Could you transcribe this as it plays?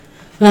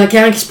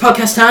Gang, it's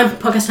podcast time.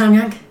 Podcast time,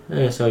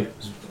 gang. So,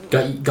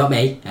 got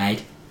me,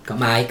 Aid. Got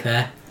Mike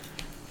there.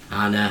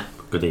 And,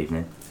 good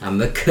evening. And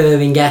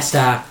recurring guest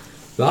star,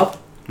 Rob.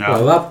 Yeah.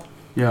 Hello, Rob.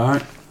 Yeah,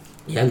 alright.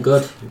 Yeah, I'm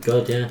good,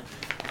 yeah.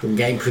 I'm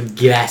getting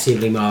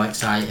progressively more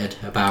excited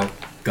about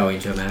going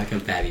to America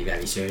very,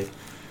 very soon.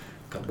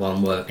 Got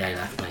one work day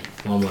left, mate.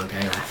 One work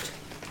day left.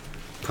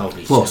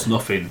 Probably Plus, soon.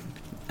 nothing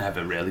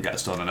ever really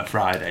gets done on a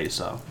Friday,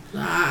 so...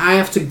 I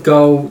have to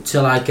go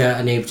to, like,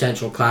 a new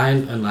potential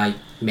client and, like,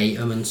 meet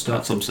them and stuff.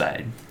 That's what I'm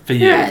saying. For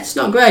you. Yeah, it's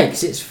not great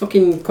because it's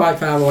fucking quite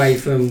far away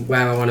from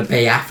where I want to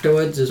be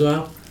afterwards as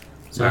well.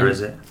 So Where is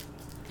it?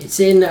 It's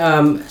in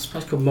it's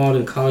supposed to called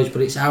Morden College,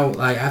 but it's out.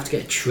 Like I have to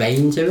get a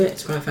train to it.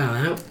 It's quite far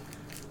out.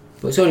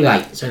 But it's only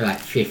like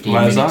 15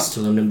 Where's minutes that?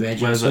 to London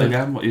Bridge. Where's it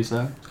again? What you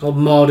say? It's called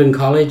Morden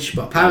College,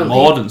 but apparently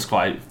Morden's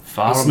quite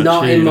far. it's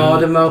not in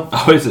Morden though.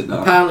 Oh, is it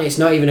not? Apparently it's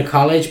not even a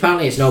college.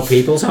 Apparently it's no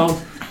people's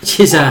home. Which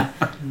is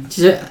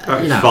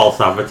false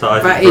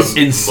advertising. That is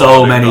in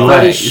so many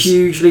that ways. is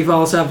hugely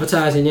false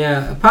advertising.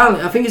 Yeah,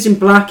 apparently I think it's in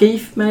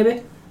Blackheath. Maybe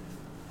I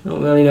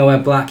don't really know where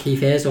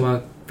Blackheath is,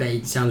 or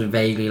it sounds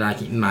vaguely like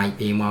it might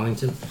be in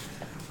Warrington.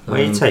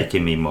 Where are you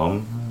taking me,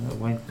 Mum?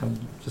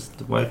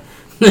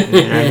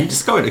 Yeah, you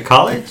just going to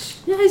college?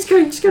 Yeah, he's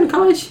going to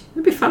college.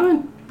 It'll be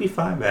fine. Be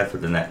fine there for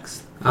the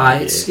next.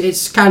 years.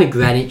 It's kind of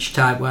Greenwich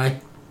type way.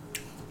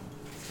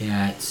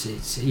 Yeah,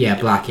 it's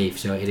Blackheath,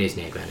 so it is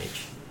near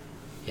Greenwich.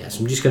 Yeah,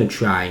 so I'm just gonna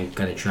try and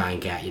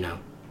get,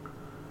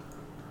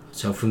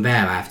 So from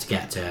there I have to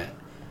get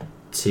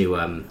to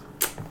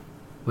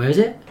where is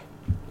it?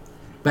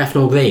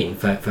 Bethnal Green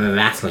for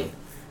wrestling.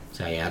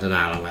 So yeah, I don't know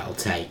how long that'll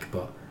take,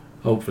 but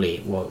hopefully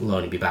it will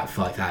only be about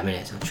 45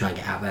 minutes. I'll try and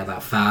get out there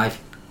about 5.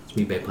 It's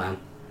my big plan.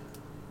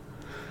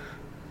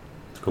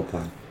 Good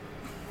plan.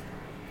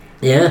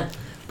 Yeah.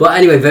 But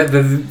anyway,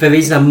 the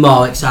reason I'm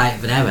more excited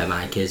for ever,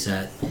 Mike, is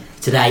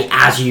today,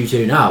 as you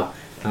two know,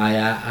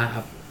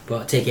 I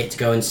bought a ticket to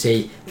go and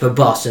see the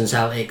Boston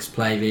Celtics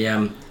play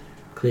the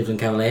Cleveland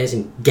Cavaliers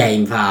in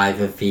Game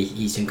 5 of the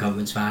Eastern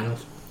Conference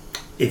Finals.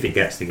 If it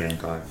gets to Game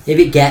 5. If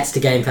it gets to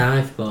Game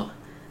 5, but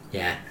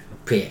yeah, I'm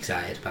pretty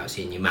excited about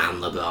seeing your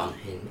man LeBron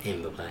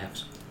in the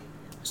playoffs.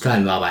 I was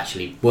telling Rob,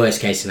 actually,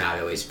 worst case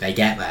scenario is they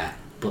get there,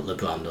 but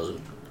LeBron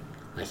doesn't.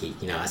 Like,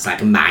 it's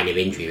like a minor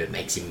injury that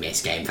makes him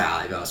miss Game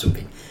 5 or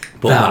something.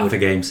 But back for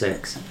Game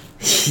 6.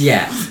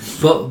 Yeah,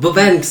 but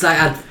then, because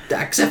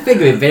I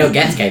figure if they don't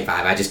get to Game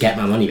 5, I just get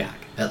my money back,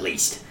 at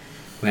least.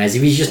 Whereas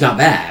if he's just not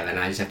there, then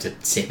I just have to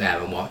sit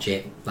there and watch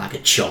it like a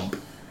chump.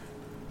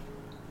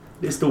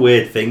 It's the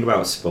weird thing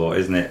about sport,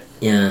 isn't it?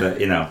 Yeah.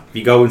 That, if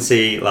you go and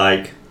see,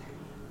 like,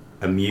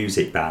 a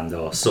music band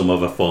or some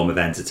other form of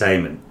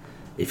entertainment,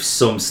 if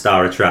some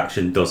star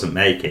attraction doesn't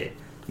make it,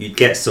 you'd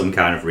get some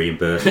kind of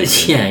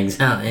reimbursement. Yeah,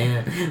 exactly,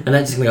 yeah. And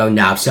they're just going to go,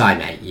 no, sorry,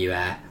 mate,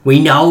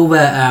 we know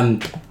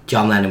that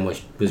John Lennon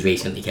was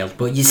recently killed,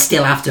 but you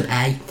still have to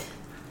pay.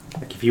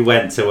 Like if you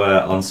went to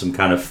on some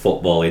kind of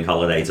footballing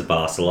holiday to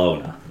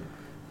Barcelona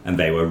and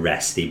they were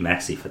resting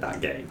Messi for that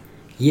game,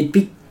 you'd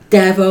be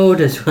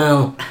devoed as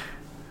well.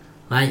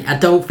 Like, I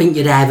don't think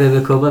you'd ever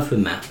recover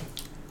from that.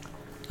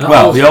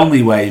 Well, the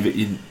only way that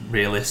you're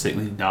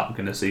realistically not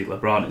going to see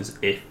LeBron is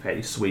if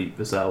they sweep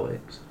the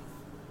Celtics.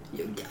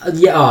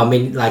 Yeah, I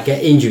mean, like, an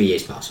injury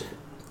is possible.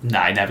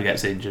 Nah, he never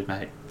gets injured,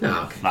 mate.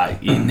 Oh, okay.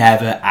 Like, he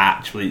never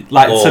actually...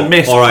 Like, to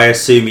miss... Or I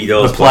assume he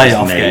does, the but he's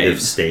playoff made of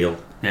games. steel.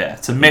 Yeah,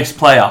 to miss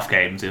playoff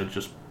games, he'll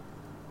just...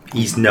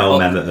 He's no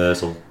Mehmet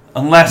Ozil.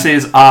 Unless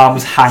his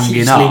arm's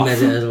hanging off.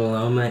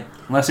 Mate.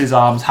 Unless his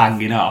arm's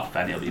hanging off,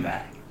 then he'll be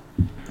there.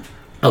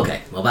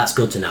 Okay, well that's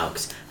good to know,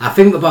 because I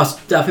think the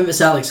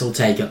Celtics will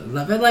take it.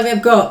 Like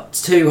they've got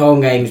 2 home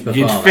games before.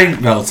 You'd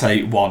think they'll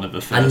take one of the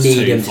first I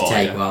need 2 them to for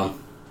take you. one.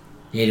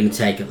 Need them to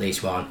take at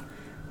least one.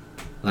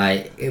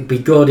 Like, it'd be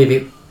good if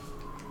it...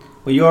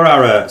 Well, you're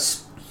our,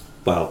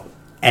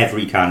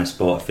 every kind of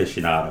sport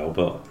aficionado,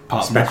 but...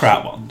 Apart from the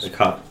crap ones.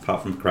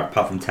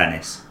 Apart from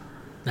tennis.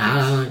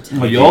 Nah,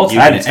 Well, you're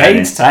tennis.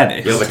 Aiden's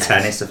tennis. You're a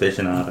tennis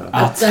aficionado.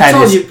 Our I tennis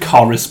told you-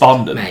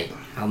 correspondent. Mate,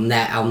 I'll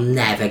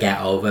never get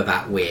over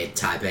that weird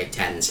tie-break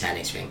tennis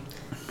thing.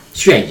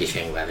 Strangest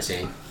thing I've ever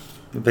seen.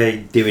 Are they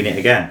doing it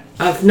again?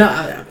 I've no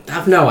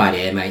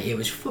idea, mate. It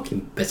was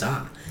fucking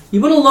bizarre. You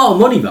won a lot of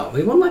money, though.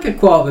 We won like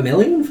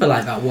 $250,000 for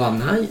like that one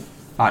night.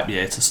 Might be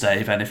here to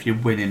stay then if you're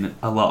winning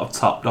a lot of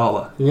top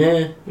dollar.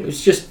 Yeah, it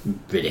was just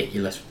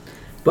ridiculous.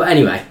 But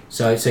anyway,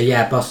 so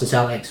yeah, Boston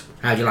Celtics.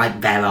 How do you like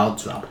their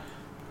odds, Rob?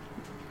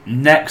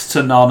 Next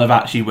to none of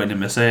actually winning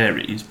the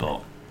series,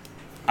 but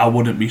I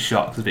wouldn't be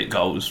shocked if it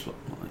goes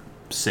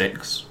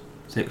like 6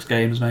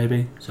 games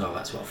maybe. So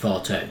that's what,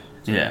 4-2.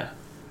 Yeah.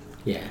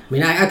 Yeah, I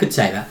mean, I could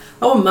say that.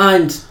 I wouldn't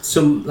mind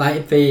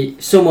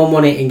if someone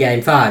won it in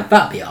Game 5.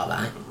 That'd be all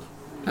right.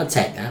 I'd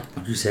take that.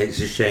 Would you say it's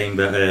a shame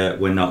that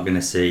we're not going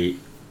to see?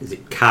 Is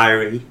it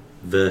Kyrie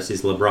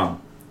versus LeBron?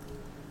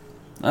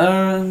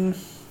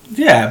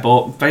 Yeah,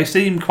 but they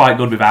seem quite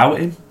good without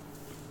him.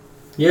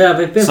 Yeah,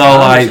 they've been so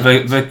like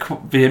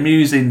the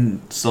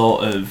amusing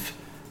sort of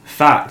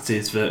fact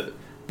is that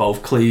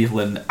both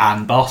Cleveland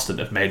and Boston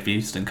have made the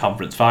Eastern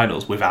Conference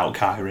Finals without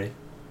Kyrie.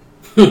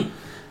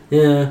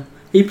 Yeah.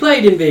 He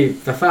played in the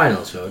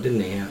finals, though,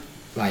 didn't he?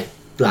 Like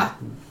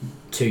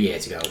 2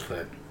 years ago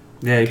for...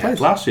 Yeah, he played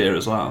last year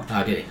as well.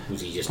 Oh, did he?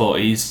 Was he just... But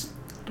he's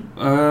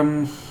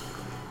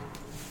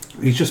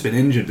just been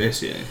injured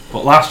this year.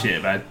 But last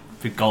year,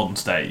 the Golden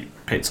State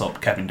picked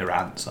up Kevin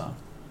Durant, so,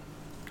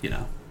 you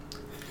know.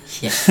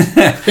 Yeah.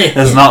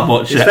 There's not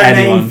much Is their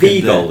anyone name the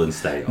can do. Golden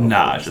State? or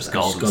Nah, it's just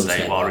Golden Golden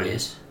State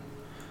Warriors.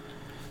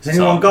 Has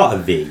anyone So- got a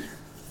V?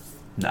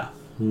 No.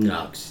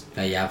 No, 'cause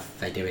they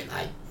do it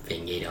like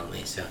thingy, don't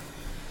they? So,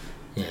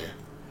 yeah.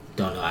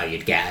 Don't know how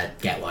you'd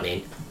get one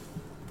in.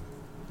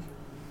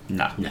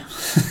 No. No.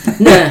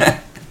 No. Has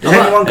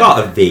anyone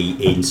got a V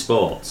in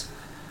sports?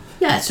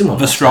 Yeah, someone.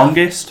 The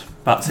strongest.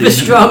 That team The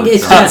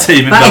strongest. That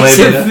team in That's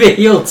a Bolivia.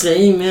 real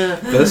team, yeah.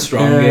 The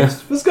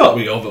strongest. There's got to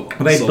be other ones.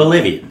 Are they somewhere.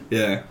 Bolivian?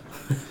 Yeah.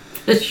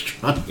 The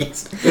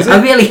strongest.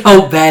 I really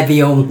hope they're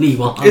the only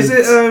ones. Is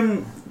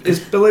it is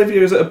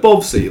Bolivia, is it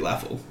above sea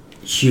level?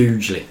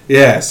 Hugely.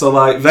 Yeah, so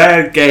like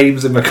their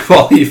games in the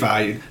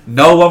qualifying,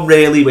 no one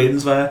really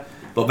wins there,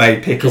 but they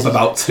pick up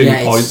about 2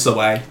 points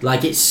away.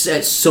 Like it's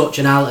at such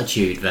an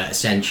altitude that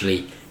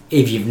essentially,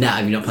 if you've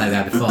not played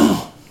there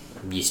before,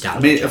 you stand.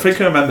 I mean, I think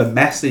I remember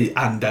Messi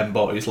and them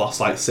boys lost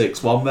like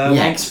 6-1 there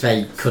yeah, once. 'cause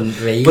they couldn't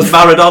read. Was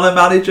Maradona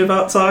manager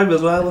that time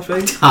as well, I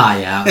think? Ah,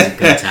 yeah, that was a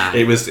good time.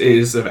 it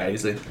was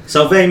amazing.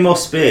 So they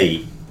must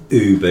be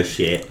uber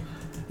shit.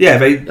 Yeah,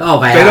 they they don't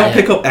are,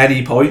 pick up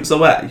any points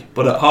away,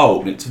 but at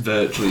home it's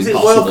virtually Was it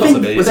impossible World to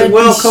Cup, beat. was They'd it be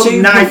World Cup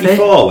super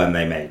 94 when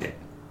they made it?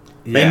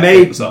 They Yeah, I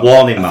made think so.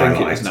 one in my I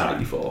think it was lifetime.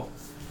 94.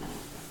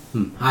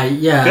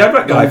 Yeah. They had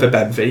that guy for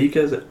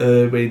Benfica,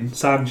 Erwin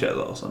Sanchez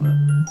or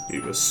something. He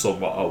was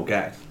somewhat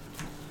okay.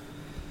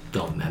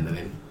 Don't remember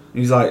him.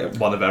 He's like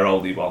one of their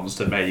only ones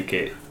to make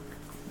it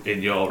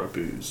in Europe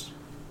who's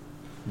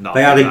not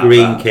They had been a that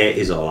green bad. kit,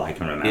 is all I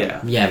can remember.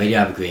 Yeah. Yeah, they do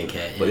have a green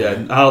kit. But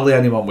yeah, hardly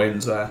anyone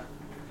wins there.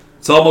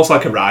 It's almost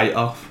like a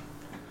write-off.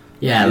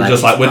 Yeah, It's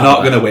just like, we're it's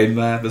not going to win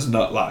there. There's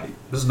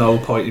no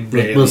point in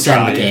really We'll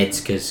send trying. the kids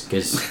because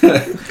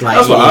like,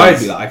 That's what it I'd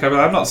is. be like.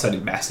 I'm not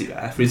sending Messi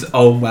there for his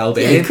own Yeah, he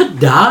well-being. could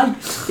die.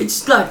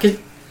 It's like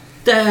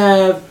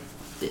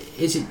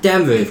is it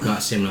Denver who've got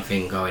a similar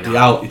thing going on? The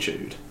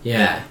altitude.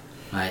 Yeah,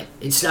 like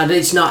it's not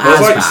There's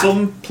as like bad.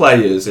 some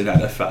players in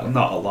NFL,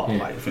 not a lot, Yeah.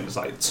 like I think it's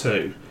like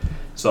 2.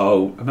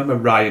 So I remember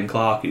Ryan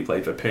Clark, who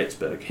played for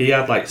Pittsburgh, he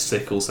had like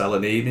sickle cell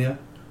anemia.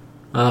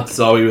 Okay.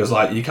 So he was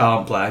like, you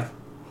can't play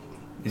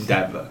in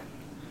Denver.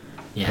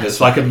 Yeah, And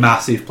it's like a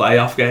massive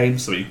playoff game,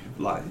 so he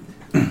like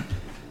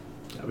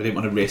we didn't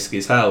want to risk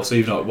his health. So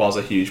even though it was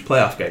a huge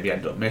playoff game, he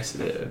ended up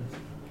missing it.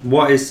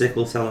 What is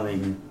sickle cell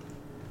anemia?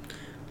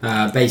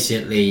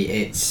 basically,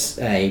 it's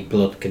a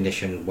blood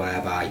condition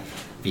whereby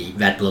the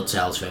red blood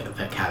cells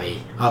that carry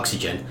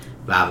oxygen,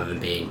 rather than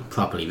being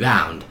properly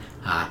round,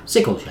 are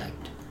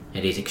sickle-shaped.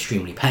 It is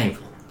extremely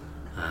painful,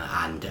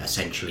 and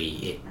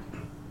essentially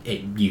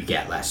you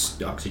get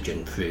less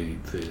oxygen through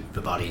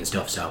the body and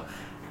stuff. So,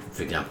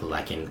 for example,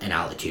 like in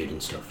altitude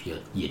and stuff,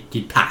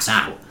 you'd pass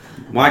out.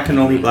 Why can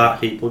only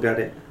black people get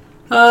it?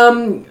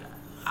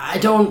 I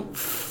don't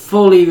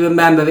fully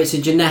remember. It's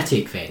a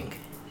genetic thing.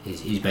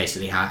 Is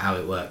basically how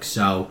it works.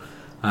 So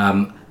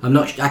I'm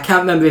not. I can't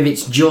remember if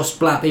it's just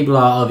black people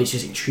or if it's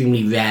just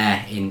extremely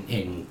rare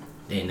in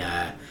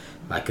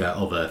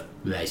other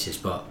races.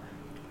 But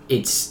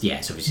it's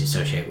obviously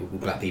associated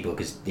with black people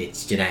because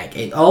it's genetic.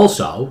 It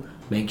also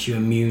makes you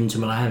immune to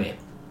malaria.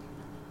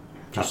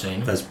 Just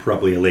saying. There's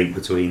probably a link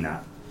between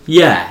that.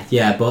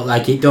 Yeah, but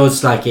like it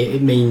does, like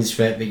it means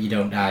that you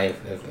don't die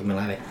of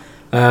malaria.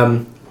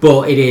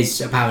 But it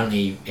is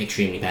apparently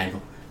extremely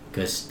painful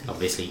because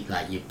obviously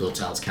like your blood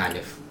cells kind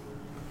of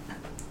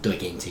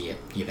dug into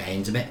your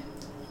veins a bit.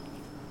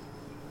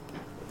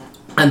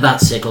 And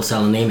that's sickle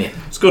cell anemia.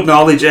 It's good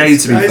knowledge, eh?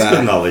 To be That is fair,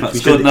 good knowledge. That's We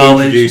good should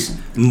knowledge. introduce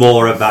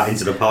more of that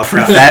into the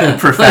podcast.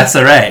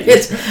 Professor A.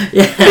 It's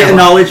Bit of yeah.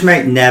 knowledge,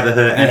 mate, never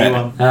hurt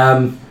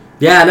anyone.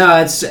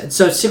 It's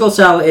so sickle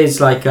cell is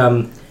like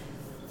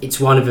it's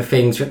one of the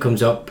things that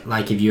comes up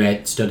like if you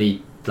had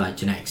studied like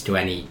genetics to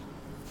any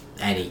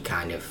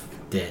kind of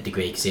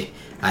degree because it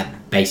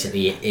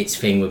basically it's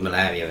thing with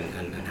malaria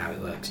and how it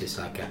works. It's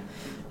like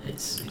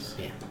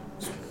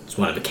it's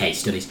one of the case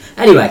studies.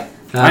 Anyway,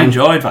 I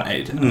enjoyed that,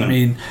 Aidan. I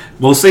mean,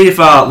 we'll see if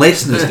our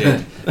listeners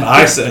did. But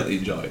I certainly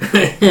enjoyed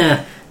it.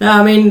 yeah. No,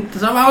 I mean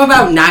I'm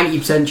about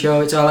 90%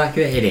 sure it's all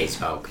accurate. It is,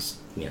 though, because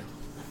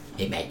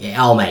it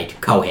all made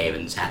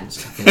coherent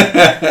sense.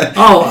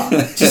 Oh,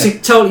 just to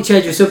totally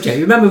change the subject.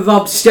 Remember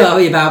Rob's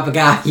story about the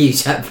guy you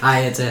set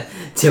fire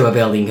to a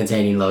building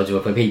containing loads of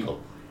other people?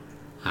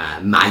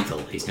 Michael,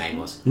 his name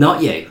was.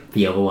 Not you,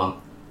 the other one.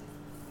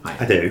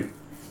 I do.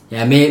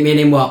 Yeah, me and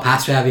him walked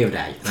past there the other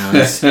day. And I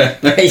was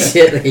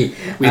basically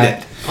We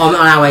did. on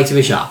our way to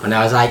the shop, and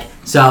I was like,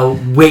 "So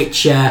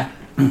which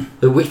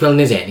building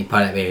is it?" And he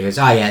pointed at me and he goes,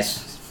 "Oh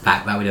yes,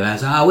 back window. I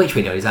was like, oh, which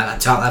window? Is that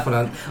top left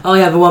one? Oh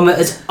yeah, the one that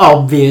has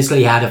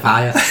obviously had a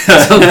fire.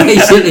 So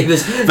basically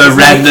The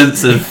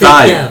remnants of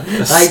fire yeah, are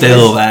like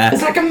still there.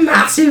 There's like a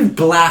massive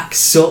black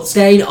soot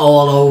stain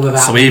all over that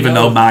So window. even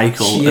though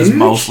Michael has Huge.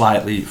 most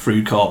likely,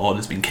 through court order,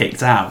 has been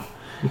kicked out,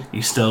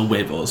 he's still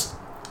with us.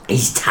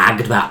 He's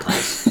tagged that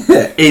place.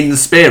 In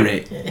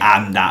spirit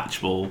and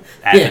actual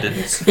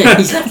evidence. Yeah.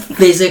 He's got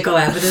physical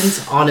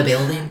evidence on a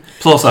building.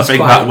 Plus, I It's think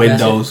quite that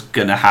impressive. window's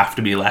going to have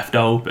to be left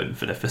open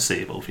for the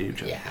foreseeable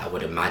future. Yeah, I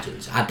would imagine.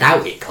 So. I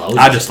doubt it closes.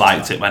 I just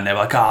liked it when they were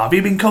like, oh, have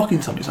you been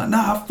cooking something? He's like, no,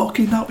 I've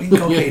fucking not been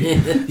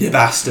cooking. You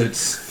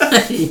bastards.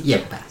 Yeah,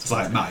 It's bastard.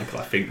 like, Michael,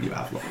 I think you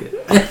have, look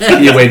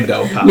it. Your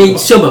window, pal. I mean,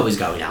 something was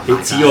going on.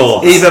 It's like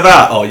yours. Either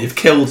that or you've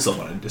killed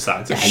someone and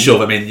decided to Yeah, shove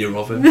them in your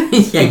oven.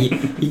 Yeah,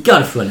 you got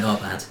to front it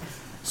up, lad.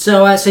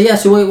 So what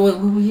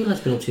were you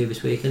lads been up to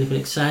this week? Anything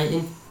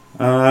exciting?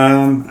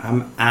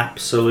 I'm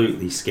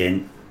absolutely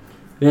skint.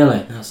 Really?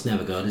 That's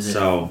never good, is it?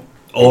 So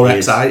Or it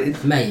is.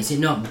 excited. Mate, is it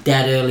not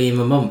dead early in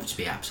the month to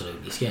be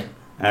absolutely skin?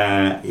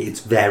 It's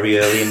very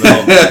early in the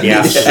month. Yeah,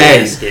 absolutely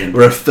Hey, skint.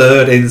 we're a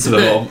third into the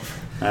month.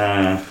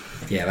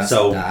 Yeah, that's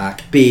So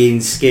dark.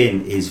 being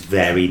skin is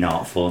very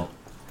not fun.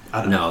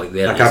 No, it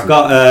really Like isn't. I've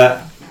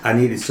got I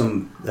needed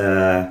some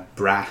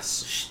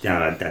Brass.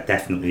 I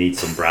definitely need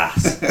some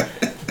brass.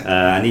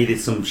 I needed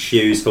some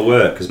shoes for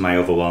work because my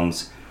other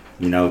ones,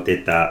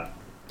 did that.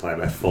 Like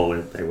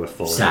they were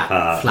falling Start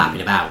apart.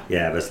 flapping about.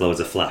 Yeah, there's loads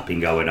of flapping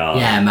going on.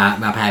 Yeah,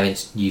 my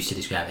parents used to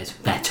describe it as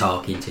they're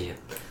talking to you.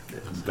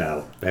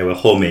 Well, they were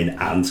humming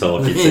and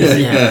talking to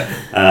me.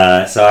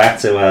 Yeah. So I had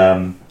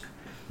to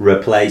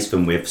replace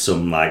them with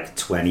some like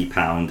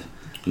 £20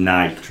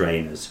 Nike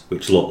trainers,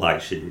 which look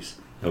like shoes.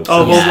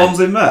 Oh, Yeah. those ones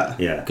in there?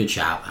 Yeah. Good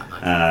shout, Batman.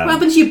 Um, What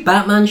happened to your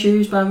Batman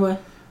shoes, by the way?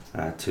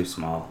 Too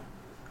small.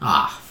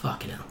 Ah,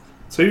 fucking hell.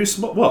 Too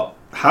small. What?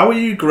 How are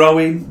you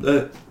growing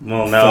at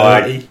Well, no,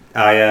 30?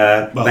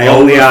 they over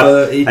only had.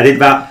 30? I did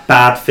that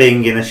bad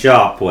thing in a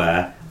shop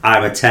where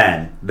I'm a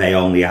 10. They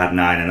only had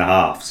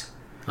 9.5s.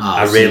 Oh,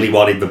 I so really you-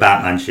 wanted the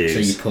Batman So you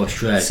shoes, pushed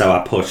through. so I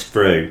pushed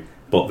through.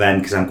 But then,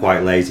 because I'm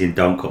quite lazy and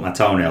don't cut my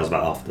toenails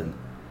that often,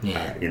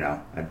 Yeah.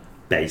 I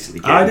basically.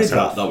 Gave I did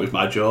myself, that though with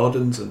my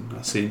Jordans and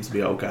I seem to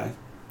be okay.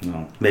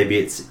 Maybe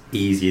it's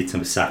easier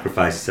to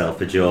sacrifice yourself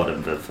for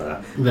Jordan than for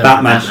Well, Batman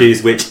Batman.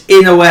 shoes, which,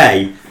 in a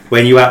way,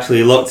 when you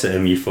actually looked at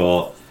them, you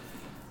thought,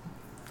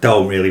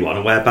 don't really want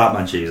to wear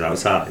Batman shoes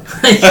outside.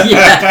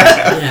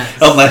 yeah.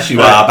 Unless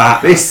you are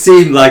Batman. This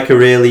seemed like a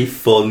really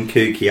fun,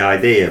 kooky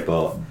idea,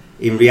 but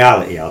in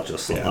reality, I'll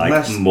just look Yeah, like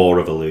unless- more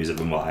of a loser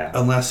than what I am.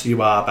 Unless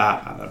you are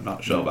Batman, I'm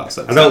not sure that's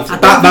I don't. I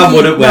don't Batman think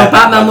wouldn't no, wear.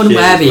 Batman wouldn't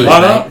wear shoes, these. would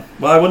Why he? not?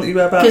 Why wouldn't you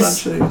wear Batman Because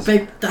shoes? I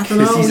don't know.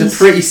 Because he's a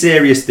pretty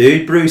serious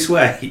dude, Bruce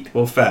Wayne.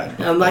 Well, fair.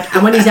 And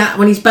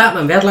when he's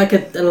Batman, they had like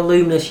an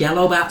luminous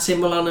yellow bat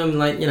symbol on him.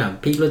 Like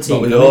people had seen.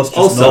 Not with them. yours, just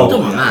Also, normal.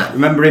 don't want that.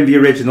 remember in the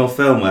original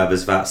film where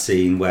there's that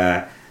scene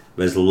where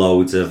there's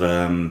loads of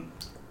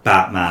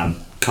Batman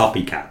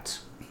copycats,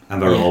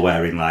 and they're Yeah. all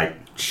wearing like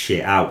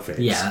shit outfits.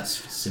 Yeah, that's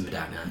Simba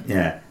Dark Knight.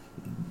 Yeah.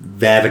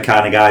 They're the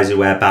kind of guys who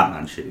wear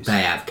Batman shoes.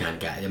 They have kind of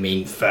got. I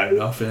mean, Fair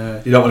enough, yeah.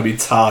 You don't want to be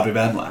tarred with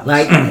them, lads.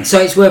 like, so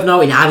it's worth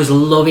noting. I was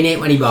loving it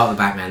when he bought the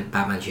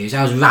Batman shoes.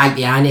 I was right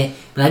behind it,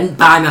 but I didn't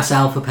buy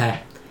myself a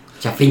pair,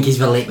 which I think is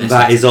the litmus.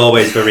 That is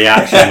always the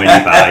reaction when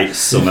you buy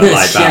something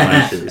like Batman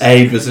Yeah. shoes.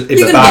 Abe was in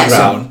You're the gonna get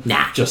background, some.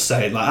 Nah. just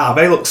saying like,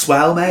 they look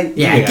swell, mate.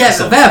 Yeah, You get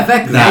some. they're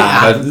great.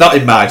 Nah, not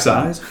in my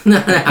size.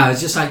 No, I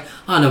was just like,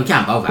 oh no, we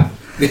can't both have them.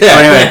 Yeah,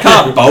 anyway,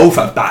 can't both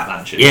have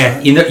Batman shoes.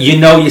 Yeah, you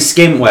know your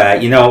skin wear.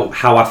 You know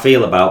how I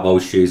feel about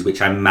those shoes, which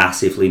I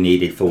massively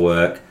needed for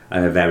work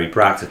and are very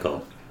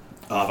practical.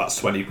 Oh, that's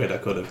 20 quid I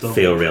could have done.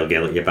 Feel real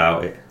guilty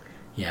about it,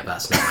 Yeah,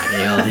 that's not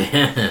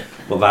ideal.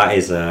 but that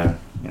is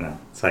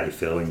it's how you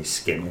feel when you're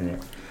skimming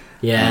it.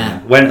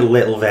 Yeah. Went to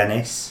Little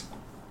Venice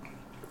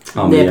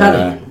on Near the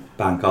Paddington?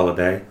 bank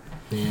holiday.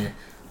 Yeah.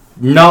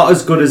 Not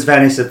as good as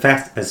Venice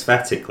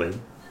aesthetically,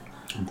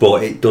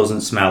 but it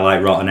doesn't smell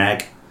like rotten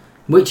egg.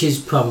 Which is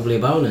probably a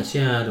bonus,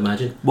 yeah, I'd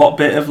imagine. What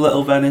bit of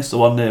Little Venice? The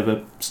one near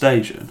the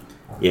station?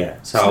 Yeah,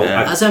 so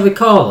Yeah. As I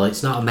recall,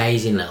 it's not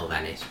amazing, Little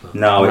Venice. But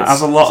no, It it's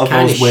has a lot of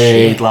kinda those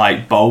weird, shit.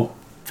 like, boat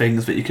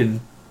things that you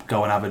can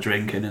go and have a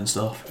drink in and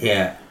stuff.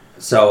 yeah.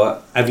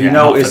 So have you Yeah,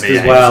 not noticed for me,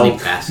 as eh? well?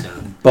 It's best,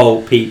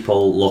 Boat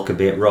people look a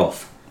bit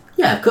rough.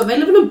 yeah, of course, they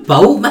live in a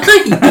boat,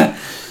 mate.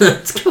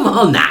 Come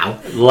on now.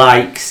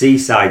 Like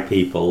seaside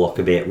people look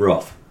a bit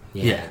rough,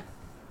 Yeah.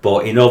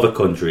 but in other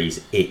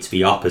countries it's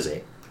the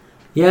opposite.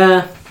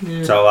 Yeah.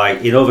 So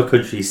like in other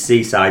countries,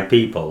 seaside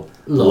people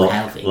Look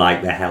healthy.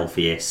 like the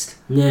healthiest,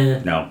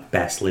 Yeah.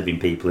 best living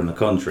people in the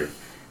country.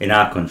 In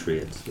our country,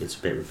 it's a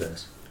bit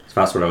reverse. So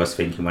that's what I was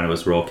thinking when I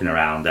was walking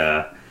around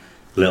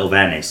Little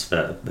Venice.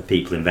 The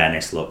people in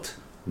Venice looked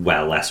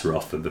well less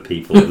rough than the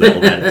people in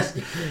Little Venice.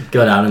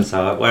 Good on him.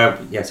 So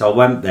I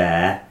went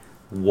there,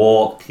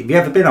 walked. Have you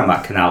ever been on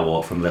that canal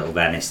walk from Little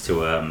Venice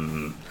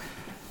to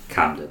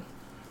Camden?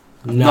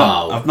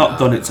 No. I've not no.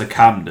 done it to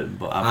Camden,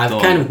 but I've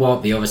done... kind of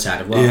walked the other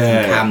side. I've walked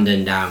Yeah. from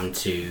Camden down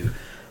to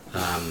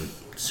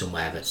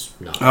somewhere that's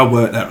not. I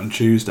work there on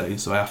Tuesday,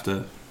 so I have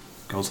to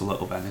Goes to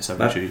Little Venice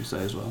every But-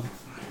 Tuesday as well.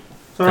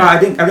 So right, I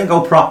didn't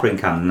go proper in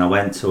Camden. I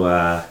went to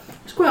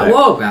It's quite a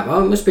walk, that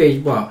one. It must be,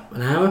 what,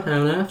 an hour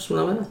and a half,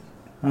 something like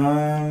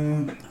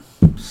that?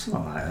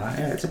 something like that.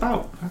 Yeah, it's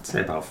about, I'd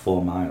say about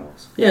 4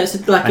 miles. Yeah,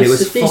 it's like And it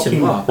was it's a decent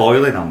fucking walk.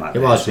 boiling on that It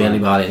day was as well. really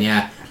boiling,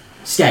 yeah.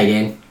 Stayed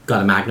in,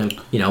 got a Magnum,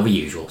 you know, the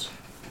usuals.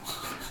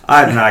 I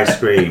had an ice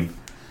cream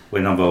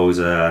with one of those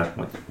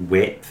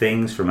whip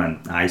things from an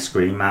ice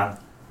cream man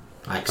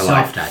Like for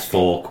soft like ice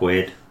cream.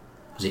 £4.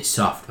 Was it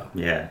soft though?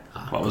 Yeah.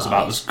 Oh, What was God,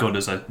 about it's- as good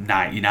as a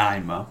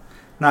 99, man.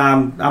 No,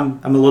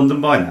 I'm a London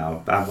boy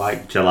now. I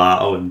like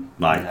gelato and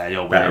like Yeah,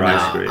 you're better weird.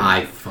 ice No, cream.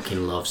 I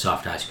fucking love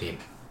soft ice cream.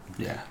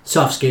 Yeah.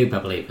 Soft scoop, I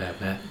believe,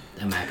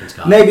 Americans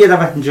call it. Maybe I'd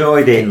have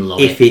enjoyed it Fucking love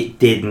if it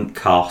didn't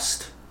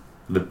cost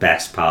the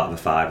best part of the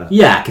fiver.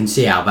 Yeah, I can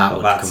see how that But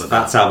would come that's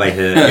about. how they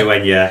hurt you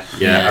when you're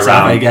Yeah, That's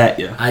how they around get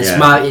you. It's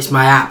Yeah.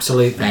 my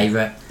absolute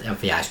favourite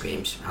of the ice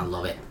creams. I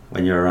love it.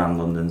 when you're around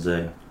London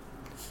Zoo.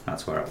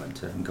 That's where I went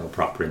to and go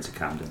proper into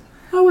Camden.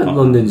 I went Oh.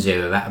 London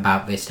Zoo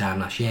about this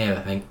time last year,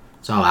 I think.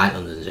 It's alright,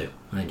 London Zoo.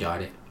 I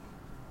enjoyed it.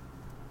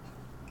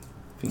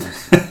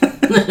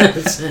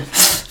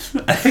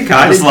 I think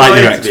I just did like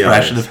enjoy your it, to be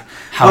expression honest. of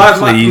how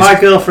my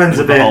pleased. girlfriend's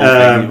a with the bit. whole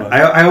thing you were.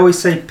 I always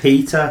say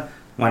Peter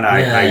when I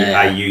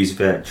Yeah. use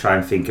try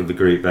and think of a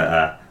group that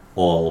are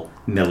all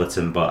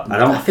militant, but I I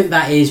don't. think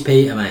that is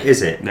Peter, mate.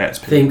 Is it? Yeah, it's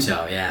I think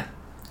so, yeah.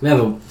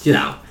 Well, you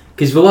know,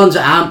 because the ones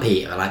that aren't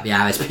Peter are like the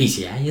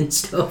RSPCA and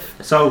stuff.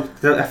 So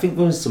I think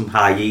there was some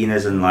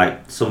hyenas and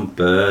like some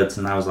birds,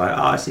 and I was like,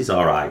 "Oh, this is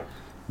all right."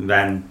 And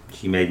then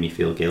she made me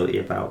feel guilty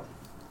about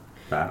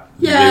that.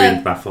 Yeah.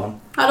 Ruined my fun.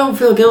 I don't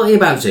feel guilty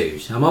about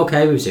zoos. I'm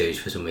okay with zoos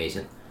for some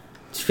reason.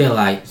 Just feel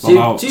like What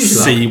about zoos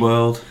are okay.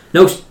 SeaWorld?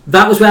 No,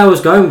 that was where I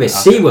was going with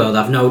this. Okay. SeaWorld,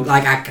 I've no,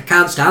 like, I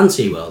can't stand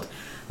SeaWorld.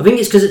 I think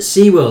it's because at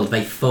SeaWorld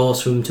they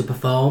force them to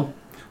perform.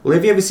 Well,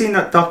 have you ever seen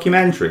that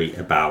documentary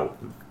about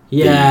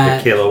Yeah,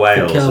 the killer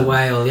whales? the killer and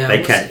whale, yeah. They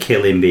what's kept it?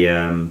 killing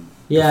the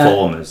Yeah.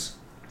 performers.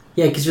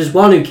 Yeah, because there's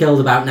one who killed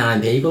about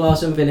 9 people or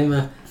something.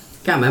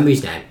 Can't remember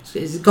his name.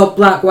 It's called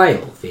Black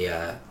Whale,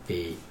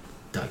 the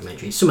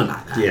documentary. Something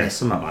like that. Yeah,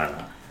 something like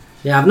that.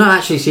 Yeah, I've not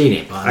actually seen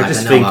it, but I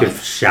just know think of of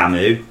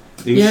Shamu.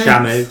 Who's Yeah.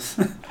 Shamu?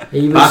 it.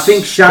 He I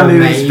think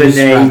Shamu's he the was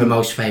name- the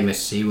most famous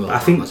SeaWorld I one,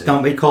 think wasn't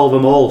don't they call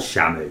them all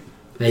Shamu?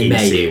 They in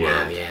may do SeaWorld?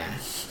 now, yeah.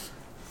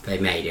 They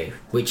may do.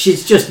 Which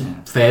is just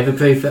further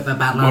proof that they're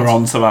bad We're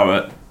lads. on to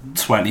our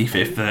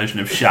 25th version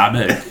of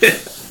Shamu.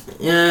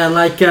 Yeah,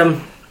 like,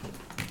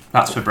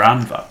 That's for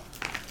brand, though.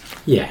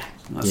 yeah.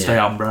 Let's Yeah. stay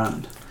on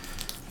brand.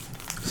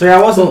 So yeah,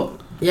 I wasn't.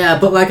 Yeah,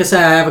 but like I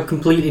say, I have a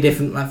completely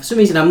different. Like, for some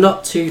reason, I'm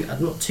not too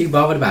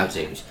bothered about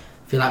zoos.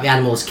 I feel like the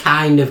animals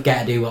kind of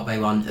get to do what they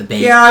want to be.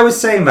 Yeah, I was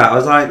saying that. I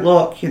was like,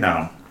 look, you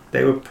know,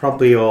 they were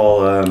probably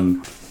all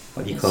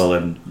what do you call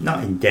them?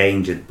 Not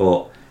endangered,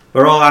 but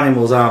they're all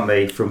animals, aren't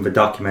they? From the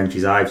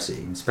documentaries I've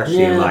seen,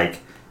 especially Yeah. like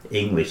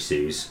English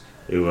zoos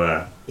who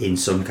are in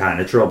some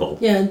kind of trouble.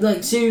 Yeah,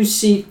 like zoos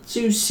seem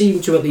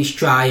to at least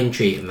try and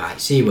treat them right.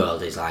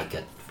 SeaWorld is like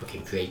a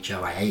fucking freak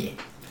show. I hate it.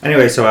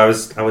 Anyway, so I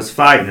was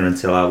fighting her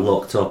until I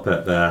looked up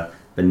at the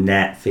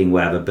net thing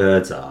where the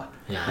birds are,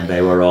 Yeah, and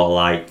they were all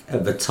like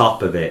at the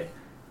top of it.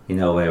 You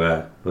know,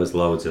 there was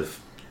loads of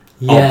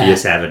yeah.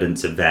 obvious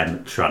evidence of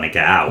them trying to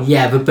get out.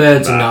 Yeah, the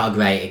birds are Right. not a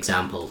great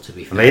example, to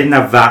be And they fair. didn't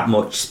have that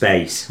much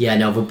space, Yeah,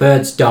 no, the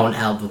birds don't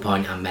help the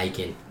point I'm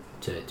making,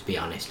 to be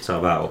honest. so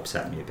that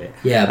upset me a bit.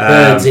 Yeah,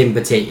 birds in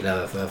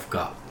particular have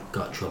got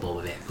trouble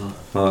with it. But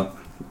But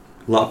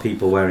a lot of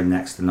people wearing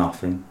next to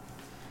nothing.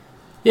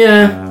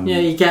 yeah, Um, yeah,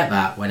 you get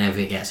that whenever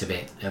it gets a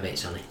bit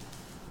sunny.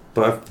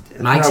 But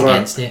Mike's no,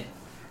 against it.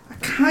 I'm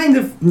kind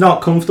of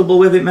not comfortable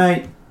with it,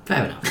 mate.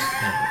 Fair enough.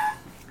 Fair enough.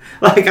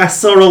 Like I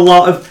saw a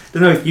lot of. I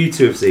don't know if you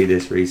two have seen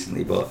this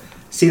recently, but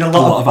seen a A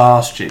lot lot of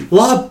arse cheeks. A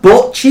lot of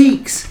butt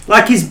cheeks.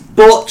 Like his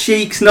butt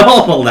cheeks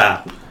normal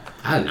now.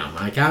 I don't know,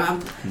 Mike. I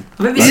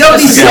think this You is don't the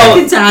need to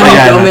second go- time Oh, I've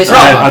yeah, done this.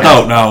 I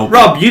don't know.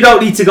 Rob, you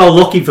don't need to go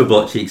looking for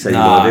butt cheeks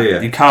anymore, Nah, do you?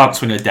 you can't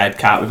swing a dead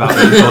cat without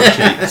any butt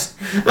cheeks.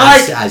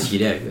 Like As you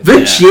do. the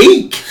Yeah.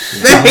 cheek.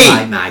 Like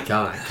Mate. Mike,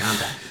 alright,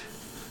 can't I?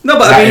 No,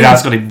 but I It mean,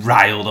 has got him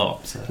riled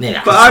up. So.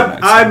 Yeah. but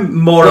I'm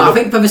more Well, I of a.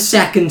 think for the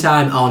second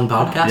time on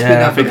podcast, Yeah, we've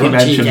I had think the he butt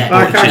cheek mentioned yet.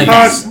 butt Like,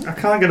 cheeks. I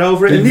can't get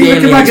over it. He And neither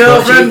really can my likes butt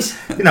girlfriend.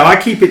 cheeks. You know, I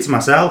keep it to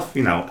myself.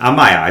 You know, and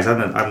my eyes.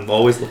 I'm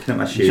always looking at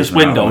my shoes. Just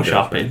when I'm window with my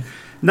girlfriend. shopping.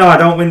 No, I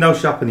don't window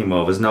shop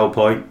anymore. There's no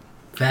point.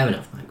 Fair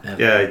enough, Mike. Fair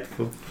enough.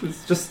 Yeah,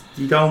 it's just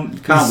you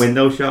can't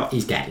window shop.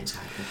 He's dead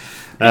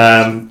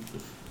inside.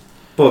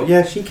 But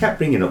yeah, she kept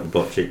bringing up the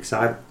butt cheeks.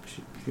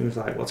 She was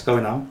like, "What's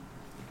going on?"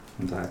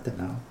 I was like, "I don't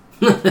know."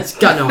 It's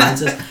got no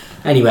answers.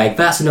 Anyway,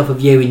 that's enough of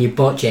you and your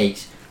butt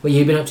cheeks. What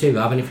you been up to,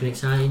 Rob? Anything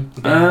exciting?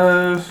 You been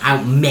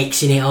out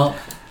mixing it up?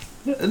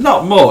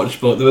 Not much,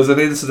 but there was an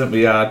incident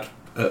we had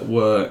at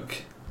work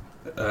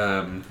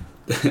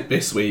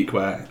this week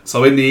where,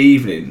 so in the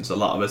evenings, a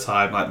lot of the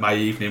time, like my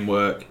evening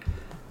work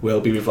will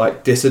be with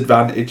like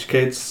disadvantaged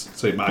kids,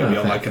 so it might be on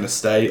Okay. like an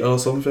estate or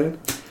something.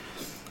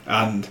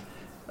 And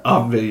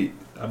I'm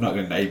not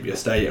going to name the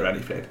estate or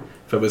anything.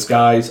 There was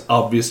guys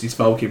obviously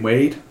smoking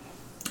weed,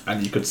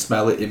 and you could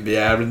smell it in the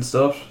air and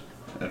stuff,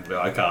 and be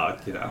like, oh,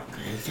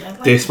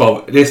 this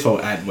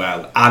won't end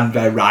well. And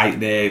they're right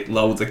near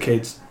loads of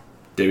kids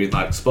doing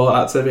like sport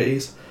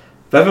activities.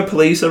 Then the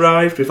police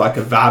arrived with like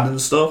a van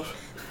and stuff.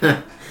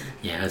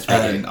 Yeah, that's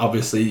very And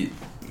obviously,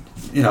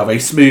 they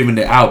smoothened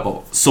it out,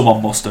 but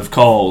someone must have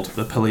called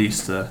the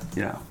police to,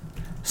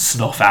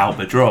 snuff out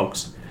the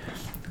drugs.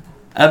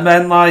 And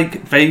then,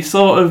 like, they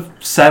sort of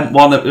sent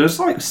there was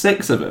like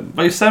 6 of them.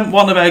 They sent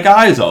one of their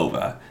guys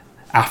over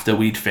after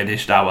we'd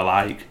finished our,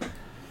 like,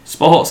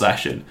 sports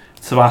session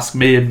to ask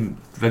me and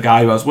the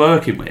guy who I was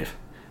working with,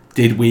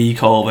 did we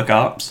call the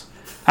cops?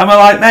 And we're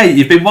like, mate,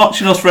 you've been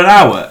watching us for an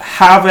hour.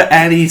 Have at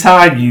any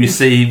time you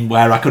seen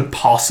where I could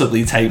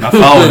possibly take my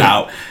phone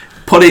out,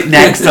 put it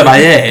next to my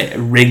ear,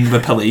 ring the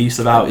police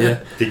about you?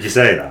 Did you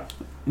say that?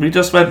 We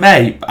just went,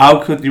 mate, how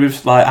could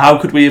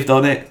we have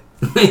done it?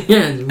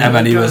 yeah, And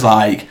then he was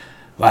like,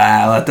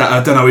 well, I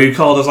don't know who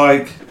called us,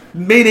 like,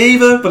 me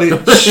neither, but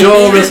it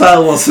sure as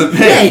hell wasn't me.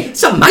 Hey,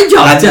 it's not my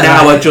job. And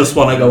now I just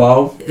want to go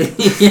home.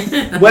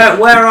 Yeah.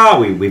 Where are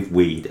we with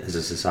weed as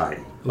a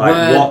society?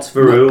 Like, what's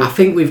the rule? I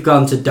think we've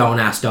gone to don't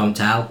ask, don't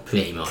tell,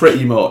 pretty much.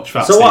 Pretty much.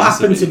 That So what seems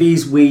happened to be.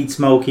 these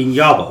weed-smoking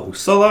yobbos?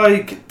 So,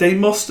 like, they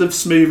must have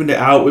smoothened it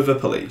out with the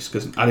police,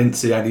 because I didn't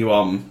see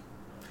anyone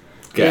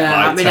get, Yeah,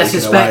 like, I mean, I taken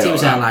suspect away it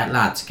was or out like,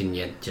 lads, can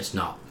you just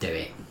not do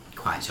it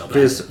quite so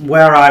Because bad?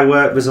 where I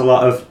work, there's a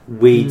lot of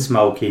weed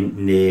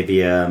smoking near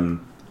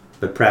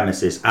the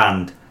premises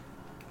and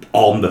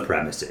on the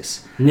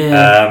premises.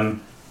 Yeah.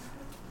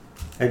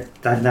 I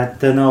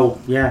don't know.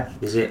 Yeah,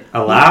 is it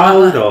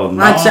allowed or not?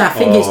 Like I said, I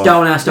think it's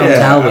don't ask, don't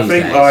tell I these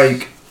think,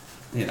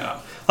 days.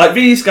 like,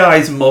 these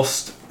guys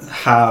must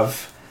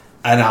have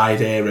an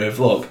idea of,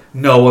 look,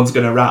 no one's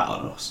going to rat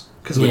on us,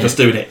 because we're Yeah. just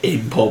doing it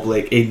in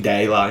public, in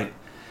daylight.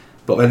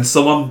 But when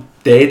someone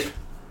did,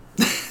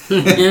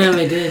 Yeah,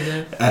 they did.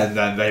 Yeah. and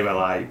then they were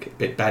like a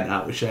bit bent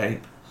out of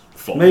shape.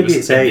 Thought Maybe it was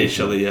it's age.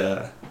 initially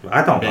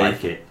I don't Me.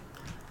 like it.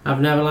 I've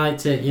never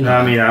liked it, No,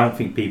 I mean, I don't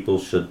think people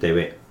should do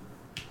it,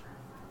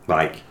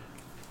 like,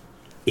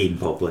 in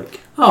public.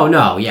 Oh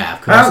no, yeah,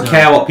 of course. I don't not.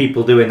 care what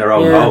people do in their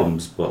own Yeah.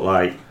 homes, but,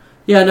 like,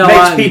 Yeah, no,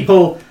 makes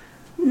people,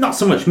 not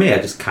so much me, I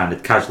just kind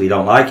of casually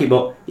don't like it,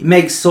 but it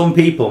makes some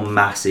people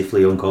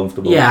massively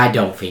uncomfortable. Yeah, I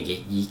don't think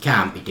you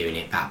can't be doing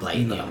it that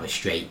blatantly on the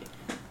street.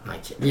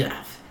 Like,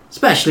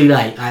 especially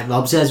like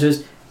Rob says,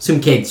 was some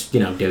kids,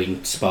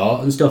 doing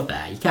sport and stuff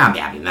there. You can't be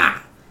having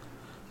that.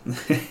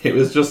 it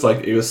was just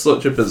like, it was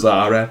such a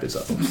bizarre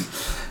episode.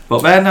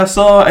 But then I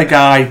saw a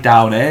guy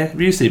down here. Have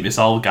you seen this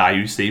old guy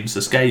who seems to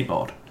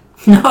skateboard?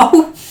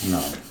 No,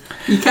 No.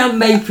 you can't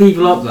make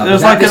people up. Rob. There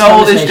was We've had like an this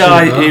oldish guy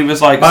conversation who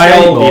was like By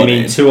old, you skateboarding.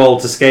 mean too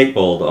old to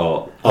skateboard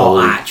or Oh,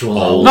 old? actual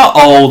old. Not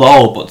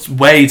old, but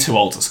way too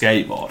old to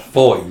skateboard.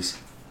 40s.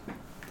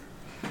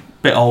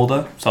 Bit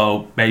older,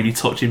 so maybe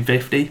touching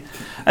 50.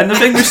 And the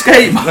thing with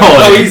skateboarding...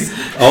 Oh, he's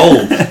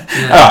old.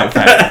 Alright,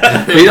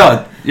 fair.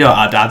 But you know,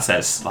 our dad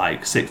says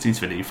like 60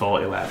 to the new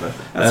 40 or whatever.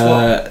 That's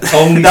what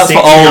only that's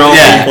what 60-year-old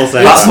old people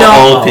say. That's It's what not,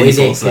 old though, is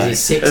it? people Because say. it's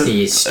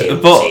 60 is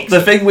still But 60.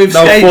 the thing with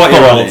No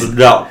 40-year-olds skateboarding...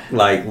 not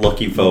like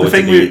looking forward The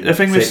thing, to with, the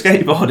thing with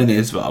 60. skateboarding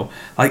is, though,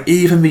 like,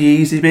 even the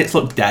easy bits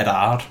look dead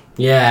hard.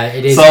 Yeah,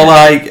 it is. So,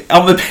 like,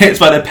 on the bits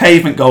where the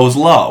pavement goes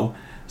low,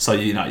 so,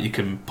 you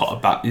can put a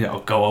back,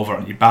 go over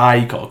on your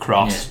bike or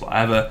across,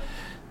 whatever.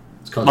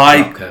 It's called like-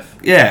 a drop curve.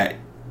 Yeah,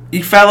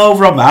 he fell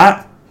over on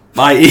that.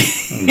 Like, he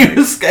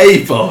was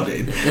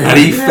skateboarding, and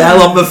he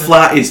fell on the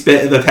flattest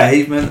bit of the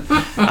pavement.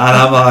 And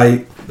I'm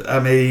like, I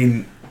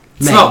mean,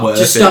 it's Mate, not worth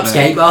just it. stop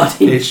mate.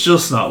 skateboarding. It's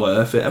just not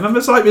worth it. And then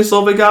there's like this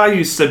other guy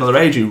who's similar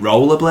age who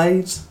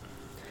rollerblades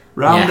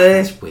round Yeah,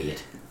 here. that's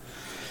weird.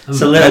 It's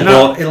a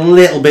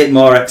little bit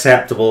more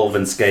acceptable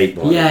than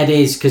skateboarding. Yeah, it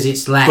is, because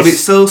it's less. But it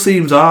still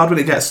seems hard when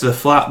it gets to the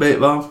flat bit,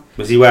 though.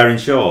 Was he wearing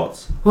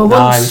shorts? well,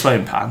 Nah, he was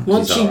wearing pants.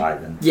 once He's you, alright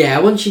then. yeah,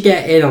 once you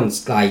get in on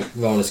like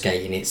roller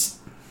skating,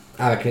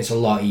 I reckon it's a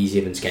lot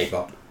easier than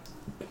skateboard.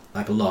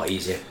 Like a lot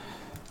easier.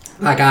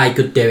 Like I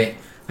could do it.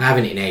 I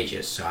haven't in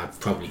ages, so I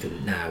probably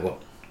couldn't now.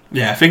 What?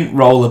 Yeah, I think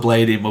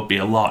rollerblading would be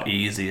a lot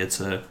easier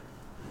to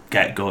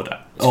get good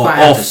at. It's Or quite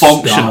hard to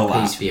functional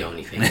stop, is at. the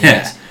only thing. Yeah.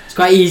 Yeah. It's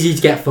quite easy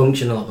to get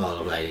functional at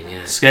rollerblading.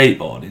 Yeah.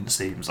 Skateboarding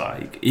seems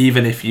like,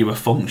 even if you were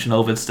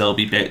functional, there'd still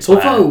be bits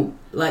where Although,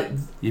 like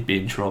you'd be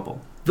in trouble.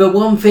 the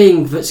one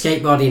thing that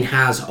skateboarding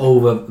has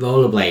over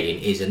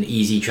rollerblading is an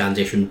easy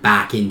transition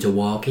back into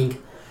walking.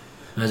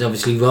 Whereas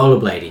obviously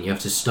rollerblading, you have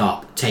to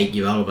stop, take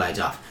your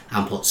rollerblades off,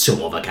 and put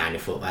some other kind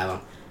of footwear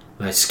on.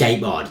 Whereas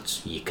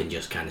skateboards, you can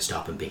just kind of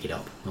stop and pick it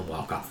up and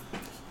walk off.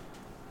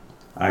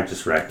 I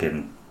just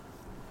reckon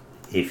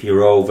if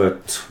you're over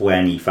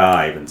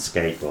 25 and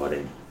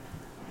skateboarding,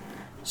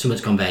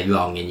 Something's gone very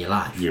wrong in your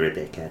life. you're a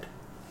dickhead.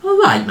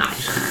 Alright,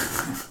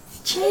 mate.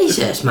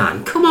 Jesus,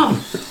 man, come on.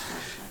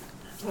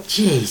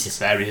 Jesus.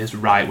 There he is,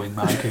 right wing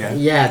Mike again.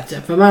 Yeah,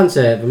 the man's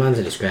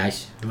a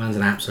disgrace. The man's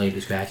an absolute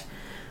disgrace.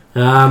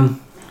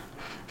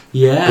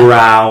 Yeah.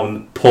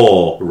 Brown,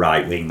 poor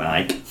right wing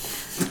Mike.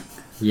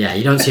 Yeah,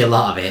 you don't see a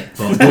lot of it,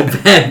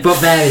 but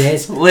there it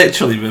is.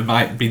 Literally, there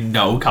might be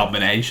no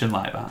combination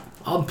like that.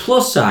 On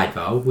plus side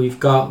though, we've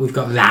got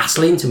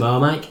wrestling tomorrow,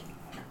 Mike.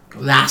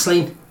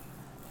 Wrestling.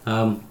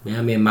 Yeah,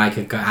 me and Mike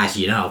are as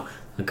you know,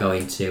 are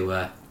going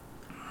to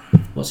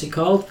what's it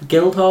called?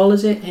 Guildhall,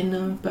 is it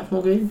in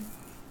Bethnal Green?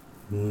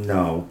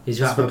 No. Is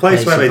It's that the a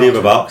place where place they in do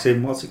the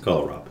boxing. What's it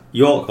called, Rob?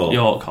 York Hall.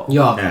 York Hall.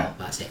 York Yeah. Hall,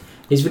 that's it.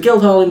 Is the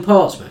Guildhall in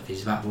Portsmouth?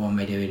 Is that the one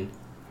they're doing?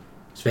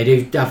 So they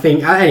do, I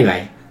think,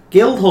 anyway.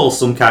 Guildhall's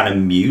some kind of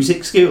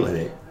music school, isn't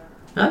it?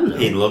 I don't know.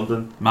 In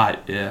London. Might,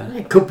 yeah.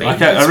 It could be.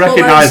 Like, I It's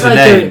recognise the like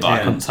name, a- but I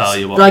couldn't tell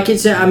you what. Like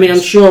it's, I mean, I'm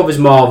sure there's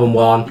more than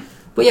one.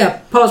 But yeah,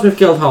 Portsmouth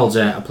Guildhall's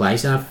a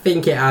place, and I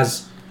think it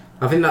has.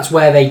 I think that's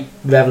where they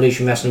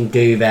Revolution Wrestling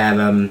do their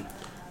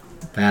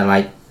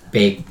like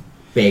big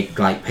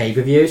like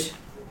pay-per-views.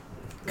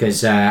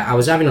 Because I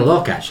was having a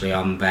look actually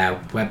on their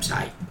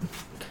website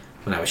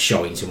when I was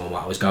showing someone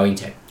what I was going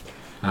to,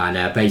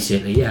 and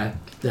basically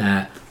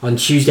on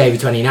Tuesday the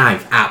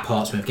 29th at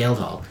Portsmouth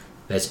Guildhall,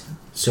 there's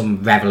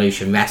some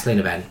Revolution Wrestling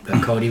event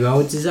that Cody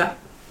Rhodes is at.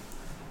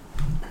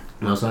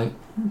 And I was like,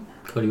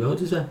 Cody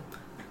Rhodes is there.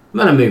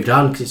 Then I moved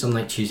on because it's on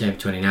like Tuesday the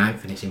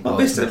 29th and it's in Well,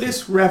 Portsmouth.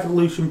 this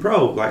Revolution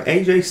Pro, like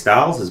AJ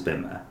Styles has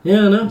been there.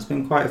 Yeah, I know. There's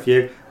been quite a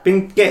few.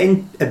 Been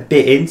getting a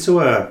bit into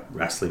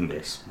wrestling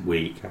this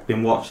week. I've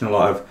been watching a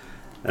lot of.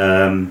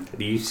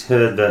 Have you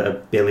heard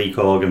that Billy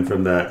Corgan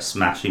from the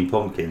Smashing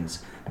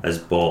Pumpkins has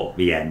bought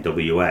the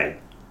NWA?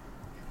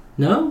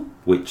 No?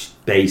 Which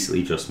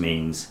basically just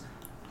means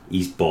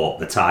he's bought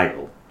the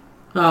title.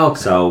 Oh,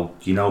 okay. So,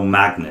 you know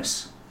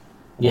Magnus?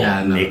 Or Yeah,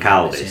 I remember Nick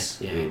Magnus,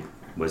 Aldis, yeah. who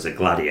was a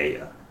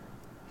gladiator.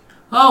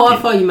 Oh, I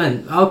Yeah. thought you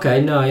meant.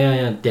 Okay, no,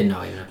 yeah, didn't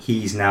know you.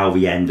 He's now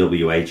the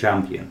NWA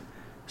champion.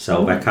 So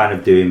Oh. they're kind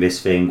of doing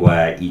this thing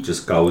where he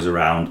just goes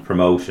around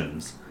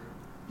promotions,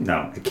 you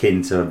know,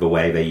 akin to the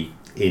way they,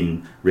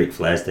 in Ric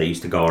Flair's, they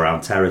used to go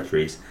around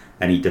territories,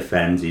 and he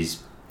defends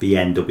the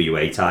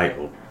NWA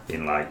title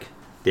in like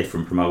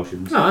different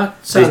promotions. Oh, that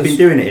So he's sounds been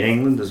doing it in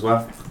England as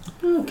well.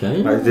 okay.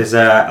 Like, there's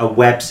a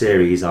web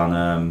series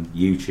on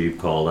YouTube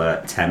called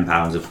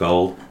 £10 of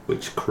Gold,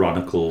 which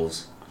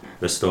chronicles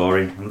the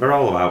story, and they're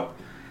all about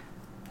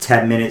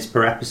 10 minutes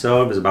per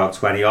episode. There's about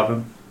 20 of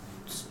them.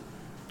 It's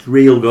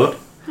real good.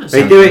 That They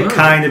sounds do it alright.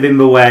 kind of in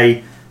the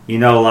way, you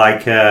know,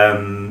 like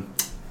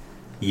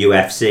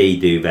UFC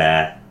do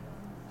their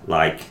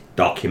like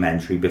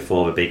documentary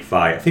before the big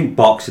fight. I think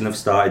boxing have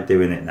started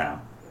doing it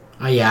now.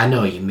 Oh yeah, I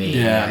know what you mean.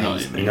 Yeah, I know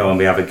what you You mean. know, when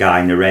we have a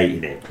guy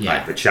narrating it, Yeah.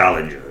 like the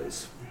challenger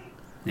is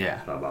Yeah.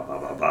 blah blah blah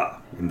blah blah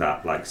in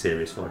that like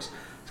serious voice.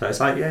 So it's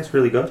like, yeah, it's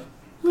really good.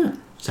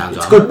 Sounds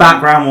It's alright. good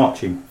background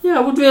watching. Yeah,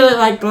 I would really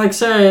like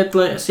say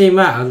like seeing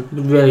that. I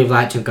would really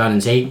like to have gone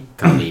and seen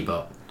Cody,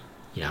 but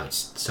you know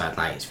it's sort of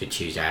like it's for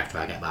Tuesday after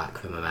I get back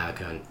from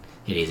America, and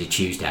it is a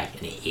Tuesday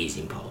and it is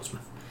in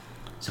Portsmouth,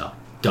 so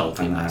don't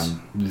think that's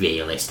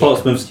realistic.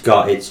 Portsmouth's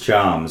got its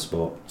charms,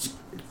 but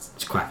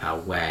It's quite far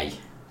away,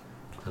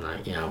 and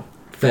like you know,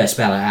 first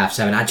spell at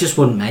 7:30, I just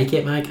wouldn't make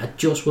it, Mike. I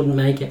just wouldn't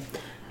make it.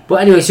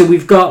 But anyway, so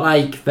we've got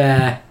like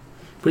their,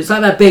 but it's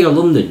like their bigger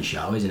London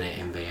show, isn't it?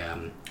 In the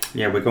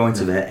yeah, we're going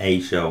to the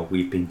A show.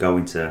 We've been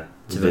going to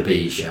the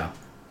B show.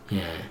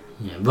 Yeah.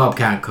 Rob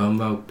can't come,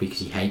 Rob, because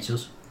he hates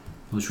us.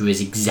 Those were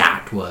his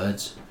exact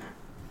words.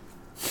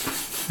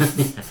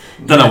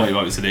 Don't know what he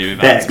wants to do with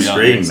Bit that, to be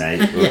extreme, honest.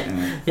 mate.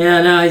 But,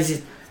 Yeah, no,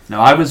 he's,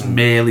 No, I was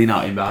merely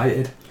not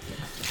invited.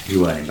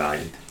 you weren't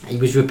invited. he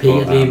was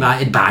repeatedly Oh,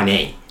 invited by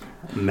me.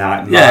 Which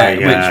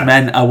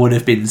meant I would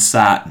have been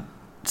sat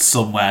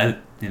somewhere,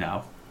 you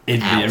know, in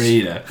the Else.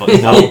 arena,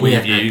 but not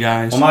with you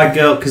guys. Well, my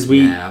girl, because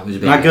Yeah, it was a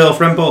bit my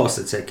girlfriend bought us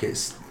the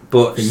tickets,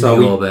 but for so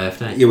your we,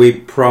 birthday. yeah, we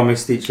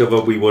promised each other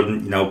we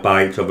wouldn't, you know,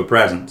 buy each other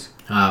presents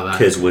Oh, right.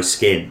 because we're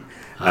skin.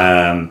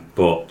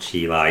 But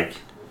she like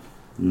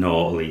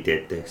naughtily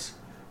did this,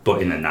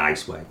 but in a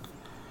nice way.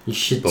 You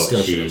should but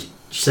still she-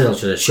 should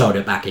have showed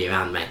it back of your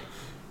hand, mate.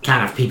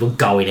 Can't have people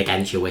going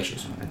against your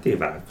wishes. I do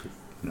that,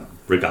 you know,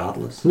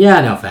 regardless.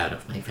 Yeah, no, fair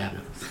enough, mate, fair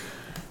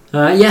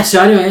enough. Yeah,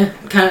 so anyway,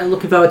 kind of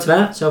looking forward to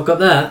that. So I've got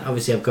that.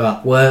 Obviously, I've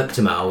got work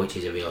tomorrow, which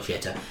is a real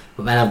shitter.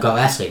 But then I've got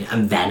wrestling,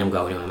 and then I'm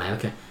going to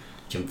America,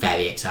 which I'm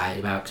very excited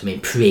about because I'm in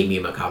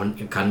premium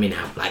economy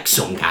now, like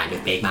some kind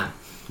of big man.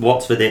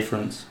 What's the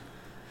difference?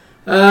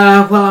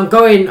 Well, I'm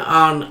going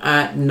on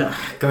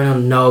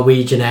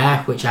Norwegian Air,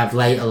 which I've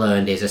later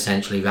learned is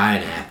essentially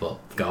Ryanair, but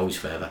goes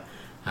further.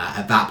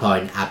 At that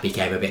point, I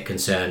became a bit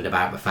concerned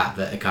about the fact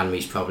that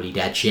economy's probably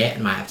dead shit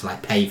and might have to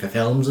like pay for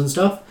films and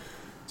stuff.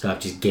 So I've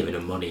just given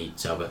them money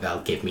so that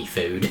they'll give me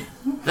food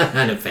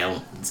and a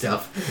film and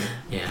stuff.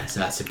 Yeah, so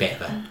that's a bit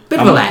of a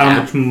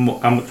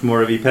letdown. How much more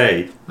have you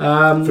paid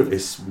for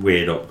this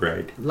weird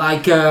upgrade?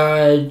 Like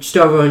just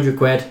over 100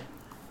 quid.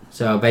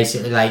 So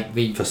basically, like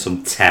the For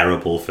some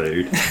terrible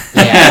food.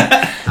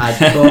 yeah.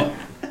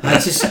 I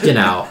just you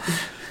know,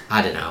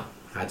 I don't know.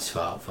 I just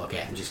thought, fuck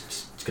it, I'm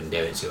just gonna do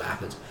it and see what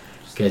happens.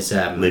 Because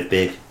Live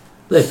big.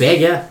 live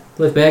big, yeah,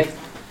 live big.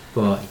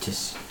 But it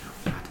just,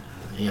 I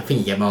don't know. I think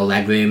you get more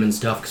leg room and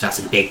stuff because that's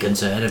a big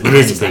concern. Of It mine,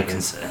 is a is big like-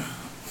 concern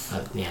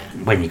yeah,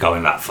 when you're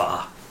going that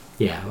far.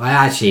 yeah. Well,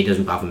 actually, it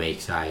doesn't bother me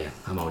because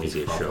I'm only Is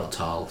it 4 sure? foot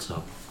tall,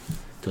 so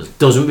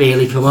doesn't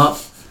really come up.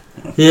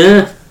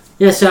 Yeah.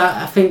 So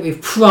I think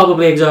we've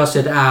probably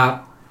exhausted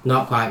our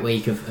not quite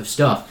week of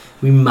stuff.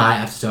 We might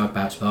have to talk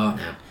about sport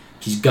now,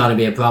 which is going to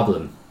be a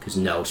problem because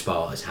no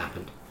sport has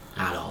happened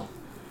at all.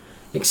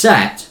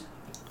 Except,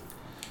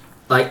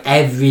 like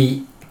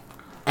any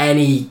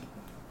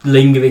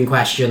lingering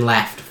question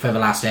left for the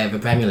last day of the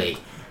Premier League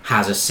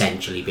has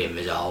essentially been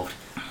resolved,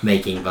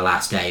 making the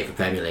last day of the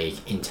Premier League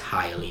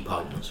entirely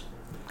pointless.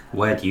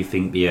 Where do you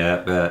think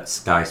the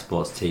Sky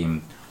Sports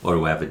team or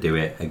whoever do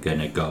it are going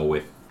to go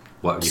with?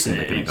 What do you think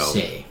they're going to go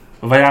with? City.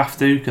 Well, they have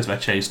to because they're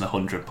chasing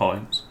 100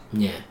 points.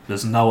 Yeah.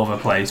 There's no other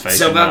place they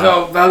So can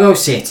they'll go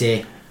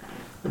City.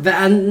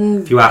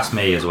 If you ask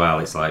me as well,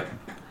 it's like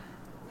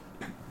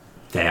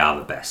they are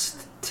the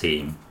best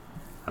team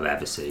I've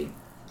ever seen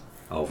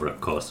over the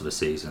course of a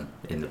season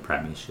in the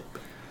Premiership.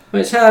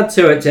 Well, it's hard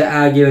to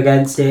argue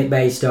against it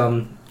based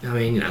on, I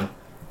mean,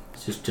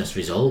 it's just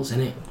results,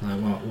 isn't it?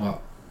 Like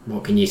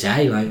what can you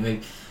say?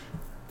 Like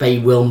they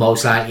will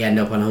most likely end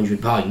up on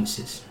 100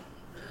 points.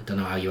 I don't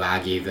know how you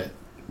argue that.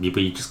 But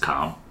you just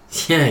can't.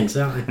 Yeah,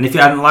 exactly. And if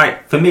you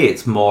hadn't, for me,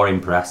 it's more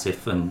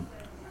impressive than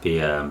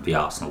the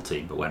Arsenal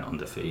team that went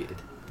undefeated.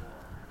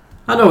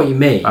 I know what you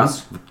mean.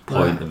 That's the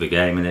point of the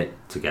game, isn't it?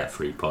 To get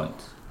 3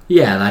 points.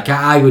 Yeah, like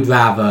I would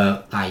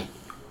rather,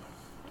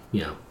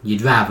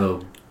 you'd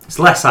rather. It's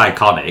less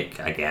iconic,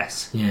 I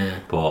guess. Yeah.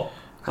 But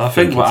I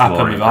think what it's happened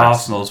more with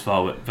impressive.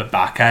 Arsenal's the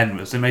back end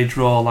was they may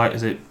draw,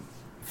 is it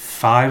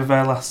 5 of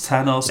their last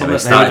 10 or Yeah, something? they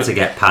started to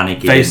get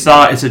panicky. They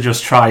started to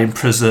just try and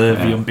preserve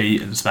the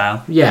unbeaten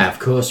spell. Yeah, of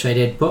course they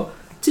did. But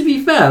to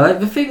be fair,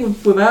 the thing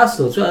with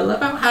Arsenal as well,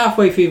 about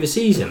halfway through the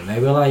season, they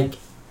were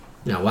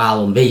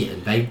while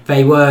unbeaten,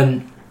 they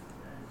weren't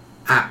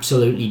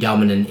absolutely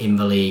dominant in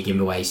the league in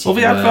the way City Well,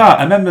 they had were. that.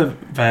 I remember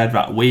they had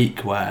that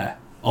week or that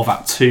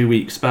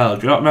 2-week spell.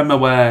 Do you not remember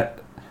where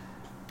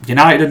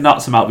United had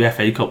knocked them out of the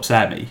FA Cup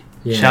semi,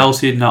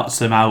 Chelsea had knocked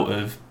them out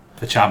of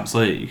the Champions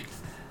League,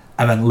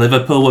 and then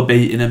Liverpool were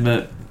beating them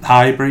at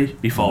Highbury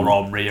before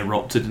Henry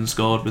erupted and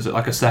scored. Was it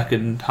like a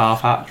second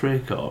half hat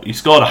trick? Or he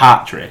scored a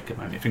hat trick?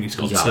 I think he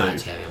scored He's got that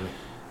 2. too, hasn't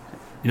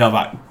You know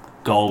that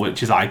goal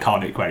which is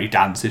iconic where he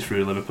dances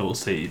through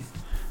Liverpool's team,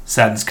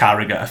 sends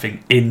Carragher, I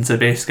think, into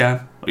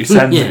Biscan. He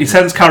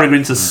sends Carragher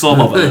into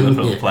some other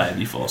Liverpool player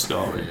before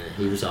scoring.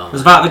 he? He was all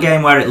Was that the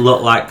game where it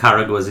looked like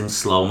Carragher was in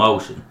slow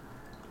motion?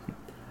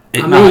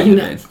 It I might mean,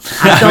 have been.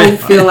 I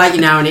don't feel like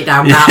you're narrowing it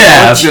down that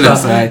Yeah, I was much. going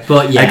to say.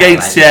 But yeah,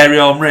 Against Thierry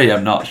Henry,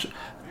 I'm not sure.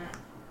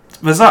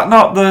 Was that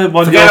not the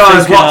one Forget you're who I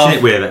was thinking watching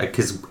of? it with,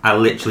 because I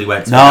literally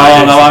went to No,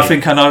 I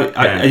think I know.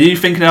 Yeah. Are you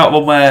thinking about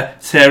one where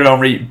Thierry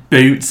Henry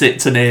boots it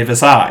to near the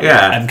side?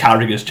 Yeah. And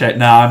Carragher's checked?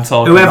 No, I'm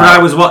talking Whoever about...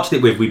 I was watching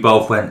it with, we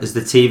both went, as the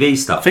TV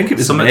stuff. I think it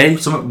was something, me.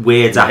 Something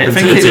weird's happened I to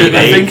think the it- TV.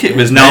 I think it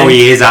was No, me.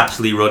 he is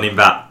actually running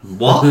back.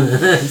 What?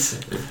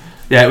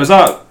 Yeah, it was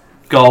that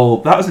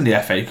goal. That was in the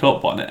FA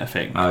Cup, wasn't it, I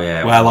think? Oh,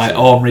 yeah, it Where, was.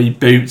 Henry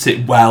boots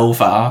it well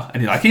far.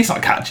 And you're like, he's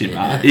not catching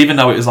that. Even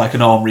though it was like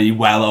an Henry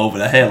well over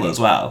the hill as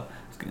well.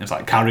 It was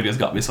like, Carragher's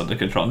got this under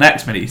control.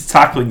 Next minute, he's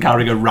tackling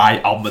Carragher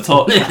right on the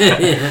touch.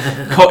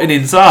 Cutting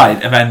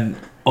inside and then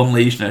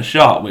unleashing a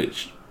shot,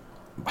 which...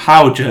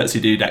 How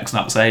Jerzy Dudek's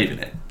not saving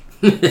it?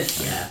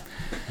 Yeah.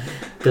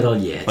 Good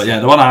old years. But yeah,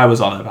 the one I was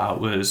on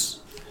about was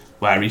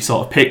where he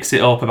sort of picks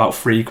it up about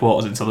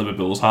 3/4 into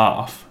Liverpool's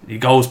half. He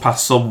goes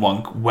past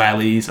someone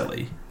well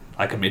easily,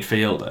 like a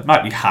midfielder. It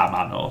might be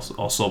Hamann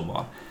or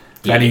someone.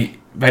 Yeah.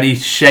 Then he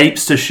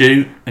shapes to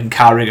shoot and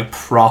Carragher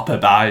proper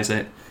buys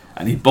it.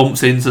 And he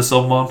bumps into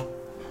someone.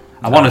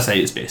 I want to say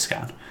it's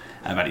Biscan.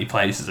 And then he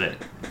places it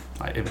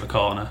like in the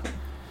corner.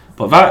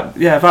 But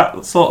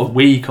that sort of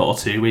week or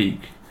 2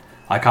 week,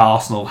 like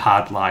Arsenal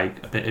had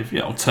like a bit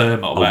of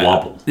turmoil. A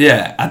wobble.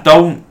 Yeah, I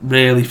don't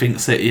really think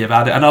City have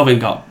had it. I know they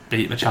got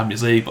beat in the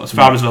Champions League, but as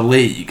far as the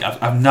league,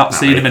 I've not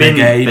seen them in a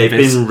game. They've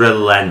been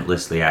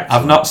relentlessly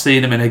excellent. I've not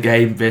seen them in a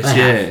game this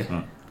year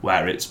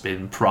where it's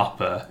been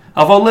proper.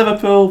 Although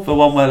Liverpool, the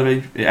one where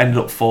it ended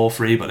up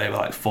 4-3, but they were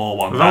like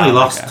 4-1. We've only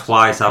lost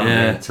twice,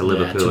 haven't we, to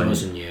Liverpool? Yeah,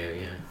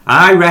 2000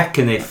 I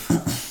reckon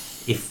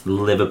if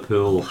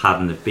Liverpool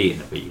hadn't have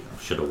beaten it,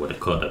 shoulda, woulda,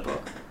 coulda,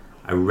 but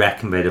I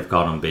reckon they'd have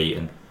gone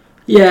unbeaten.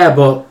 Yeah,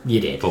 but you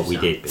did. But we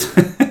did beat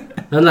them.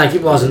 And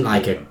it wasn't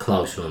like a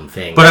close run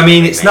thing. But I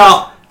mean, it's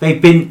not. They've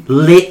been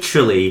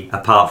literally,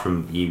 apart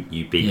from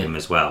you beat them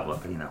as well.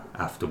 But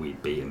after we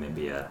beat them in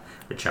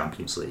the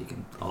Champions League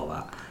and all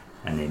that,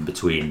 and in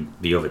between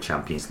the other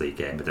Champions League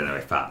game, I don't know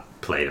if that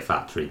played a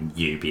factor in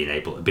you being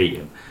able to beat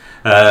them.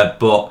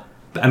 But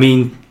I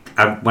mean,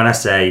 when I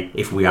say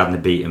if we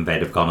hadn't beaten,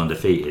 they'd have gone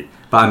undefeated.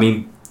 But I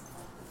mean,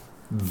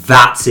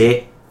 that's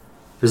it.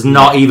 There's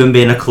not even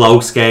been a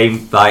close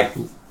game. Like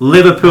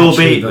Liverpool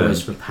beat There them.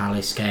 was the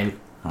Palace game.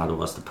 Oh, there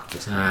was the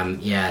Palace game.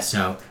 Yeah,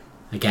 so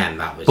again,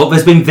 that was. But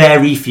there's been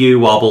very few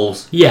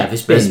wobbles. Yeah,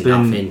 there's been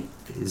nothing.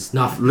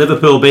 Nothing.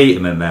 Liverpool beat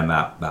them, and then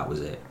that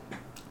was it.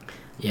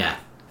 Yeah.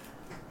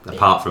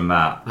 Apart from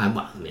that,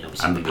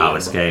 obviously and the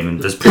Palace game,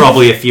 and there's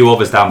probably a few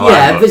others down the line.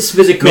 Yeah, but,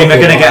 there's a couple. I mean, they're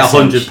going to get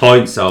 100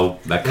 points, so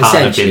there can't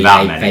have been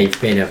that many. They've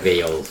been a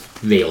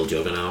real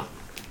juggernaut.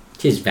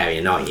 Which is very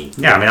annoying.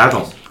 Yeah, I mean, I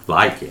don't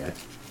like it.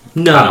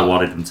 No. I kind of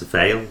wanted them to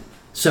fail.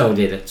 So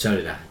did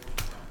I.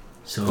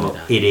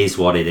 But it is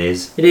what it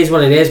is. It is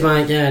what it is,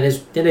 Mike. Yeah,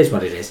 it is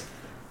what it is.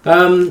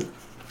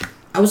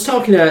 I was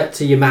talking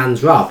to your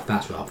man's Rob.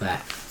 That's Rob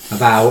there.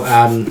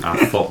 About Our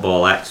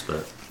football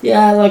expert.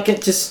 yeah, like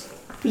it was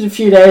a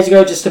few days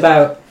ago. Just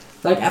about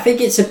like I think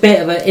it's a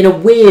bit of a in a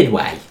weird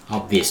way.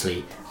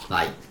 Obviously,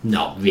 like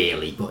not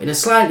really, but in a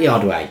slightly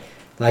odd way.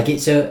 Like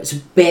it's a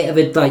bit of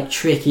a like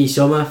tricky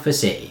summer for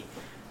City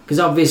because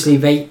obviously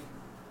they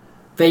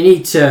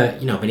need to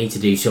they need to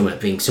do something to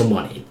bring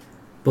someone in,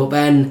 but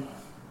then.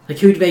 Like,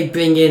 who do they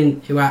bring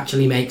in who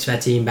actually makes their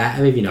team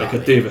better, if you know They what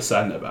could I mean? do the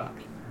centre-back.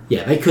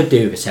 Yeah, they could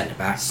do the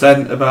centre-back.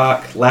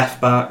 Centre-back,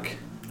 left-back.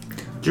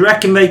 Do you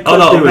reckon they could Oh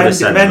no, do with a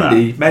centre-back?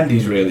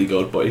 Mendy's really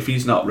good, but if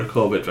he's not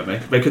recovered for me,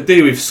 they could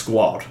do with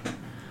squad.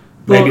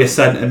 Maybe But- a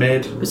centre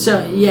mid.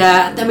 So,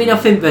 yeah, I mean, I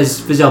think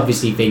there's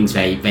obviously things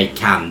they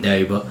can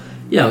do, but,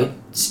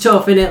 it's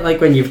tough, innit?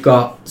 Like, when you've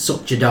got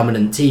such a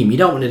dominant team, you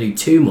don't want to do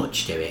too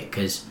much to it,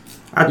 because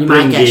I'd you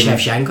might bring get in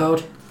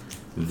Shevchenko'd.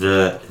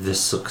 the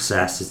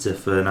successor to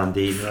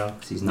Fernandinho,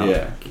 'cause he's not.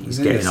 Yeah, He's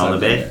getting on a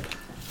bit.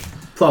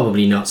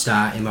 Probably not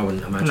starting, I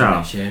wouldn't imagine No.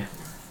 next year.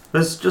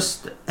 There's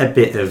just a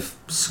bit of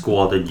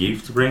squad and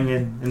youth to bring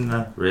in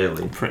there,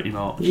 really. Pretty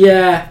much.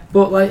 Yeah,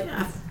 but, like,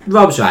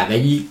 Rob's right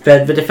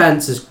there. The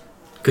defence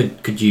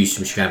could use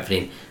some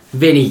strengthening.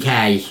 Vinny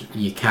K,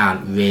 you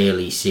can't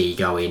really see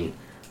going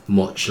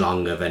much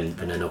longer than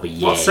another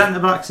year. What centre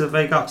backs have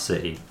they got,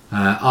 City?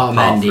 Apart from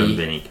Otamendi,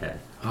 Vinny K.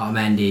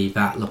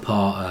 That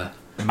Laporta,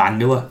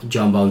 Mangala.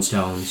 John Bone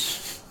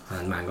Stones,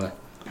 and Mangler.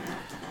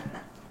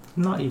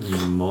 Not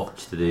even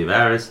much to do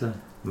there, is there?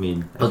 I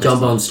mean, Well, John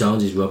Bone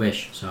Stones is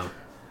rubbish, so.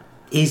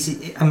 Is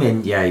it, I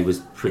mean, yeah, he was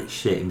pretty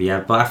shit in the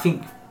end, but I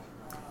think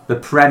the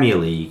Premier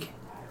League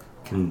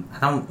can. I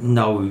don't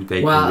know who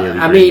they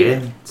can really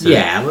bring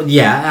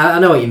in. I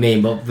know what you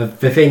mean, but the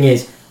thing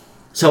is,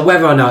 so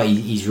whether or not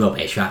he's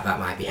rubbish, that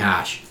might be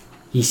harsh.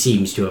 He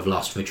seems to have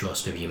lost the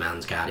trust of your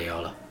man's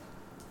Guardiola.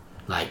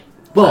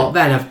 But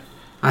then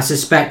I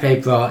suspect they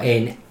brought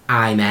in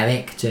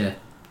Eric to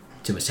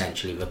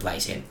essentially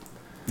replace him.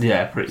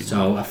 Yeah, pretty much.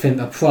 So I think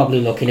they're probably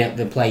looking at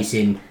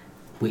replacing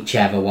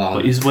whichever one.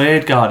 But he's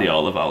weird,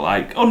 Guardiola, though.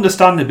 Like,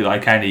 understandably,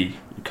 like any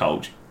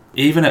coach,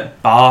 even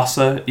at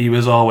Barca, he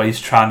was always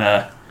trying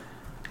to,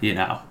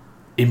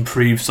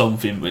 improve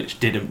something which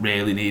didn't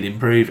really need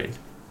improving.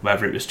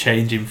 Whether it was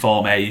changing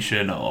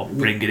formation or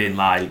bringing in, He's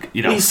got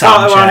to,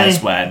 Sanchez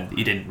hasn't when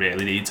he didn't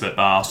really need to at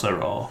Barca,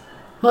 or...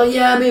 Well,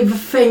 yeah, I mean, the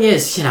thing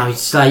is,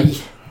 it's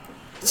like,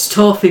 it's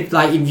tough if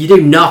you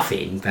do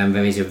nothing, then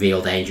there is a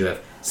real danger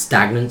of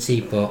stagnancy,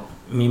 but...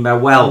 I mean, they're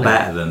well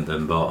better than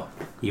them, but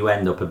you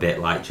end up a bit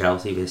like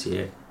Chelsea this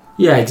year.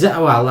 Yeah,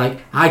 exactly. Well,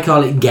 I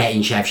call it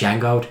getting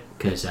Shevchenko'd,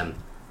 because,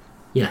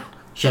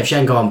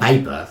 Shevchenko on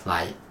paper,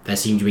 there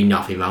seemed to be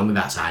nothing wrong with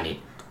that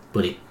signing,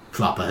 but it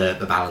proper hurt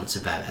the balance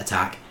of their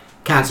attack.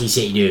 Can't see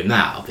City doing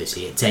that,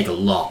 obviously. It'd take a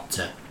lot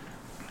to...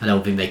 I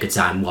don't think they could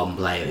sign one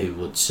player who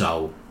would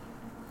so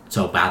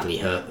badly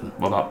hurt them.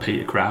 What about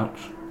Peter Crouch?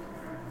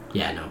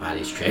 Yeah, no, that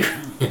is true.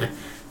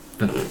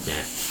 But,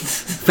 yeah.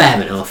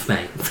 Fair enough,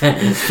 mate. Fair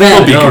It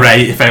would be enough.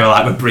 great if they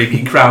were we're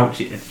bringing Crouch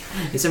in.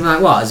 It's something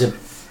like what? As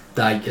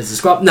a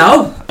squad?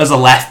 No! As a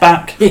left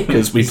back,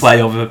 because we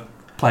play other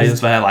players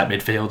there, like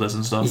midfielders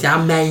and stuff. He's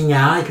our main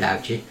guy,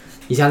 Crouchy.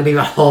 He's going to be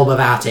the hub of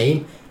our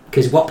team.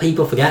 Because what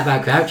people forget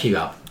about Crouchy,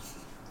 Rob,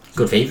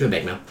 good feet for a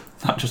big man.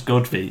 Not just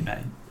good feet,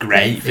 mate.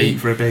 Great feet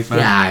for a big man.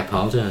 Yeah, I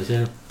apologise,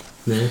 yeah.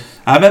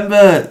 I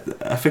remember,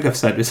 I think I've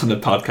said this on the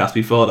podcast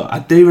before, though. I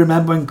do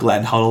remember when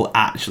Glenn Hoddle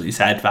actually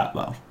said that,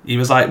 though. He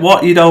was like,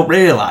 what you don't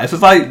realise?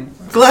 It's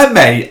like, Glenn,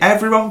 mate,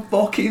 everyone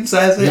fucking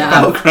says it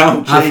about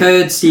Crouchy. I've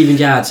heard Stephen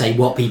Gerrard say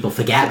what people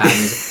forget about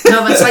him.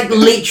 No, that's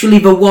literally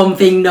the one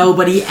thing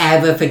nobody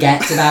ever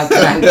forgets about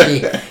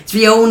Crouchy. It's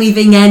the only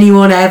thing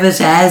anyone ever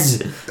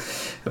says.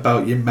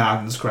 About your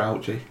man's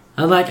Crouchy.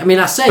 And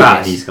I say But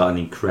this. he's got an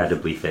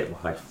incredibly fit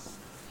wife.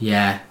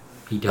 Yeah,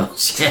 he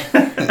does.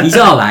 He's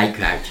alright,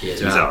 Crouchy,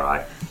 as well. He's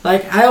alright.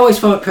 I always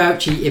thought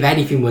Crouchy,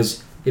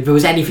 if there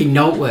was anything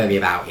noteworthy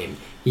about him,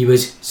 he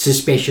was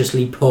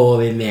suspiciously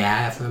poor in the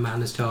air for a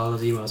man as tall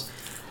as he was.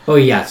 Oh,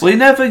 yes. Well, he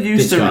never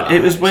used Good to... shot,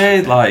 It was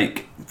actually.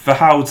 weird, for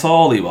how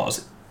tall he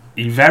was,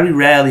 he very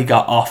rarely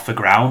got off the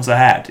grounds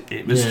ahead.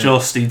 It was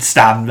just, he'd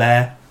stand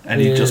there, and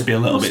he'd just be a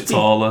little bit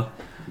taller.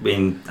 I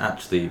mean,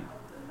 actually,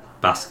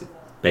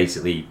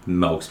 basically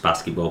most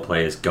basketball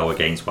players go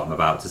against what I'm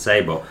about to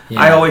say, but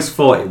I always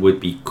thought it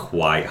would be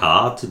quite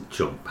hard to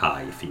jump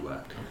high if you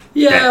were.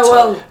 Yeah,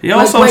 well... He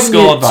also when scored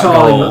you're that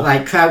tall,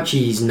 goal.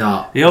 Crouchy's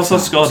not... He also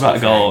not scored much that to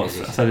goal, fame,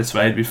 is I he? said this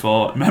way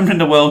before. Remember in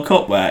the World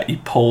Cup where he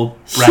pulled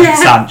Brent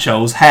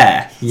Sancho's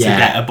hair to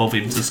get above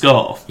him to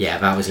score? Yeah,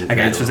 that was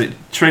incredible. Against, was it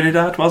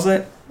Trinidad, was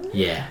it?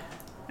 Yeah.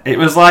 It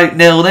was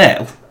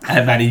 0-0,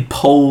 and then he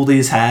pulled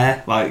his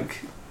hair,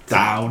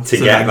 down to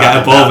get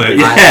above it.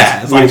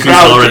 Yeah, it's He's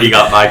Crouchy. already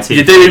got my team.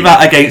 You're doing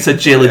that against a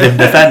Gilligan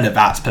defender,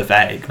 that's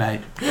pathetic,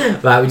 mate.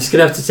 Right, we're just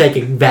going to have to take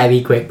a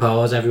very quick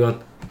pause,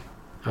 everyone.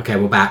 Okay,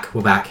 we're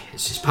back.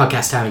 It's just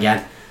podcast time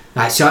again.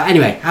 Right, so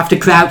anyway, after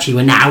Crouchy,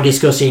 we're now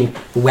discussing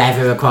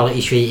whether a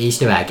Quality Street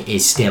Easter egg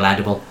is still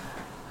edible.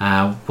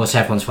 What's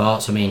everyone's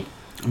thoughts? I mean,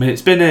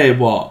 it's been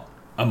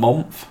a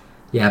month?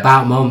 Yeah,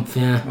 about a month,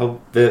 yeah.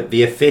 Well,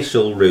 the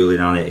official ruling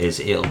on it is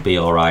it'll be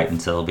alright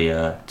until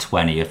the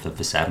 20th of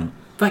the 7th.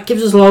 That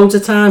gives us loads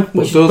of time.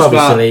 We should probably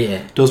still eat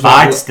it.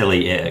 I'd still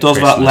eat it at Does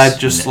Christmas, that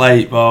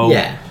legislate, though,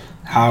 Yeah.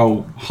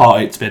 how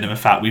hot it's been and the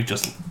fact we've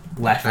just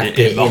left I'd it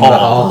get in the in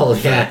hall?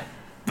 yeah.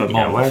 For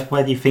Yeah, months?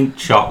 where do you think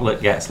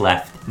chocolate gets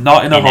left?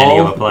 Not in a in any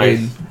hole. other place.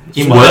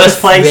 In swell- worse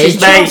places,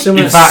 fridge or mate.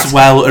 something. In fact,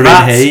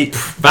 sweltering heat.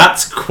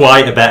 that's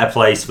quite a better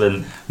place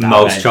than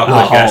most mate, chocolate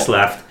our gets hole-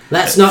 left.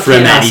 Let's not From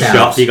kid any ourselves.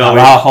 shop you go Our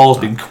in. hole's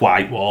been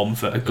quite warm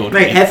for a good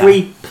Mate, bit.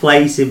 every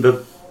place in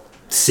the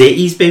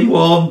city's been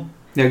warm.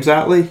 Yeah,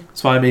 exactly.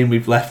 That's why I mean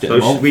we've left it So a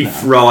month should we now.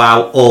 throw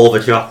out all the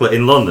chocolate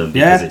in London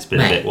because Yeah. it's been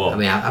a Mate, bit warm? I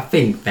mean, I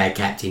think they're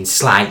kept in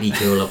slightly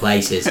cooler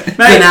places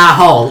than our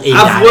hole.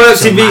 I've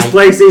worked in these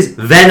places.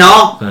 They're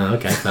not. Oh,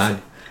 okay,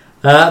 fine.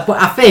 But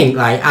I think,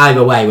 like,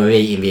 either way, we're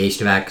eating the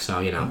Easter egg,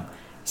 so, you know,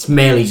 it's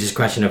merely just a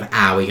question of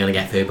how we're going to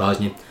get food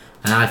poisoning.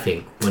 And I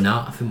think we're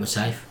not. I think we're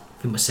safe.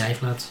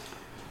 Lads.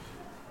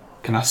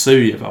 Can I sue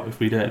you though if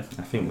we do? I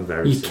think we're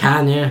very. You safe.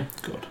 can, yeah.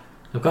 Good.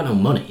 I've got no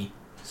money,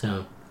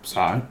 so,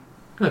 So,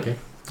 okay.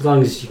 As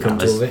long as you come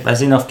to it.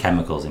 There's enough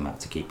chemicals in that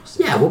to keep us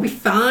safe. Yeah, we'll be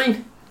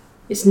fine.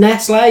 It's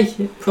Nestle.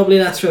 It probably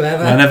lasts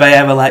forever. when have they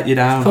ever let you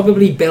down?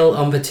 Probably built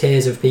on the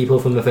tears of people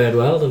from the third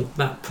world, and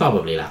that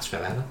probably lasts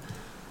forever.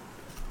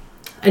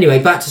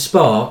 Anyway, back to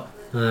sport.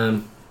 We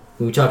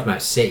were talking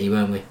about City,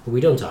 weren't we? Were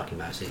we done talking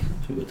about City?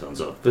 I think we're done.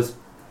 So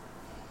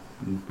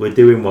we're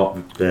doing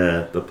what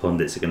the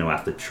pundits are going to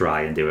have to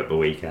try and do at the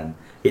weekend.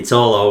 It's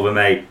all over,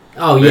 mate.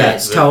 Oh yeah,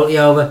 it's totally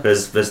over.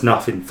 There's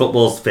nothing.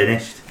 Football's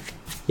finished.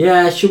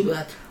 Yeah,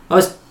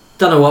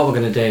 don't know what we're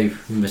going to do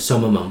in the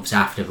summer months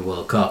after the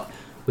World Cup.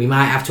 We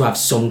might have to have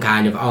some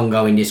kind of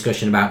ongoing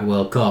discussion about the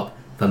World Cup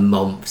for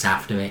months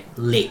after it.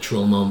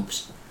 Literal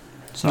months.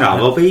 So, No,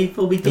 we'll be It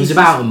was decent.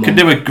 about a we month. can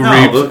do a group.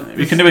 No, but-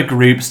 we can do a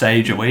group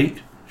stage a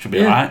week. Should be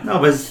Yeah. alright. No,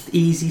 there's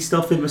easy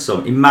stuff in the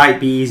summer. It might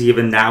be easier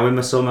than now in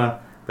the summer.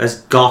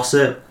 There's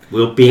gossip.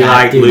 We'll be Yeah,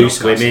 I like do loose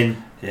love gossip.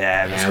 women.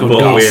 Yeah, that's Yeah, good. we'll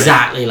be goals.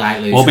 exactly like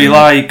Lucy. We'll be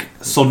like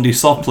Sunday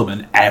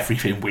supplement.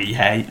 Everything we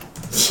hate.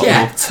 That's what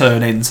Yeah. we'll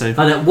turn into.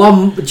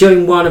 And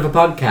during one of the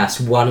podcasts,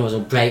 one of us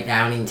will break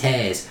down in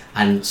tears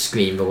and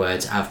scream the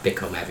words, "I've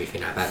become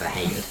everything I've ever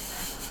hated."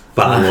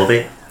 But I love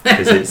it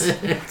because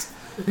it's.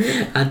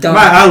 I don't.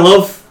 Right, I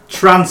love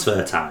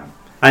transfer time,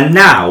 and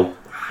now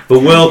the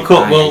World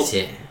Cup will. hate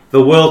it.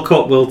 The World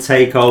Cup will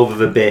take over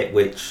the bit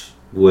which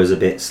was a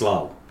bit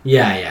slow,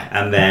 Yeah.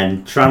 and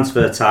then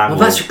transfer time. Well,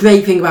 will, that's a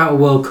great thing about a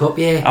World Cup,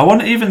 yeah. I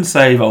wouldn't even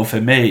say though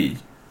for me,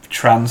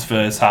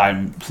 transfer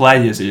time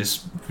players is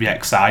the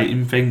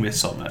exciting thing this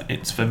summer.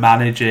 It's the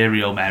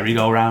managerial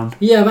merry-go-round.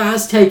 Yeah, but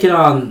that's taken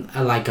on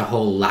a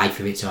whole life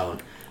of its own.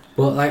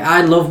 But like,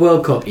 I love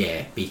World Cup,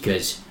 yeah,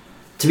 because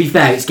to be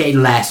fair, it's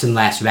getting less and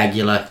less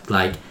regular.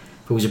 Like,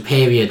 there was a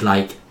period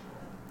like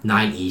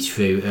 90s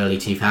through early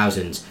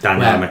 2000s.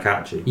 Daniel where-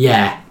 McCatchy.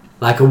 Yeah,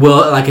 like a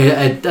world, like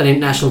an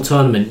international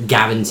tournament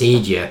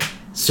guaranteed you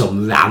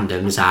some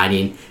random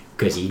signing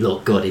because he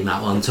looked good in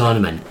that one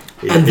tournament,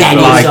 Yeah, and then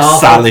Like he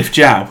was awful. Salif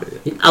Jow.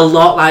 A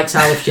lot like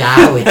Salif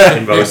Jao.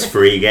 In those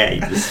 3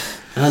 games.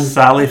 and,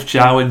 Salif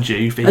Jow and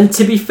Juvie. and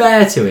to be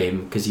fair to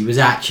him, because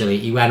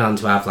he went on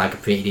to have like a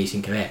pretty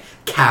decent career.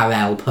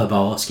 Karel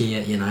Poborski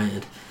at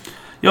United.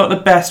 You know what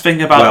the best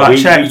thing about Well, that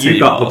Czech you team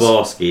got was?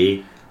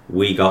 Poborski,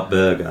 we got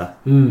Berger.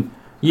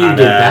 You And,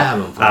 did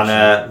better, unfortunately.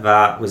 And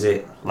that was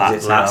it.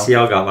 Was it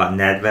Lazio. Lazio got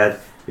that Nedved,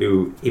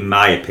 who, in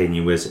my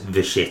opinion, was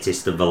the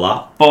shittest of the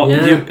lot. But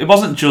Yeah. it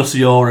wasn't just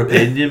your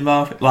opinion,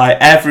 Mark. Like,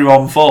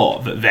 everyone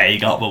thought that they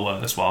got the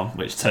worst one,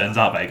 which turns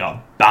out they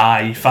got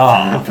by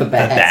far The the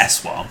best.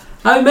 best one.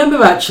 I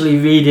remember actually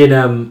reading,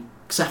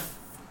 because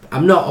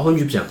I'm not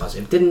 100%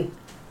 positive.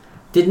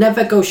 Did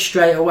Nedved go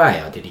straight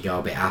away, or did he go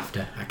a bit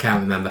after? I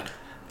can't remember.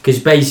 Because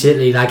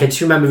basically, like, I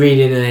just remember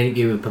reading an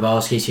interview with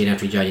Poborski soon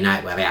after he joined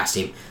United where they asked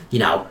him, you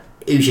know,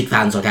 who should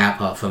fans look out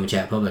for from the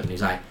Czech Republic? And he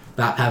was like,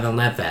 that Pavel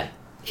Nedved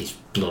is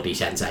bloody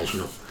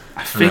sensational.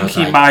 I think was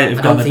he like, might I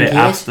have don't gone a think bit he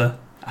is. after.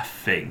 I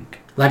think.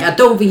 Like, I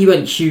don't think he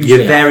went hugely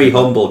You're very after.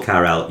 humble,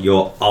 Karel.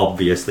 You're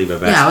obviously the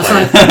best Yeah, I was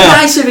player. like,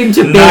 nice of him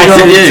to build Nice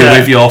up. of you Yeah.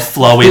 with your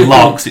flowing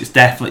locks. It's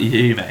definitely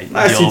you, mate.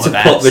 Nice You're you to the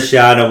put the best.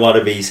 shine on one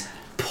of these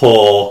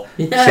poor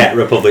Yeah. Czech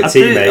Republic I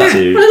think- teammates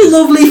who... What a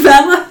lovely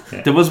fella.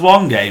 There was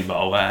one game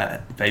though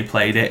where they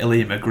played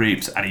Italy in the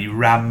groups and he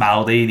ran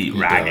Maldini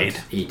ragged.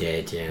 He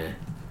did, yeah.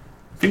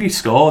 I think he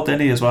scored,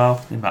 didn't he, as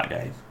well in that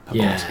game?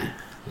 Yeah.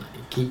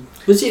 Poborski.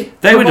 Was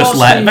it? They were just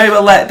Poborski? they were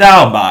let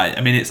down by.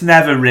 I mean, it's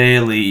never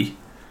really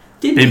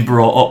Did been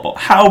brought up. But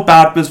how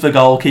bad was the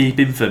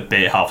goalkeeping for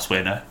Bierhoff's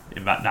winner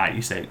in that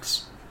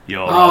 '96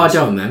 Euros? Oh, I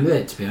don't remember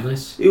it, to be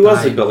honest. Who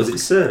was it? Was it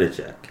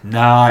Srdacek?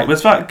 Nah, it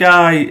was that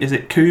guy. Is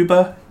it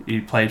Kuba? He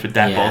played for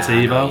Yeah, I know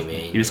Deportivo. what you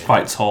mean, He was yeah.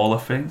 quite tall, I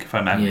think, if I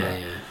remember. Yeah.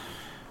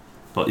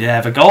 But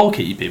yeah, the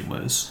goalkeeping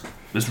was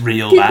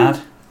real bad.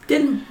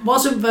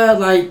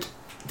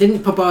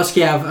 Didn't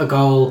Poborski have a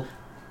goal,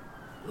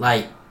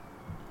 like,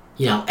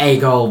 you know, a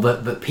goal,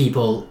 but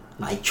people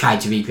like tried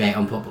to recreate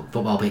on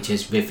football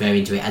pictures,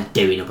 referring to it as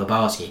doing a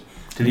Poborski.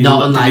 Did he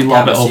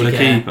lob it over the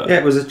keeper? Yeah,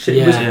 it was a chip.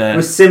 It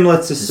was similar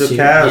to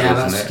Sukar's,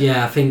 wasn't it?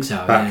 Yeah, I think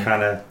so. That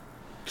kind of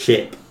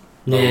chip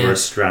over a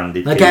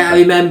stranded. Like keeper. I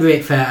remember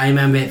it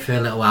for a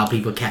little while.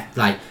 People kept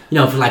like, you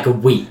know, for like a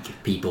week.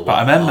 People. But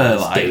I remember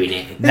like doing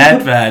it.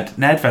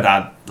 Nedved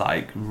had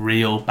like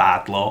real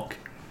bad luck.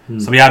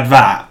 So we had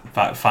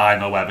that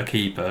final where the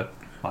keeper,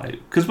 like,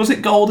 because was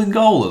it golden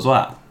goal as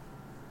well?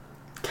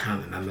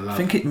 Can't remember. I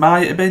think it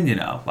might have been, you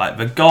know, like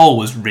the goal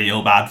was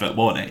real bad that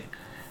won it.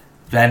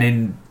 Then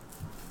in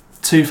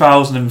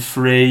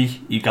 2003,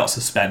 he got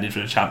suspended for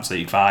the Champions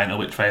League final,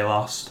 which they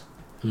lost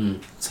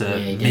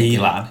to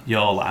Milan,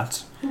 your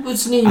lads.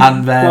 Wasn't he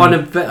and then one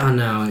of the, oh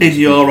no, in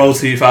Euro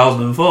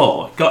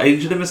 2004, got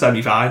injured in the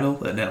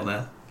semi-final at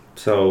 0-0.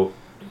 So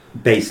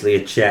basically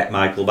a Czech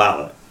Michael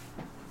Ballack.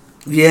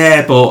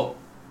 Yeah, but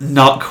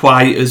not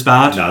quite as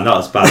bad. No, not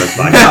as bad as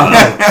Michael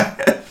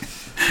Ballack.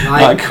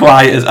 Not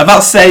quite as. I'm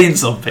not saying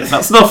something.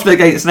 That's nothing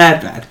against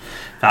Nedved.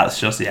 That's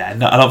just I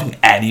don't think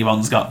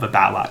anyone's got the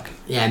Ballack.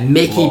 Yeah,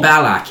 Mickey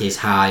Ballack is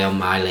high on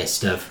my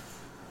list of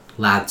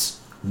lads.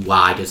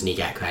 Why doesn't he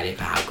get credit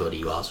for how good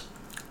he was?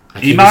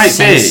 Like, he might was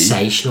be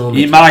sensational.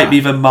 He might be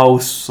the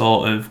most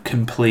sort of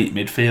complete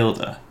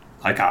midfielder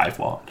like I've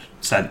watched.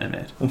 Centre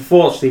mid.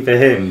 Unfortunately for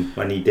him,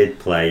 when he did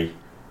play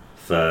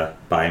for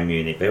Bayern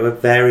Munich, they were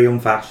very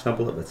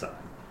unfashionable at the time.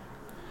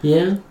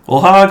 Yeah.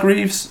 Well,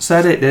 Hargreaves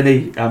said it,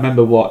 didn't he? I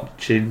remember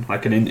watching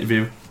like an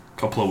interview a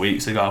couple of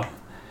weeks ago,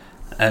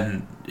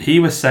 and he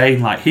was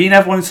saying like he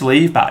never wanted to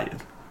leave Bayern,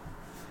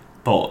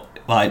 but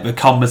like the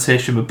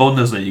competition with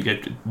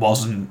Bundesliga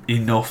wasn't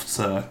enough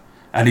to.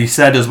 And he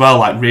said as well,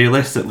 like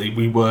realistically,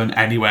 we weren't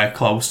anywhere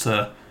close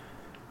to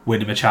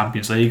winning the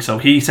Champions League. So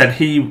he said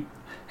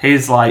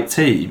his like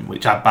team,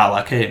 which had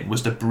Ballack in,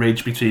 was the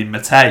bridge between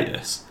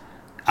Mateus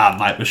and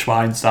like the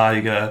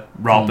Schweinsteiger,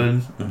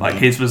 Robben. Like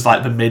his was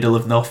like the middle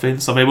of nothing.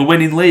 So they were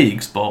winning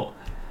leagues, but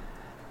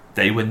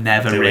they were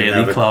never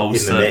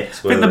close in the to.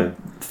 mix, I think the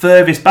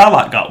furthest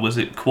Ballack got was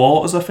it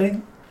quarters. I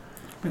think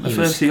the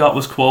first he got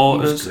was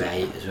quarters. He was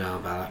great as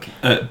well, Ballack.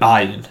 At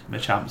Bayern, the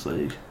Champions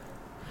League.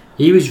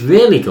 He was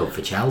really good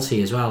for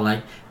Chelsea as well.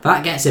 Like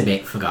that gets a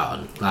bit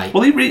forgotten. Like,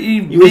 well, he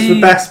was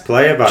the best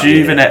player back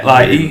then.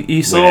 Like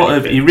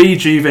he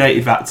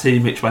rejuvenated that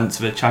team which went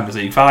to the Champions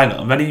League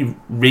final, and then he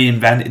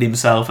reinvented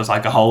himself as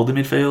like a holding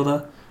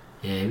midfielder.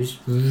 Yeah, he was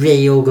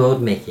real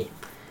good, Mickey.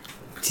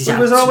 He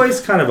was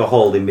always kind of a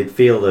holding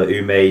midfielder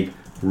who made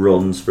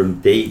runs from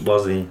deep,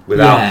 wasn't he?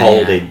 Without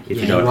holding, if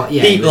you know.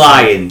 Deep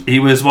lying. He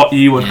was what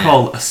you would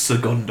call a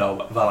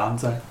segundo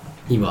volante.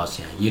 He was,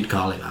 yeah. You'd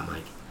call it that,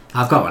 Mike.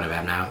 I've got one of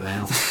them now at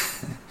Real.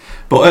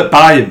 But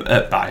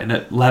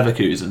at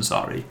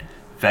Leverkusen,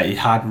 they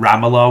had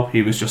Ramelow.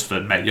 He was just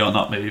for, mate, you're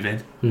not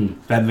moving.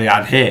 Then they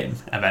had him,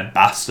 and then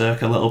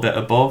Basturk a little bit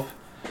above.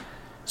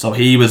 So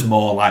he was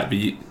more like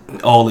the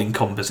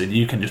all-encompassing.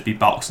 You can just be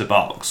box to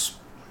box.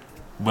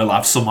 We'll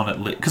have someone at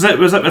least, because it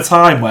was at the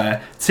time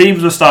where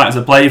teams were starting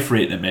to play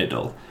free in the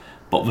middle,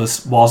 but there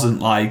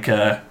wasn't like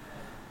a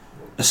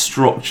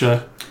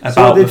structure.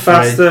 So did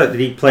Basturk, did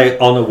he play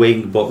on a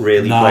wing but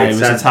really played he was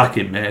centre?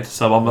 attacking mid.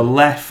 So on the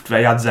left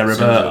they had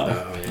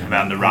Zeriberto, and then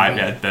on the right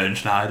they had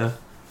Bernschneider.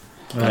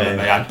 And then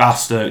they had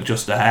Basturk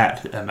just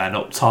ahead, and then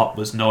up top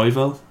was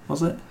Neuville,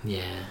 was it?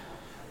 Yeah.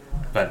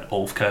 Then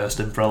Ulf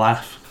Kirsten for a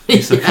laugh. He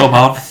used to come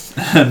on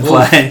and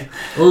play.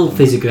 Ulf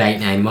is a great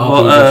name.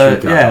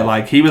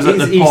 Like he was at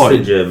the point.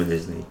 Eastern German,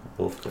 isn't he?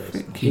 Ulf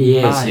Kirsten. He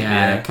is,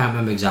 yeah. I can't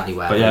remember exactly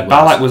where. But yeah,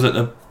 Ballack was at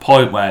the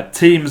point where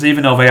teams,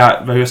 even though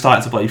they were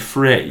starting to play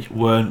free,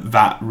 weren't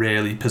that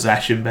really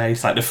possession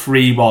based. Like the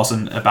free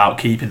wasn't about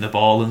keeping the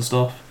ball and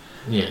stuff.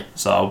 Yeah.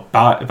 So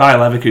Bayer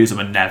Leverkusen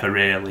were never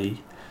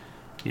really,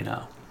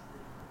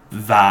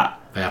 that.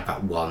 They had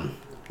that one.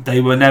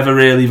 They were never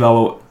really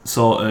though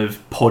sort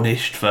of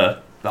punished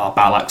for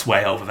Ballack's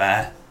way over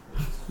there.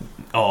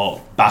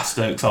 Or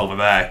Basturk's over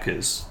there,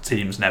 because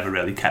teams never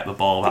really kept the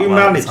ball that well. Who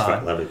managed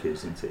that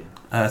Leverkusen team?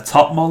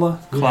 Topmuller,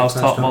 Klaus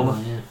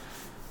Topmuller.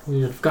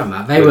 Yeah, I've forgotten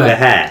that. With the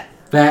hair.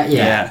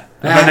 Yeah.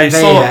 And then they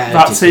saw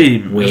that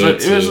team.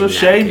 It was a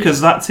shame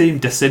because that team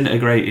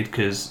disintegrated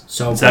because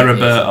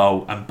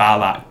Zeriberto and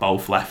Ballack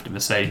both left in the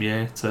same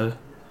year too.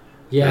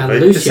 Yeah, they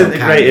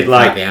disintegrated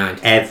like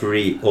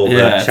every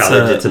other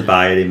challenger to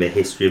Bayern in the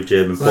history of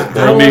German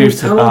football. They moved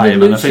to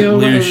Bayern, and I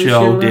think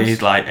Lucio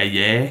did like a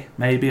year,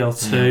 maybe, or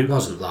two. It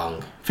wasn't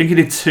long. I think he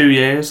did 2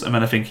 years, and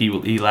then I think he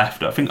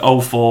left. I think 04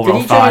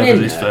 or 05 was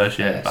his first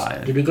year at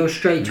Bayern. Did he go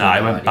straight to No,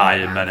 he went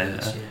Bayern then.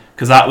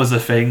 Because that was the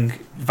thing.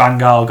 Van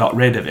Gaal got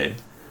rid of him,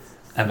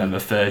 and then the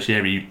first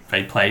year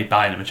they played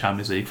Bayern in the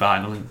Champions League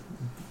final and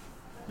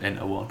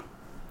Inter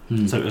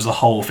won. So it was the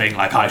whole thing,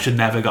 like, I should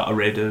never got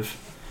rid of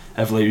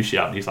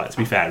Lucio, and he's like, to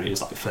be fair, he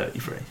was like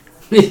 33.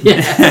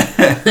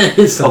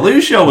 Yeah. So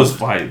Lucio was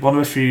like one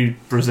of the few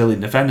Brazilian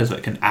defenders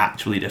that can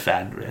actually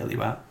defend really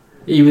well.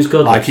 He was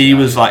good. Like he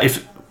was like,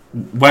 if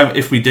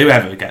if we do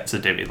ever get to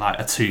doing like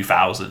a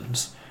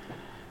 2000s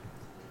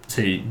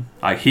team,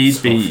 like he'd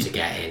Tough be, to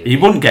get in. he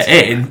wouldn't get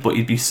in, but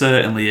he'd be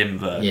certainly in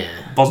there.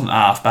 Yeah. Wasn't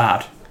half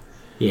bad.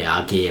 Yeah,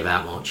 I'll give you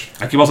that much.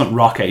 Like he wasn't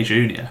Roque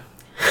Jr.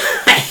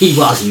 He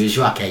was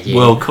Rocky. Yeah.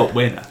 World Cup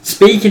winner.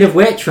 Speaking of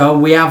which, well, are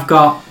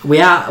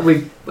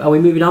we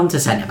moving on to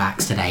centre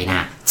backs today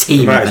now?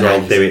 Team Might of as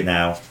well the do it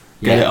now.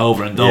 Get it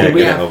over and done. Yeah,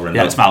 we get have- it over and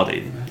Yeah, done. it's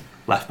Maldini,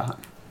 left back.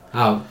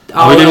 Oh,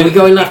 Are are we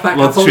going left back? I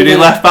Well, thought should we do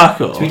were- left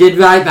back or? We did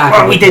right back.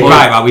 Well, we did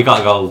right back. We got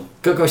to go.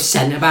 Go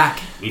centre back.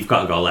 We've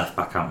got to go left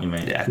back, haven't you,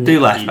 mate? Yeah, do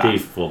left You back. do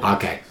full back.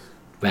 Okay.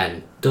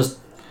 Then does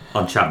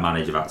On Chat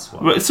Manager, that's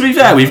what. But to be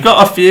fair, we've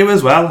got a few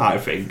as well, I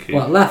think.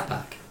 what left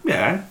back?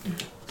 Yeah.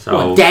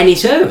 So What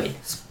Dennis Irwin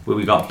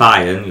we got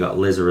Bayern, we got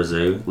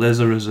Lizarazu.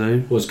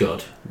 Lizarazu was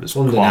good. was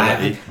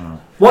Undeniable. quality.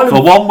 One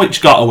For one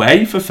which got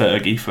away for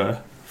Fergie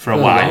for a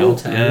while. long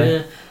time,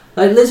 Yeah.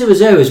 Like Liz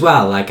Wazoo as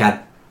well. Like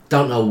I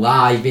don't know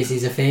why this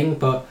is a thing,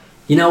 but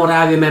you know what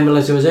I remember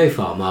Liz Wazoo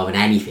for more than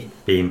anything?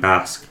 Being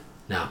Basque,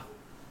 No.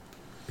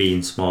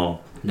 being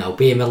small. No,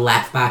 being the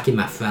left back in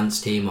my France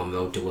team on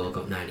road to World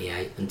Cup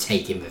 '98 and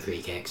taking the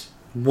free kicks.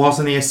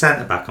 Wasn't he a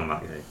centre back on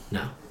that game?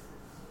 No,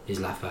 he's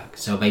left back.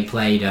 So they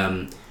played.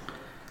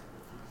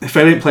 If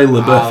they didn't play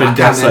LeBeuf I and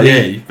can't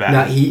Desailly,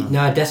 remember.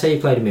 No,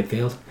 Desailly played in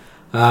midfield.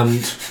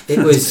 It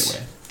was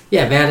they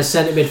had a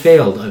centre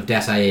midfield of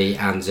Desailly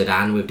and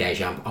Zidane with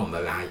Deschamps on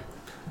the right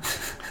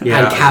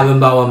and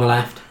Karambo on the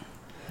left.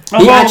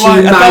 He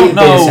actually might have been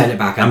a centre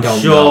back. I I'm don't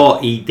sure know.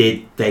 he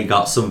did. They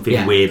got something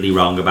Yeah. weirdly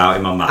wrong about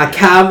him on that. I game.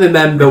 can't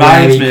remember where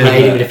Reminds he me of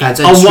played in it. the defence.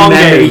 I On just one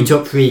remember game- he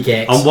took free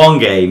kicks. On one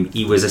game,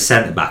 he was a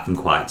centre back and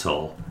quite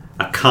tall.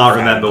 I can't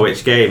remember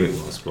which game it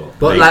was, but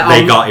But they, like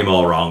they on- got him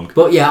all wrong.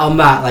 But yeah, on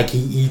that, like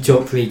he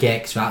took free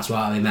kicks. That's what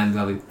I remember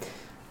of him.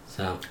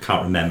 So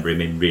Can't remember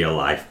him in real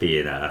life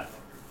being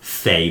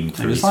famed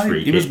for He his was,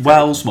 free he was kick.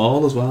 well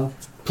small as well.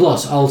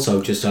 plus,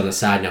 also just on a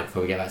side note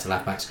before we get back to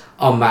left backs,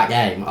 on that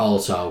game,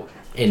 also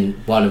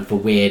in one of the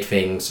weird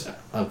things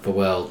of the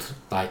world,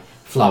 like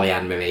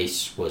Florian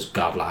Maurice was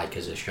godlike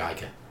as a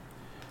striker.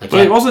 Like, But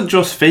it wasn't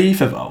just FIFA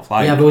though.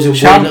 Like, yeah, there was a weird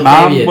Champ little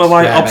Man period were like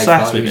where they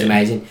obsessed thought he with was him.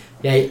 amazing.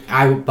 Yeah,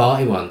 I bought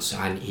him once,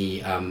 and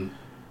he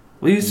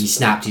He's- he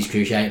snapped his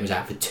cruciate and was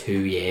out for 2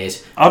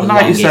 years. On The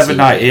longest 97, he'd ever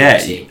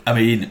 98, seen. I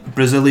mean,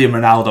 Brazilian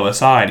Ronaldo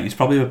aside, he's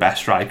probably the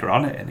best striker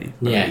on it, isn't he?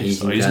 Yeah, So he's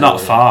he's incredible, not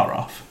yeah. far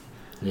off,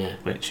 Yeah.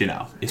 which, you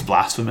know, is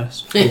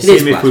blasphemous. You It see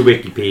is him if black. we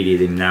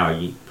Wikipedia'd him now,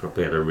 he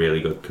probably had a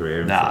really good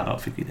career. in Nah, I football.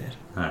 don't think he did.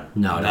 No.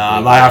 No, Nah,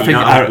 no. like, I He think,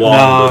 not I, had one,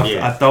 no, but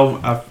yeah. I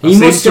don't, I He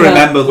seem must to have-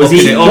 remember Was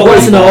looking he- it what up.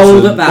 was an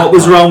old at that What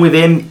was point? wrong with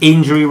him?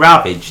 Injury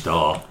ravaged,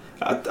 or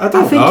I I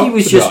don't think know, he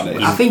was to be just.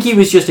 honest. I think he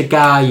was just a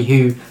guy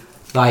who,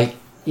 like,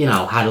 you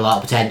know, had a lot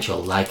of potential,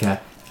 like a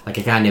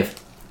kind of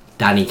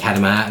Danny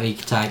Kadamari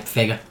type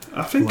figure.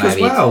 I think where as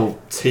he- well,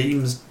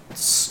 teams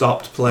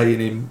stopped playing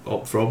him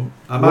up front.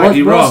 I might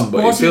be Was- wrong, but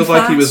it was he feels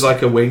like he was fast?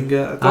 like a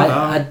winger. I don't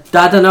know.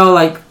 I don't know,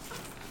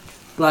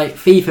 like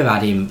FIFA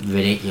had him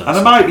ridiculous. And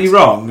I might be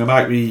wrong, I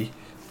might be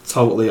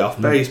totally off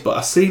base, but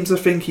I seem to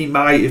think he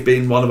might have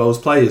been one of those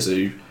players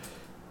who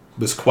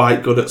was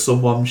quite good at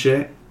some one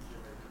shit.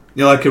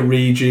 You know, like a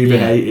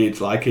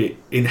rejuvenated, like it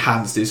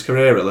enhanced his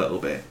career a little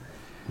bit.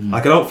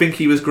 Like I don't think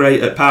he was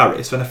great at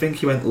Paris, and I think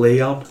he went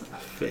Lyon, I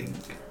think.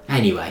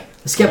 Anyway,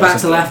 let's get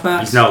back to left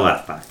backs. he's no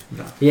left back.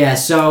 Yeah,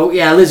 so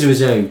yeah, Liz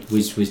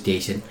was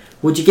decent.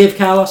 Would you give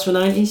Carlos for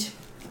 90s?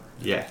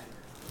 Yeah,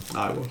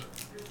 I would.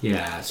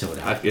 Yeah, so would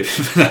I. I'd give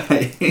him an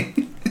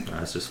 8.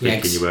 I was just Yeah,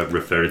 thinking 'cause- you were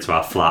referring to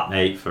our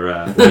flatmate for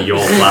or your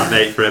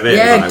flatmate for a bit.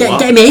 Yeah, Like, get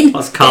what? him in.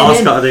 What's Get Carlos him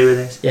in. got to do with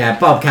this? Yeah,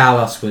 Bob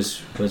Carlos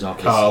was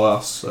obvious.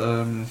 Carlos.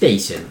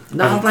 Decent.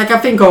 No, like I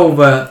think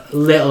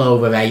little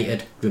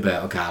overrated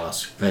Roberto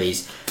Carlos for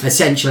his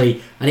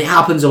essentially, and it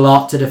happens a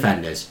lot to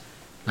defenders.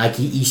 Like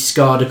he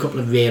scored a couple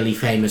of really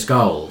famous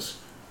goals,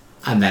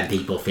 and then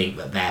people think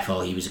that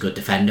therefore he was a good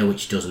defender,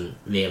 which doesn't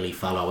really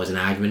follow as an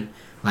argument.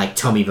 Like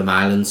Tommy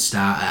Vermaelen's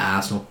start at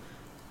Arsenal.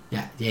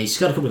 Yeah, he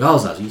scored a couple of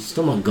goals, lads. He's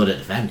still not good at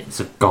defending. It's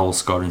a goal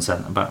scoring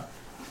centre back.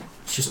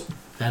 It's just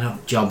they're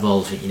not job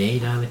roles that you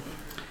need, are they?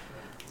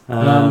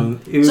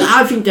 Who- So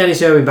I think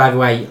Dennis Irwin, by the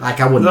way, like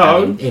I wouldn't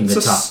have him in the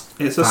top.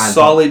 It's a five.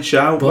 solid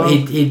shout. But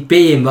man. he'd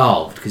be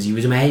involved because he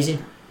was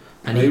amazing.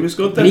 And He was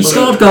good And then, he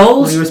wasn't scored Well,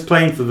 goals. he was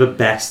playing for the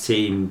best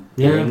team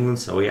Yeah. in England,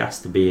 so he has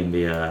to be in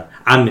the.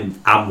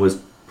 Am was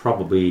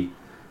probably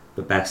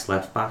the best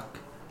left back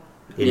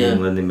in Yeah.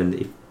 England.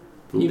 If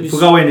He if was- we're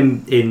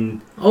going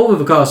in Over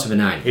the course of the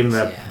 90s. In the-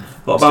 yeah.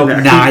 What about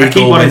I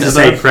keep wanting to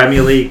say Nigel?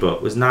 Premier League,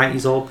 but was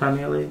 90s all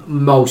Premier League?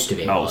 Most of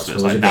it Most of it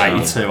was was like a bit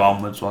 92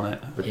 onwards, wasn't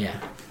it? Yeah.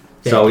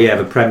 So yeah,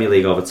 the Premier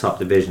League or the top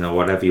division or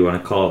whatever you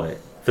want to call it.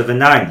 For the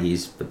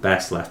 90s, the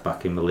best left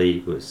back in the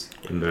league was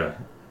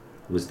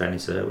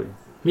Dennis Irwin.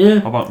 Yeah.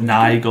 What about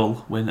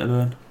Nigel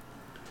Winterburn?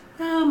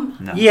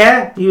 No.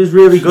 Yeah, he was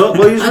really good.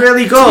 Well, he was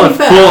really To good, be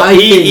fair, but I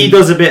he think-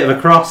 does a bit of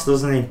a cross,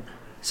 doesn't he?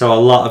 So a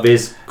lot of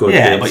his good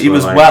Yeah, bits but he were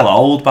was like, well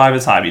old by the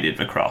time he did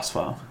the cross,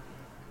 though.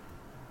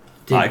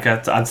 Like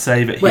I'd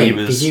say that Wait, he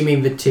was. did you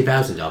mean the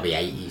 2000s or the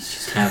 80s?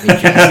 Just out of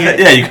interest.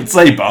 Yeah, you could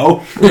say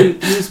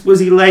both. Was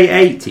he late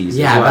 80s?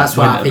 Yeah, as well? that's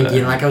what I'm Whenever.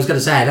 thinking. Like I was going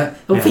to say, I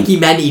don't think he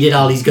meant he did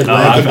all these good No,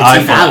 work in the I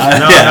 2000s.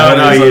 thought-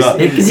 No, he was-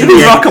 Because Did he he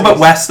was- rock up at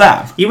West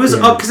Ham? He was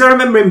Yeah. because I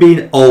remember him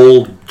being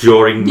old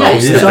during Yeah,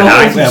 most he of was the old.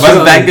 night. Yeah, So-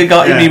 when Wenger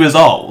got him, Yeah. he was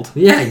old.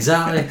 Yeah,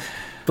 exactly.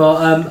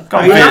 But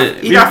Got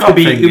He'd have to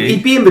be.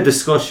 He'd be in the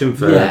discussion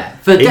for. yeah,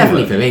 for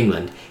definitely England. for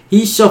England.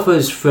 He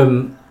suffers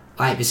from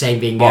like the same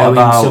thing. What Owen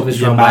about suffers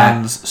your from where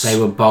man's- they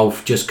were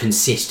both just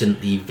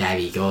consistently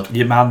very good.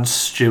 Your man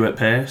Stuart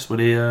Pearce, would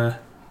he?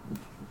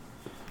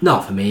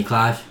 Not for me,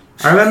 Clive.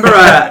 I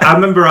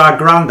remember our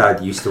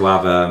granddad used to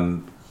have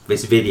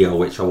this video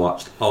which I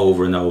watched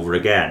over and over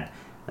again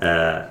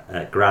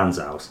at Grand's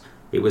house.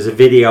 It was a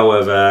video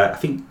of I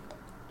think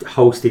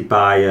hosted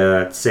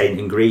by Saint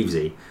and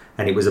Greavesy,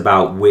 and it was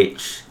about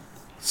which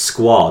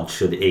squad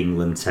should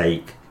England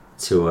take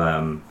to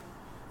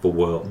the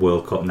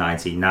World Cup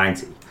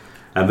 1990.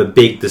 And the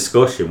big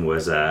discussion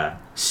was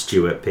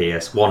Stuart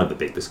Pearce. One of the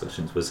big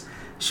discussions was,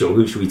 sure,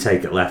 who should we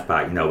take at left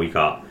back? You know, we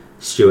got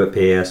Stuart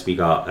Pearce, we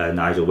got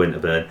Nigel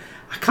Winterburn.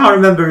 I can't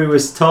remember who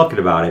was talking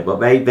about it, but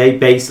they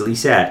basically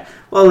said,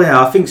 well, you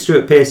know, I think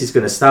Stuart Pearce is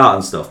going to start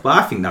and stuff, but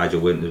I think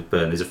Nigel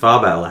Winterburn is a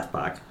far better left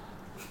back.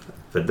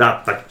 But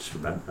that, I just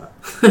remember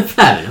that.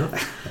 Fair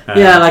enough.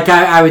 Yeah, like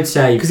I would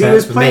say, 'Cause he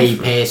was for playing me,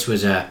 for- Pearce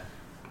was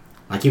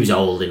he was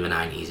old in the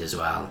 90s as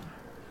well.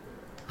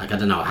 Like I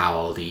don't know how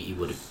old he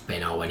would have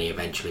been or when he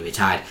eventually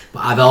retired, but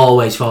I've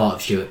always thought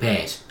of Stuart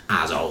Pearce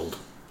as old.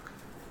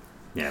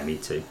 Yeah, me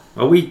too.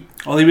 Well, he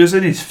was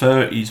in his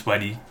 30s when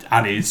he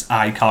had his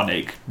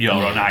iconic Euro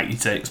Yeah.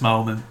 96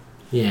 moment.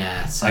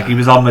 Yeah, so. Like he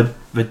was on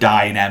the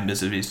dying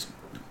embers of his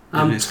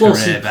Plus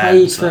career he then,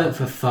 played so.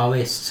 for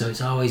Forest, so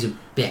it's always a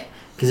bit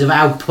because of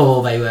how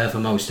poor they were for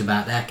most of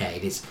that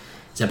decade. It's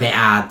a bit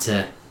hard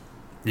to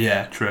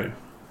Yeah, true.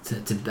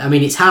 I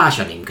mean, it's harsh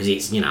on him because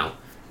it's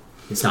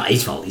it's not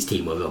his fault. His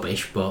team were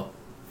rubbish, but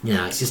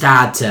it's just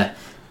hard to.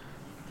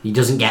 He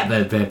doesn't get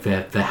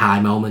the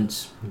high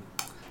moments,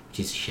 which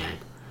is a shame.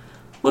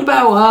 What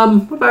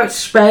about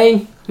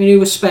Spain? I mean, who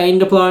was Spain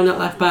deploying at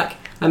left back?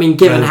 I mean,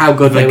 given how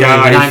good the they were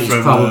in the guy 90s,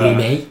 from, probably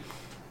me.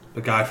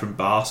 The guy from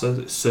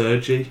Barca, it's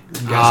Sergi.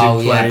 Oh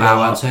yeah,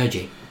 Bauer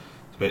Sergi.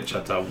 Which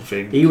I don't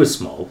think. he was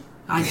small.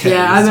 I he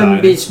remember was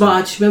him being smart.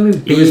 I just remember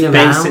him He was being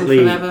around basically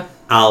forever.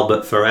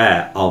 Albert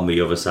Ferrer on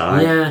the other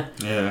side. Yeah,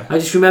 Yeah. I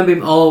just remember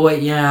him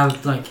always. Yeah,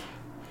 like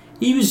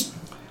he was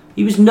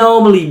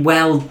normally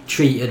well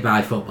treated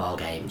by football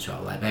games.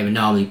 So like they were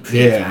normally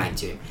pretty Yeah. kind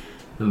to him.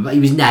 But he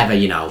was never,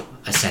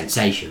 a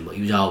sensation. But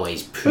he was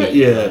always pretty.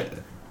 Yeah,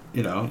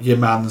 your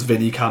man's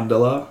Vinny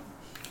Candela,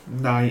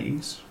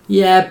 90s.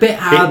 Yeah, a bit Bit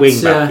hard wing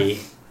to. backy,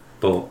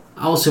 but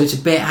Also, it's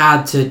a bit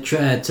hard to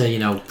try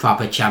to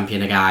proper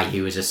champion a guy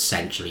who was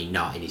essentially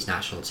not in his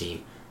national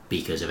team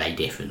because of a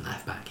different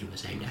left back in the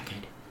same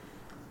decade.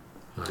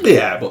 Like,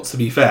 Yeah, but to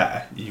be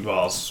fair, he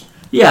was.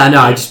 yeah, no,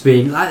 I just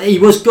mean he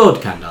was good,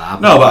 Candela.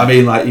 No, but I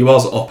mean, like, he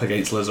was up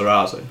against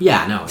Lizarazu.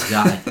 Yeah, no,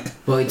 exactly.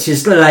 But it's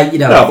just like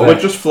No, but we're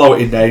just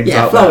floating names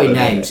yeah, out floating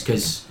there. names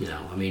because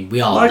I mean we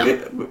all Like,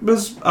 know.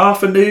 was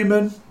Arthur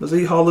Newman, was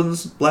he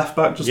Holland's left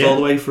back just Yeah. all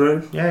the way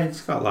through? yeah,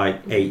 he's got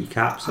like 80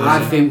 caps. I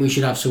hasn't he? think we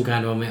should have some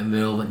kind of a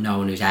rule that no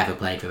one who's ever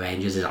played for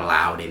Rangers is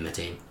allowed in the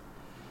team.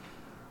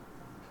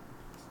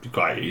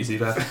 Quite easy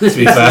there, to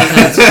be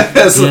fair.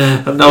 There's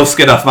Yeah. no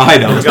skin off my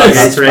nose, Got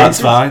that's, Gatorade.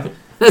 that's fine.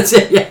 That's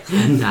it. Yeah,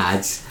 nah,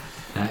 it's.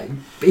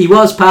 He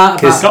was part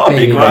of It's that. got a big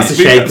being- one. That's a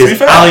To be- shame to be because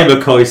fair- Ali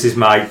McCoy is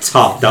my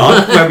top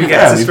dog when we get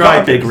Yeah, to we've got a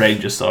striking. big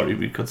Rangers story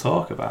we could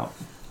talk about.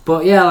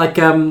 But yeah, like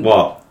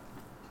What?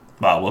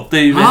 Well, we'll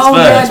do this Oh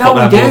first, yeah, no,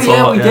 but we then do. we'll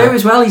Yeah, talk, we do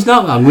as well. He's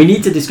not wrong. We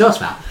need to discuss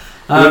that.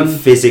 Being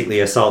physically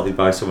assaulted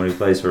by someone who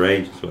plays for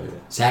Rangers, were you?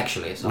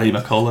 Sexually, so. Lee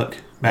McCulloch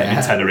met him Yeah.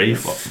 in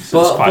Tenerife once. But-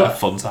 It's quite but- a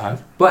fun time.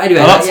 But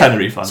anyway, Oh, like, that's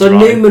Tenerife fans, so right,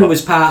 Newman but-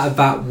 was part of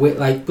that.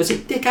 Was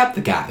it Dick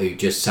Advocat who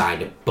just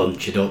signed a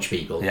bunch of Dutch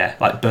people? Yeah,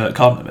 like Bert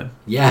Conterman.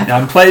 Yeah. Yeah,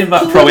 I'm playing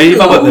that Pro Evo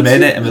at the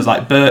minute, and there's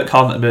like Bert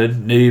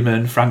Conterman,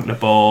 Newman, Frank de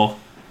Boer,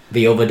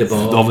 The other De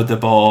Boer. Dover de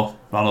Boer,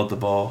 Ronald de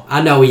Boer,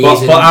 I know he But-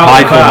 is. but out of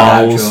Michael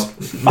that,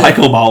 Moles,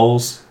 Michael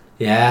Moles,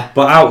 Yeah.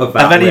 But out of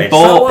that and then he list, So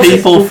bought was it-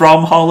 people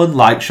from Holland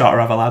like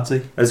Shota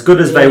Avaladze. as good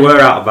as they Yeah. were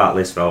out of that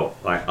list, though,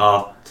 like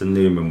Arthur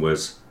Newman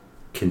was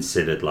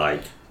considered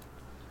like.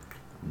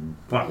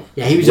 Well,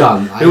 Yeah, he was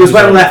on. it was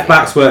when on, left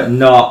backs were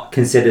not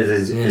considered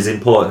Yeah. as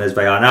important as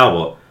they are now,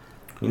 but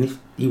I mean,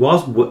 he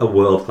was a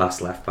world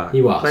class left back.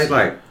 He was. Played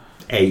like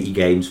 80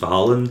 games for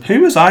Holland.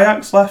 Who was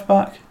Ajax left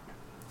back?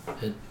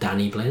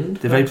 Danny Blind.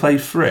 Did they play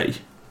free?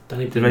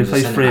 Danny did they was a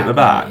play centre three at the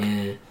back?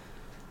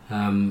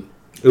 Yeah.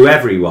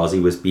 Whoever he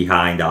was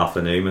behind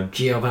Arthur Newman.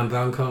 Gio Van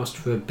Bronckhorst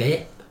for a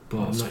bit, but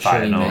I'm That's not sure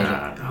he Feyenoord. made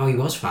it. Oh, he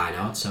was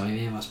Feyenoord,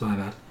 sorry, yeah, that's my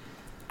bad.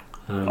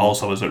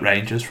 Also was at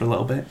Rangers for a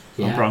little bit.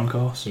 Yeah. On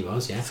Broncos. He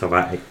was, yeah. So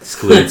that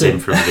excludes him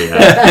from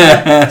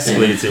the.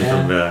 Excludes him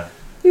from the.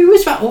 Who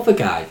was that other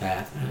guy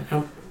there?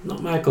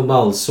 Not Michael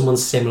Moles, someone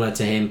similar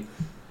to him.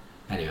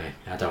 Anyway,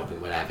 I don't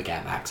think we'll ever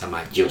get back, because I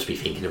might just be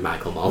thinking of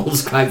Michael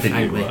Moles, quite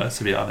frankly.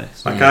 To be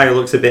honest. That guy who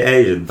looks a bit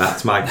Asian,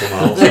 that's Michael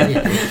Moles.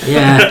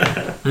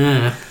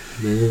 Yeah.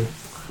 You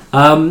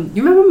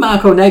remember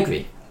Marco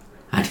Negri?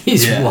 And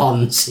his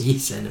one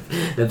season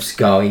of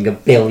scoring 1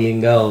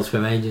 billion goals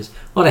for Rangers.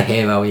 What a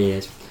hero he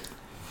is.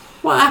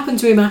 What happened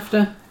to him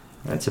after?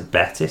 That's a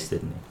Betis,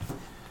 didn't he?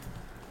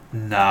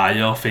 Nah,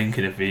 you're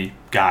thinking of the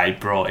guy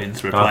brought in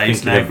to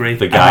replace Negri.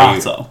 The guy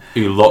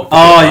who looked.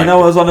 Oh, you know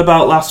what I was on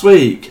about last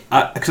week?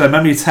 Because I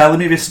remember you telling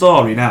me this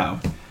story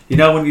now. You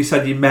know when you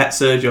said you met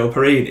Sergio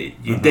Perini?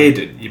 You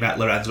didn't. You met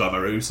Lorenzo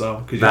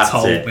Amoruso, because you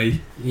told me.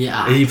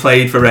 Yeah. He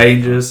played for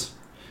Rangers.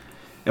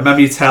 I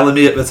remember you telling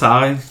me at the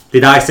time.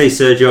 Did I say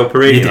Sergio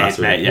Perini? You did,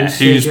 mate, yeah.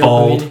 Who's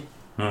bald?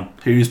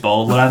 Who's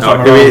bald? Lorenzo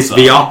Amoruso. Who is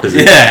the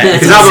opposite? Yeah.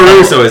 Because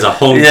Amoruso is a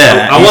hunk.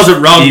 Yeah, I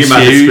wasn't wrong in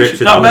my huge.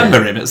 description. I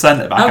remember him at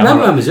centre back. I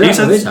remember him as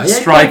well. He's a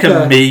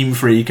striker meme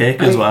free kick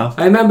as well.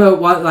 I remember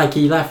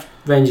he left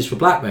Rangers for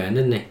Blackburn,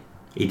 didn't he?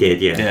 He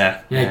did,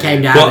 yeah. Yeah, he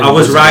came down. But I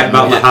was right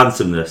about the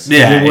handsomeness.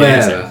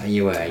 Yeah,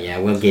 you were. Yeah,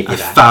 we'll give you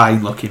that.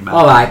 Fine looking man.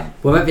 All right,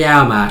 we're at the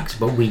hour marks,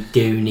 but we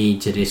do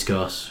need to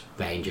discuss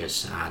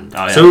Rangers and.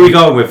 So who are we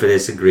going with for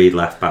this agreed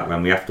left back?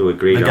 When we have to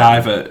agree the on guy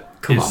that.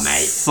 Come on,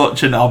 mate.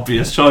 Such an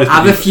obvious choice.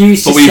 I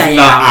refuse to but we've say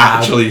not out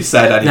actually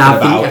said anything I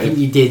about think it.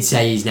 you did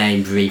say his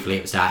name briefly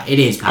at the start. It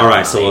is Paolo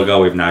Alright, so Maldini. we'll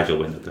go with Nigel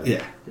Winterburn.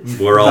 Yeah.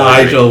 We're all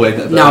Nigel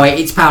agreed. Winterburn. No,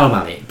 it's Paolo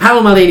Maldini.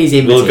 Paolo Maldini's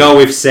in the We'll team. go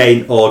with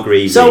Saint or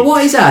Greavy. So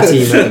what is our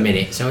team at the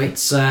minute? So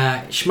it's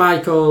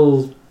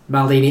Schmeichel,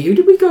 Maldini. Who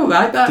did we go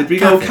right back? Did we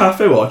go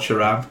Cafu or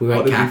Thuram? We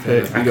went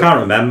Cafu. I can't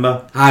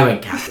remember. I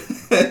went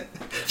Cafu. I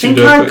think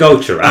I'd go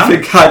Thuram. I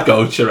think I'd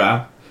go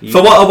Thuram.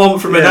 For what I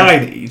want from the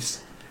 90s.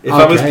 If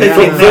I was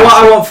picking for what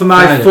I want for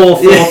my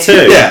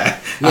 4-4-2.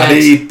 Yeah. I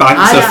need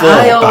banks of 4.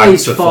 I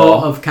always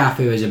thought of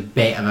Cafu as a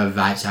bit of a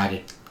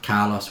right-sided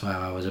Carlos, where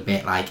I was a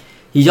bit like,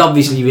 he's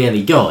obviously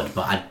really good,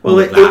 but I'd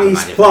in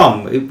his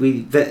plum,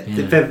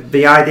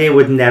 the idea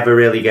would never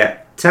really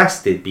get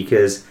tested,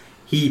 because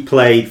he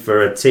played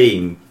for a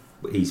team,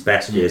 his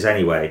best years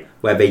anyway,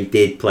 where they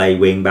did play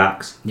wing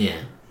backs.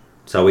 Yeah.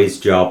 So his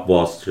job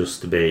was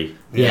just to be.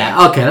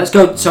 Yeah. Okay, let's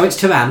go. So it's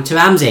Thuram.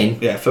 Thuram's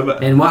in. Yeah. For me.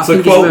 And what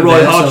So quote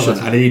Roy Hodgson,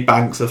 I need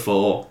banks of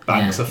 4.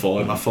 Banks of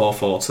 4 in my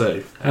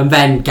 4-4-2. And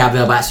then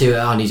Gabriel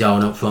Batsuta on his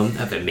own up front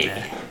at the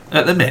minute.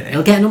 At the minute.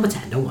 He'll get number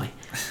 10, don't we?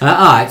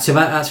 Alright, so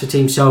that's the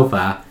team so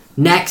far.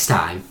 Next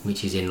time,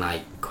 which is in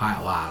like quite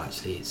a while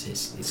actually,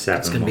 it's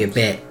going to be a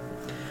bit.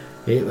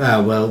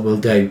 We'll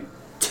do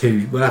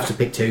 2. We'll have to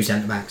pick 2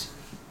 centre backs.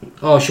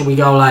 Or should we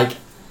go like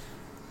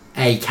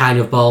a kind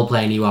of ball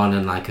playing one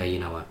and like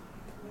a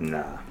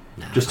Nah.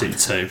 Just do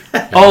 2.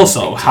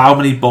 Also, how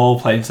many ball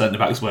playing centre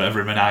backs were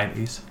there in the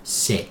 90s?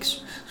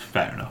 6.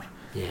 Fair enough.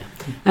 Yeah.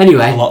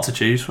 Anyway. A lot to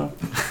choose from.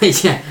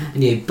 Yeah.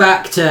 Anyway,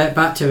 back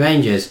to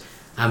Rangers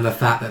and the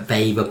fact that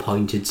they've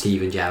appointed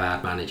Steven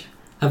Gerrard manager.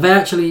 Have they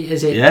actually?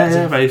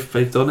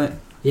 They've done it.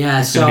 Yeah.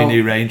 He's going to be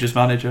new Rangers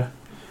manager.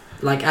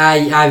 Like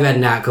I read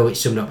an article which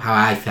summed up how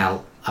I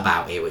felt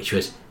about it, which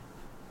was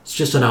it's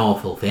just an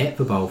awful fit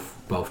for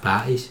both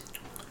parties.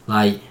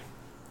 Like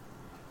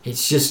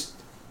it's just.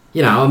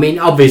 I mean,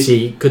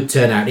 obviously it could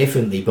turn out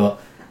differently, but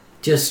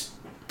just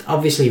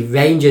obviously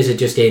Rangers are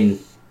just they're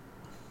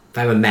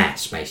a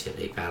mess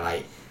basically.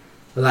 They're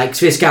like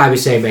so this guy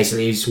was saying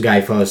basically, he's some guy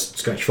who follows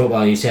Scottish football,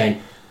 and he's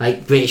saying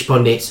like British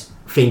pundits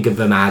think of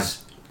them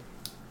as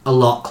a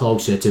lot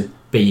closer to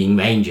being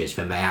Rangers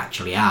than they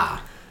actually are.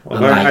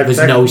 Well, and there's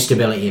no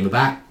stability in the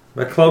back.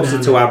 They're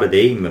closer to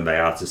Aberdeen than they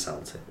are to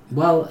Celtic.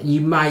 Well, you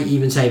might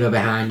even say they're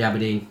behind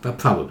Aberdeen, but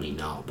probably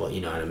not. But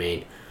you know what I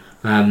mean.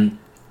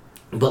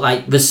 But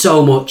like, there's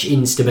so much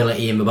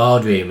instability in the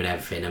boardroom and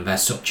everything, and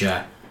there's so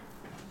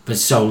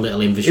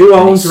little infrastructure. Who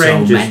owns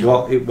Rangers?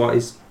 What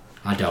is?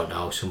 I don't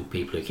know. Some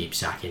people who keep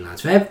sacking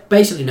lads. They've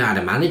basically not had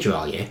a manager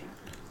all year.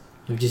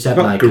 We've just had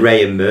got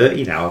Graham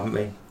Murty now, haven't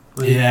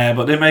we? Yeah,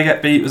 but didn't they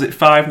get beat? Was it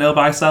 5-0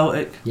 by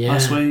Celtic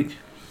last week?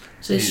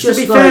 So it's to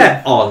be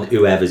fair on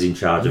whoever's in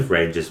charge of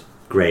Rangers,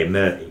 Graham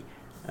Murty.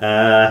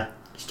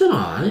 He's done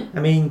alright. I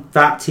mean,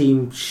 that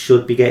team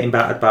should be getting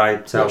battered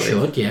by Celtic. It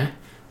should, yeah.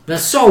 They're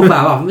so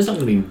far off. There's not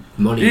going to be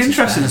money. It's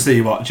interesting to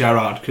see what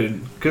Gerrard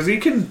can, because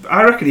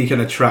I reckon he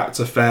can attract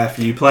a fair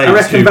few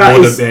players who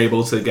wouldn't be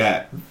able to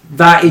get.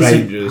 That is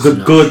Rangers.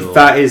 good. Sure.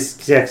 That is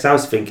because I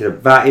was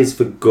thinking that is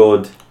the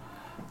good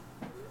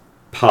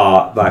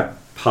part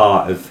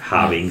of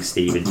having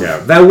Steven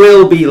Gerrard. There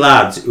will be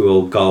lads who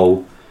will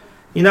go,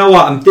 you know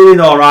what, I'm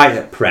doing all right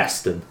at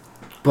Preston,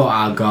 but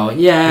I'll go.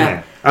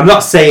 Yeah. I'm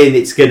not saying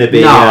it's going to be.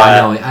 No, I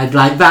know it. I'd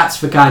like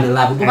that's the kind of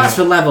level, but that's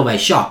the level they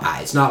shop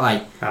at. It's not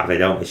like they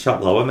don't. They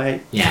shop lower,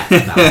 mate. Yeah,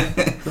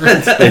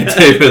 they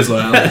do as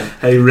well.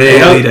 They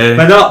really do.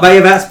 But not.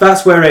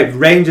 That's where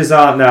Rangers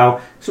aren't now.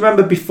 So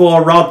remember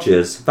before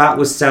Rodgers, that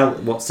was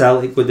what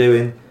Celtic were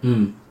doing.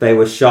 They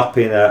were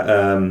shopping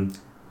at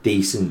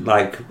decent.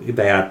 Like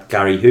they had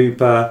Gary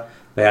Hooper.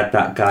 They had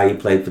that guy who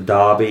played for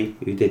Derby,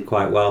 who did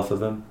quite well for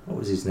them. What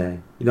was his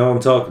name? You know what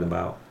I'm talking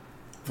about?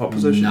 What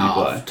position do you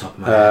play? Off the top of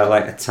my head.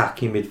 Like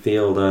attacking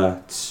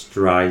midfielder,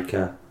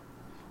 striker.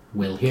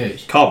 Will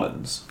Hughes.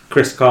 Commons.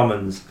 Chris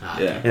Commons. Ah,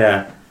 Yeah.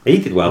 Yeah, he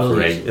did well Will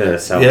for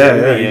Hughes. Celtic.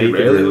 Yeah, he did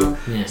really well.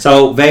 Yeah.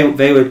 So they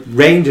were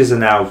Rangers are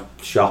now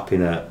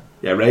shopping at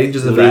Yeah,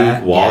 Rangers are League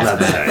there. One. Yeah,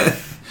 I'd say.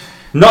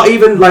 Not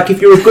even like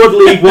if you're a good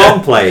League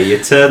One player,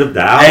 you turn them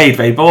down. Hey,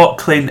 they bought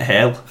Clint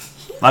Hill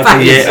like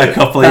a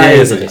couple of That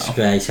years is a ago.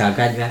 disgrace. I'll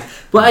grant you that.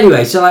 But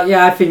anyway, so like,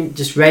 yeah, I think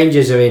just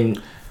Rangers are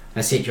in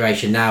a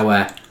situation now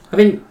where I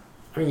think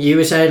you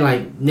were saying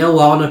like Neil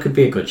Warner could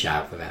be a good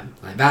shout for them.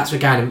 Like that's the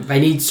kind of they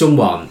need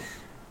someone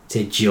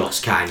to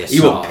just kind of.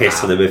 You wouldn't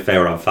piss on them if they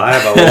were on fire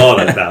by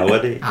Warner now,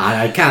 would he?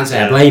 I can't say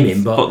I Yeah. blame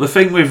him, but But the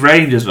thing with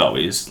Rangers though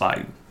is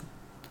like,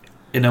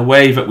 in a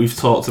way that we've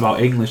talked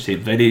about English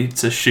teams, they need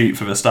to shoot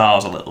for the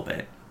stars a little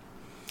bit.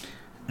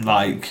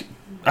 Like,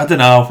 I don't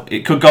know,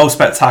 it could go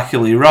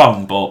spectacularly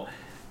wrong, but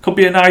could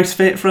be a nice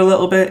fit for a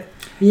little bit.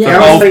 yeah, I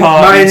both think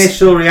my parties.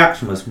 initial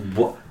reaction was,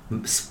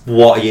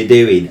 "What are you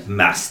doing,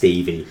 Matt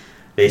Stevie?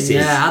 This is."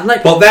 yeah, I'd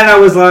like. But then I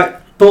was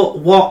like, "But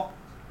what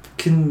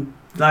can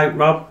like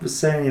Rob was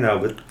saying? You know,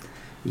 but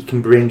you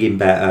can bring in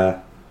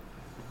better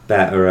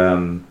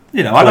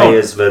You know, I don't.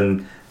 players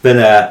than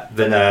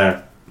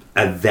a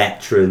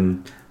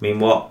veteran. I mean,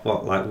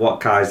 what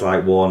guys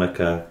like Warnock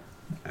are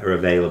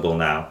available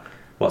now?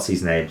 What's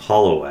his name?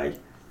 Holloway.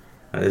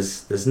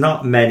 There's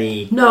not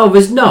many No,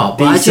 there's not.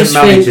 But I decent just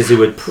managers think who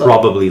would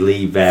probably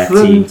leave their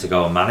from- team to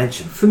go and manage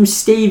them. from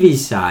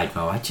Stevie's side,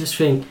 though, I just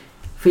think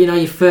for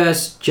your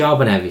first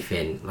job and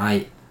everything,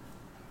 like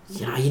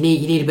you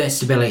need a bit of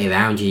stability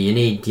around you. You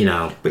need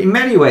But in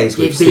many ways,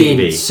 with it being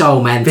Stevie,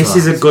 so mental. this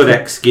is a good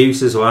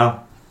excuse as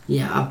well.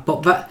 Yeah,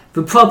 but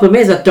the problem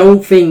is, I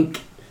don't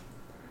think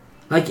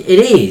like it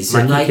is.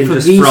 Like and, he can for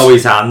just these- throw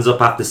his hands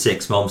up after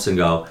 6 months and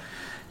go,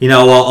 you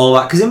know what, all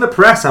that. Because in the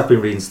press, I've been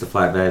reading stuff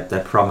like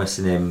they're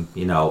promising him,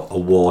 a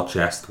war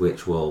chest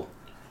which will,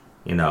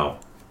 be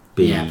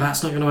Yeah,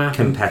 that's not going to happen.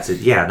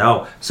 competitive. Yeah,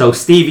 no. So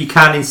Stevie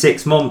can in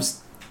 6 months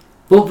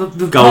But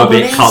the go a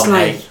problem bit is, cocky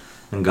like,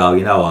 and go,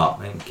 you know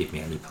what, don't give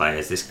me any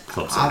players. This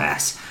club's a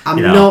mess. I'm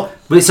you know? not.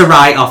 But it's a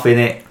write-off,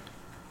 innit?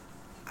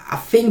 I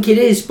think it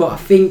is, but I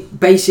think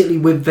basically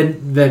with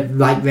the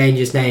like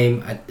Rangers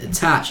name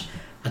attached,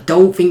 I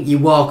don't think you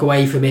walk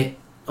away from it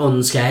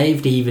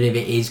unscathed, even if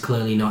it is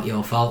clearly not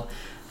your fault.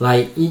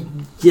 Like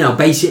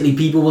basically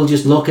people will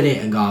just look at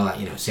it and go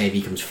like, say if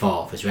he comes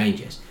fourth as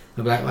Rangers,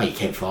 they'll be like, well, you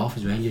came fourth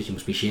as Rangers, you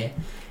must be shit.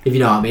 If you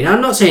know what I mean.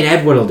 I'm not saying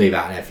everyone will do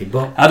that and everything,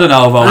 but I don't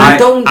know though. I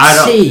don't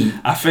see.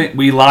 I think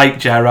we like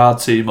Gerrard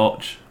too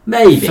much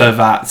Maybe. for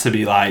that to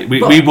be like. We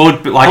But-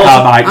 would, like Also,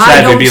 our Mike I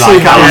said, we'd don't be see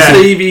like, how- oh, Yeah.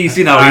 Stevie's,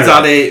 he's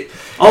had it.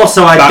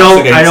 Also, I Backs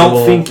don't against the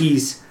wall. think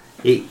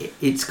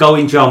it's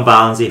going John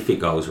Barnes if it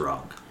goes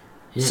wrong.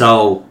 Yeah.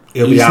 So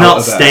He'll be he's out not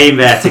of there. staying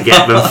there to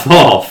get them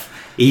fourth.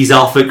 He's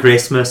off at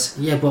Christmas.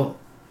 Yeah, but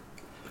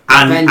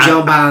And, then and-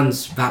 John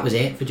Barnes, that was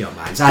it for John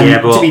Barnes. And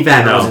Yeah, but to be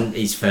fair, that no. wasn't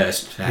his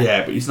first.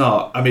 Yeah, but he's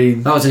not. I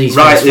mean, That wasn't his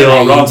rightly first or foray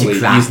into wrongly,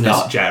 he's craftness.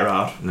 not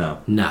Gerrard. no.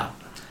 No.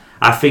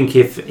 I think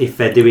if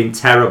they're doing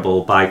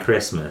terrible by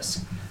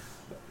Christmas,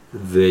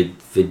 the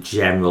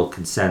general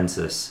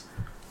consensus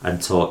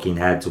and talking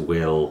heads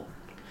will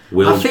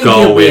I think go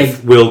he'll be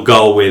with will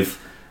go with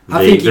the,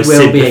 I think he the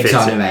will be sympathetic-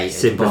 exonerated,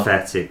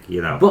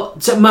 sympathetic,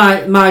 But so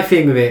my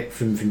thing with it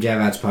from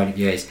Gerard's point of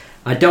view is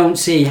I don't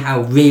see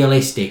how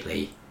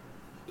realistically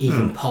he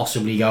can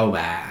possibly go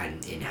there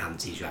and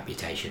enhance his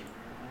reputation.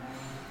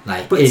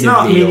 Like, But in it's a not.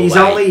 I mean, real he's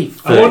way. only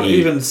 30 I wouldn't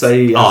even say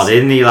he has- odd,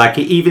 isn't he? Like,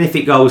 even if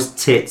it goes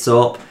tits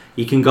up,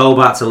 you can go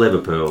back to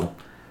Liverpool,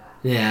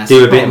 Yeah, I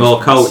do a bit suppose.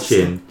 more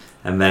coaching,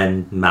 and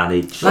then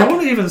manage. I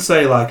wouldn't even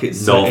say like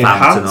it's to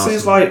Northampton enhance or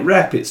his something. like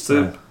rep. It's to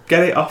Yeah.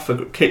 get it off,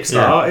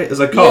 kickstart it as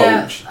a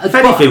coach. Yeah, If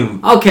anything,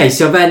 okay,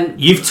 so then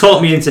you've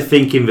taught me into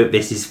thinking that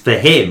this is for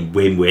him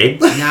win-win.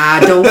 nah, I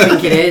don't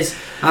think it is.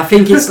 I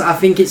think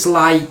it's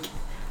like,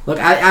 look,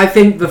 I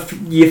think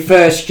your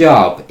first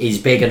job is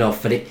big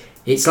enough for it.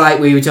 It's like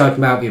we were talking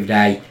about the other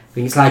day. I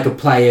think it's like a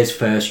player's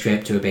first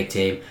trip to a big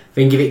team. I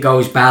think if it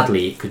goes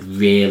badly, it could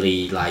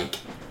really like,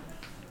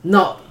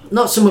 not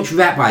so much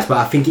rep wise, but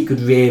I think it could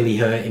really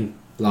hurt him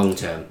long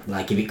term.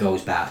 Like if it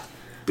goes bad.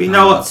 But you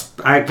know what?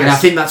 I And I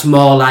guess think that's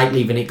more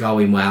likely than it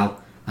going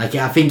well. Like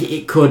I think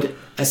it could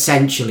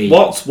essentially.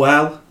 What's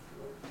well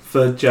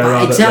for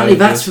Gerrard? Exactly. at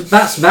Rangers?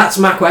 That's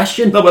my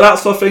question. No, but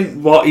that's what I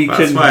think. What he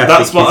That's can. why I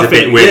That's think what I he's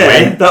a think. bit Yeah,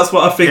 win-win. that's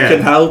what I think Yeah.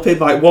 can help him.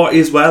 Like, what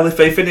is well if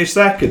they finish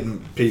second?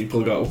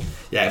 People go,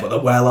 yeah, but they're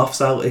well off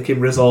Celtic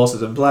in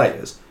resources and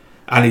players,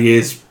 and he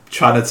is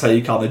trying to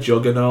take on a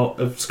juggernaut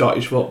of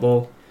Scottish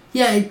football.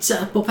 Yeah,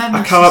 but then I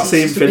that's can't just- see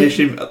him it's just a bit-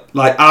 finishing.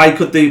 Like, I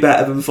could do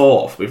better than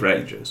fourth with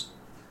Rangers.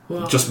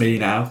 Well, Just me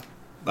now.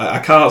 Like, I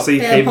can't see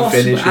yeah, him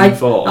possibly. finishing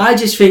fourth. I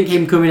just think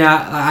him coming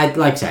out.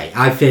 Like I say,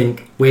 I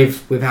think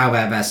with how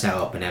they're set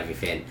up and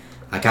everything,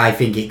 like I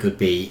think it could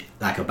be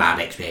like a bad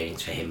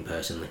experience for him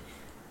personally.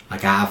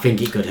 Like I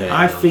think it could hurt.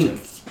 I him long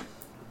think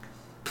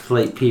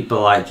term.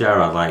 people like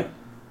Gerrard, like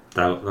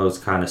those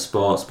kind of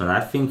sportsmen,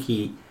 I think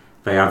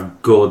they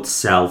have good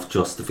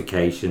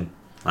self-justification.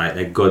 Like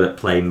they're good at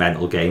playing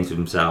mental games with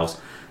themselves.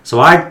 So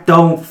I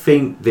don't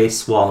think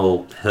this one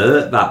will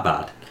hurt that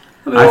bad.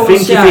 mean, I we'll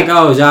think see if how it it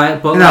goes.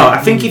 But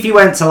I think if you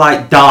went to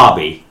like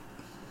Derby,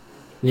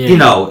 yeah. you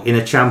know, in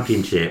a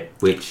championship,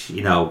 which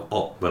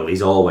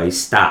he's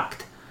always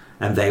stacked,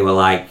 and they were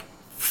like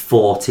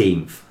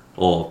 14th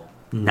or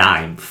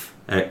 9th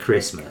at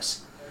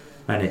Christmas,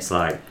 and it's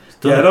like.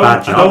 Yeah, I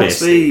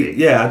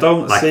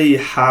don't Like- see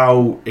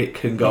how it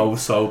can go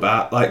so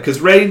bad. Like, because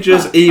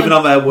Rangers, even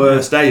on their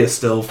worst day, are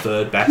still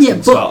third best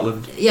in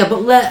Scotland. Yeah,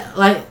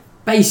 but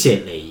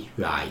basically,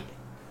 right.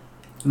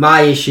 My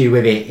issue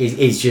with it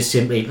is just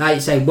simply, like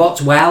you say,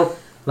 what's well,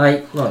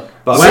 like, look.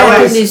 But second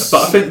I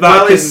think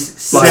that can,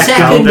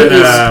 second at,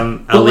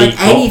 is, but like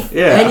League Cup.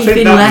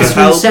 anything that less can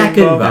than help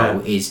second, him,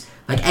 though, is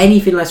like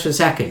anything less than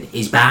second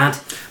is bad.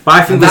 But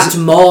I think And that's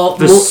much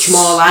there's-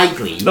 more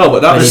likely. No,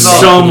 but that than was There's it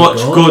so making it much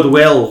good.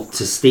 goodwill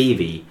to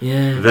Stevie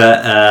Yeah.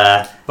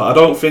 that But I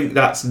don't think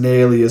that's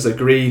nearly as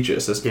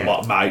egregious as Yeah.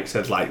 what Mike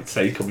said, like,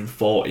 say, coming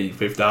 14th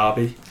with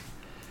Derby.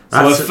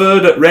 That's So a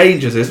third at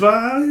Rangers is,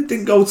 well, it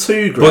didn't go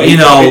too great. But, you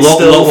know, it's look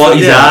still what third,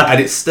 he's had. and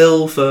it's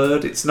still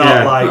third. It's not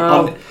Yeah. like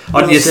Well, on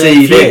we'll your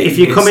see. CV. if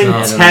you come it's in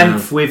not-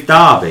 10th with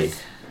Derby,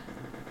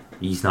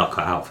 he's not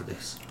cut out for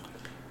this.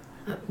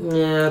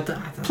 Yeah.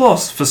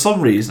 Plus, for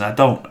some reason, I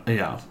don't,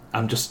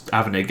 I'm just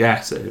having a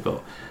guess here,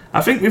 but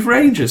I think with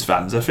Rangers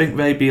fans, I think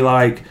they'd be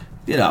like,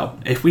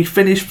 if we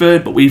finish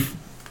third, but we've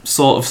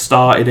sort of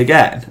started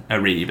again, a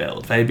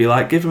rebuild, they'd be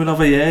like, give him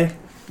another year.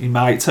 He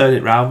might turn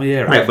it round the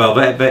year. Right, well,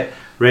 but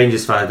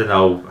Rangers fans, I don't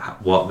know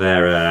what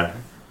their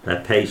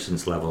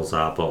patience levels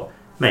are, but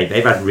mate,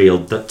 they've had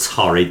real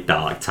torrid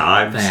dark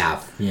times. They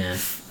have, yeah.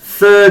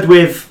 Third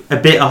with a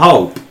bit of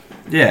hope.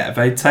 Yeah,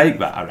 they'd take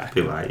that, I Be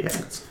reckon. like, yeah,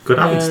 it's good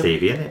having Yeah.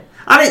 Stevie, isn't it?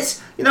 And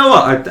it's, you know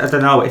what, I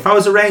don't know, if I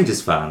was a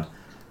Rangers fan,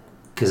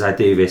 because I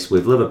do this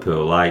with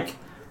Liverpool, like,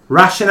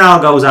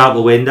 rationale goes out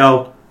the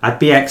window, I'd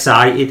be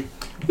excited.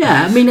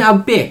 Yeah, I mean,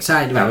 I'd be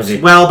excited about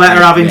it. Well,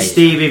 better having Great.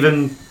 Stevie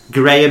than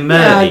Graham Yeah,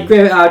 Murphy I'd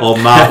agree- I'd- or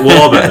Mark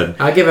Warburton.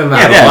 I'll give him Yeah,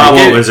 that. but Yeah, Mark you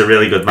do. Warburton's a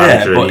really good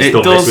manager Yeah, but and he's it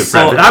done this does with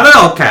sort- Brentford. I don't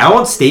know, okay, I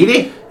want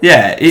Stevie.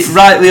 Yeah, it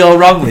rightly or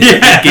wrongly,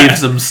 Yeah. it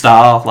gives them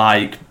star,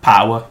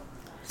 power.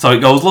 So it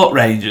goes, look,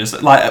 Rangers,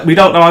 we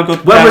don't know how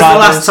good When was the Gerrard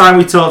last is. time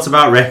we talked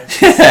about Rangers?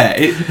 Yeah,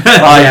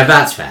 Yeah,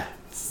 that's fair.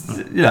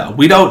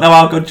 we don't know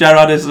how good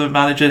Gerrard is as a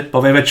manager,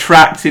 but they've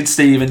attracted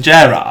Steven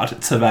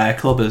Gerrard to their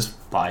club as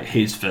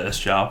his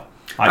first job.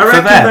 I For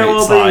reckon them, there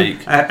will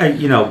it's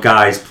be,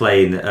 guys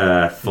playing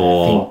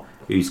for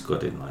who's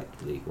good in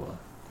League One.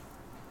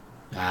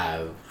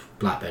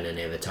 Blackburn are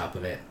near the top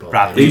of it. But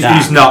Bradley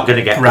Who's not going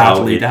to get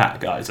Bradley promoted? that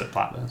guys at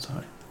Blackburn.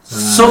 Sorry.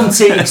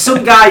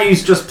 Some guy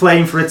who's just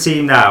playing for a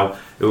team now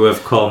who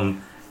have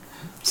come.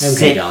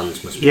 MK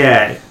Dons must be.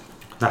 Yeah,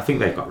 I think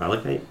they've got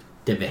relegated.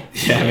 Did they?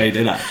 Yeah, they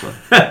did actually.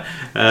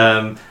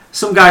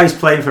 Some guy who's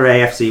playing for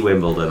AFC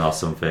Wimbledon or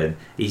something.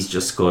 He's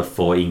just scored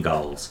 14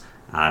 goals,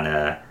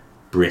 and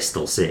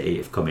Bristol City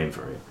have come in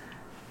for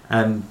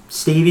him.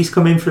 Stevie's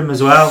come in for him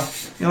as well.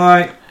 You're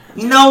like,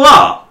 you know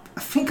what? I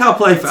think I'll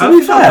play for. To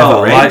be fair,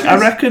 though, Rangers. I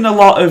reckon a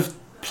lot of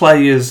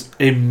players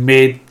in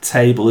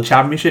mid-table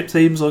championship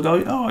teams will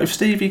go, "Oh, if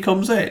Stevie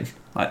comes in,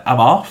 I'm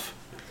off.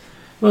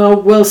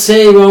 Well, we'll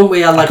see, won't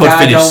we? I could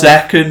finish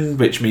second,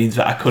 which means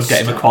that I could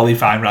get him a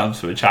qualifying round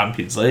for a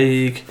Champions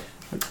League."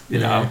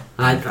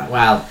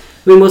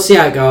 We'll see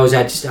how it goes.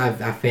 I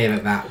fear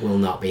that will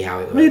not be how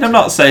it works. I'm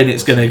not saying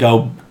it's going to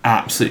go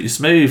absolutely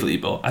smoothly,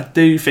 but I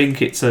do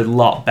think it's a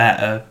lot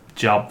better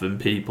job than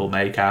people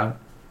make out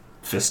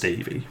for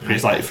Stevie for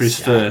his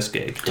first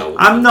gig.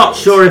 I'm not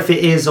sure if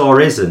it is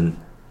or isn't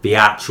the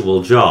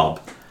actual job,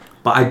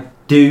 but I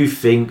do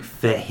think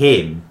for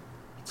him,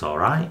 it's all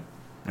right.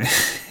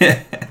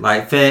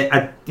 I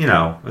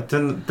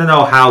don't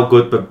know how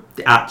good the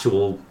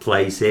actual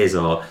place is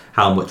or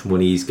how much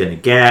money he's going to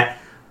get,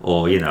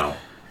 or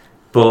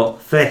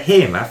but for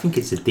him, I think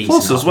it's a decent.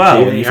 Plus, as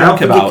well, when you think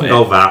about it, it,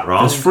 go that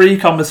wrong. there's 3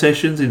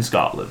 competitions in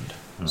Scotland,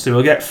 so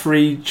we'll get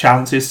 3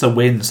 chances to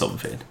win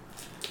something.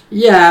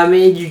 Yeah, I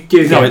mean, you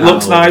do. It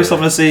looks nice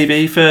on the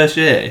CV first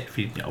year if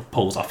he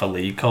pulls off a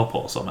League Cup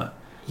or something.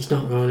 He's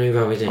not going to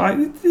go, is he?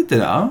 You don't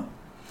know.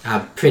 I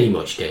pretty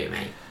much do,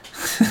 mate.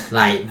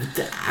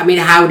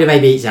 How do they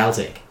beat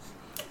Celtic?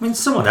 I mean,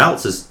 someone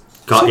else has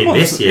got in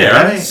this year.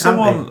 I think,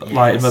 someone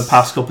in the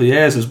past couple of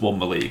years has won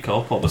the League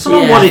Cup. Or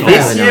someone Yeah, won it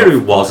this fair year enough. who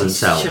wasn't It's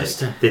Celtic.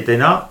 just Did they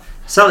not?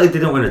 Celtic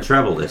didn't win a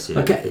treble this year.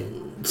 Okay,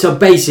 so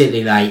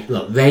basically,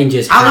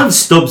 Rangers. Alan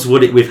Stubbs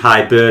won it with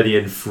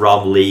Hibernian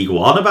from League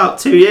One about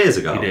 2 years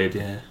ago. He did,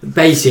 yeah.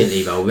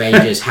 Basically, though,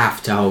 Rangers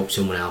have to hope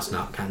someone else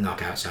knock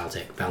out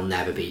Celtic. They'll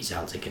never beat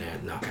Celtic in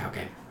a knockout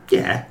game.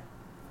 Yeah,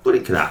 but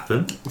it could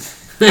happen.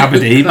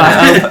 Aberdeen might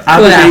help.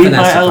 Could happen, I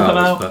might help him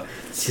suppose, out. but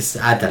it's just,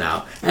 I don't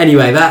know.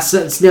 Anyway,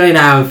 it's nearly an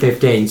hour and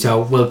 15,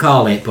 so we'll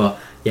call it. But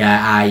yeah,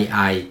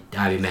 I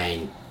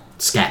remain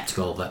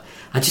sceptical. But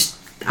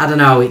I don't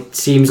know. It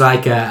seems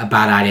like a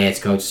bad idea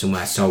to go to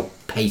somewhere so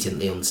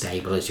patently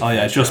unstable as you. Oh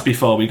yeah, just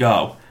before we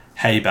go,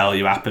 hey Bell,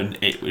 you happened.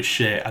 It was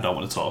shit. I don't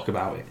want to talk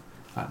about it.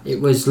 It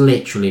was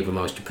literally the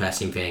most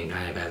depressing thing I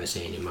have ever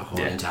seen in my whole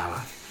Yeah. entire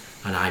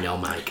life, and I know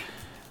Mike.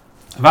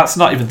 And that's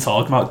not even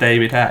talking about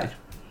David Hay.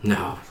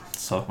 No,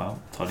 talk about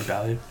Tony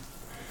Bellew.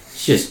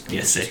 It's just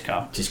You're sick,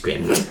 just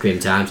grim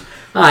times.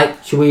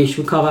 Alright, should we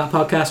call that a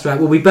podcast? Right,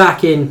 we'll be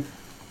back in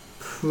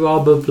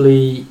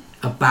probably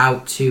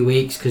about 2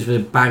 weeks because of the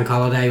bank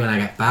holiday when I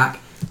get back.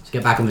 So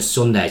get back on the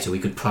Sunday, so we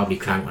could probably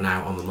crank one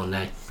out on the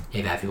Monday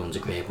if everyone's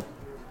agreeable.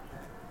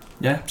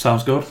 Yeah,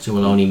 sounds good. So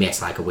we'll only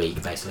miss like a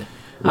week basically.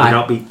 Will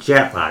not be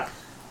jet lag.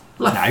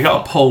 Nah, you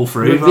got to pull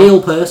through. I'm a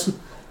real person.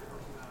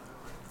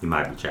 You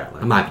might be jet I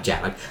lag. might be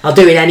jet lagged. I'll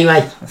do it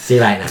anyway. See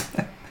you later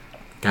now.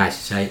 Guys,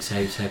 say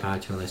bye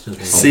to your listeners.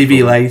 See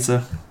you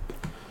later.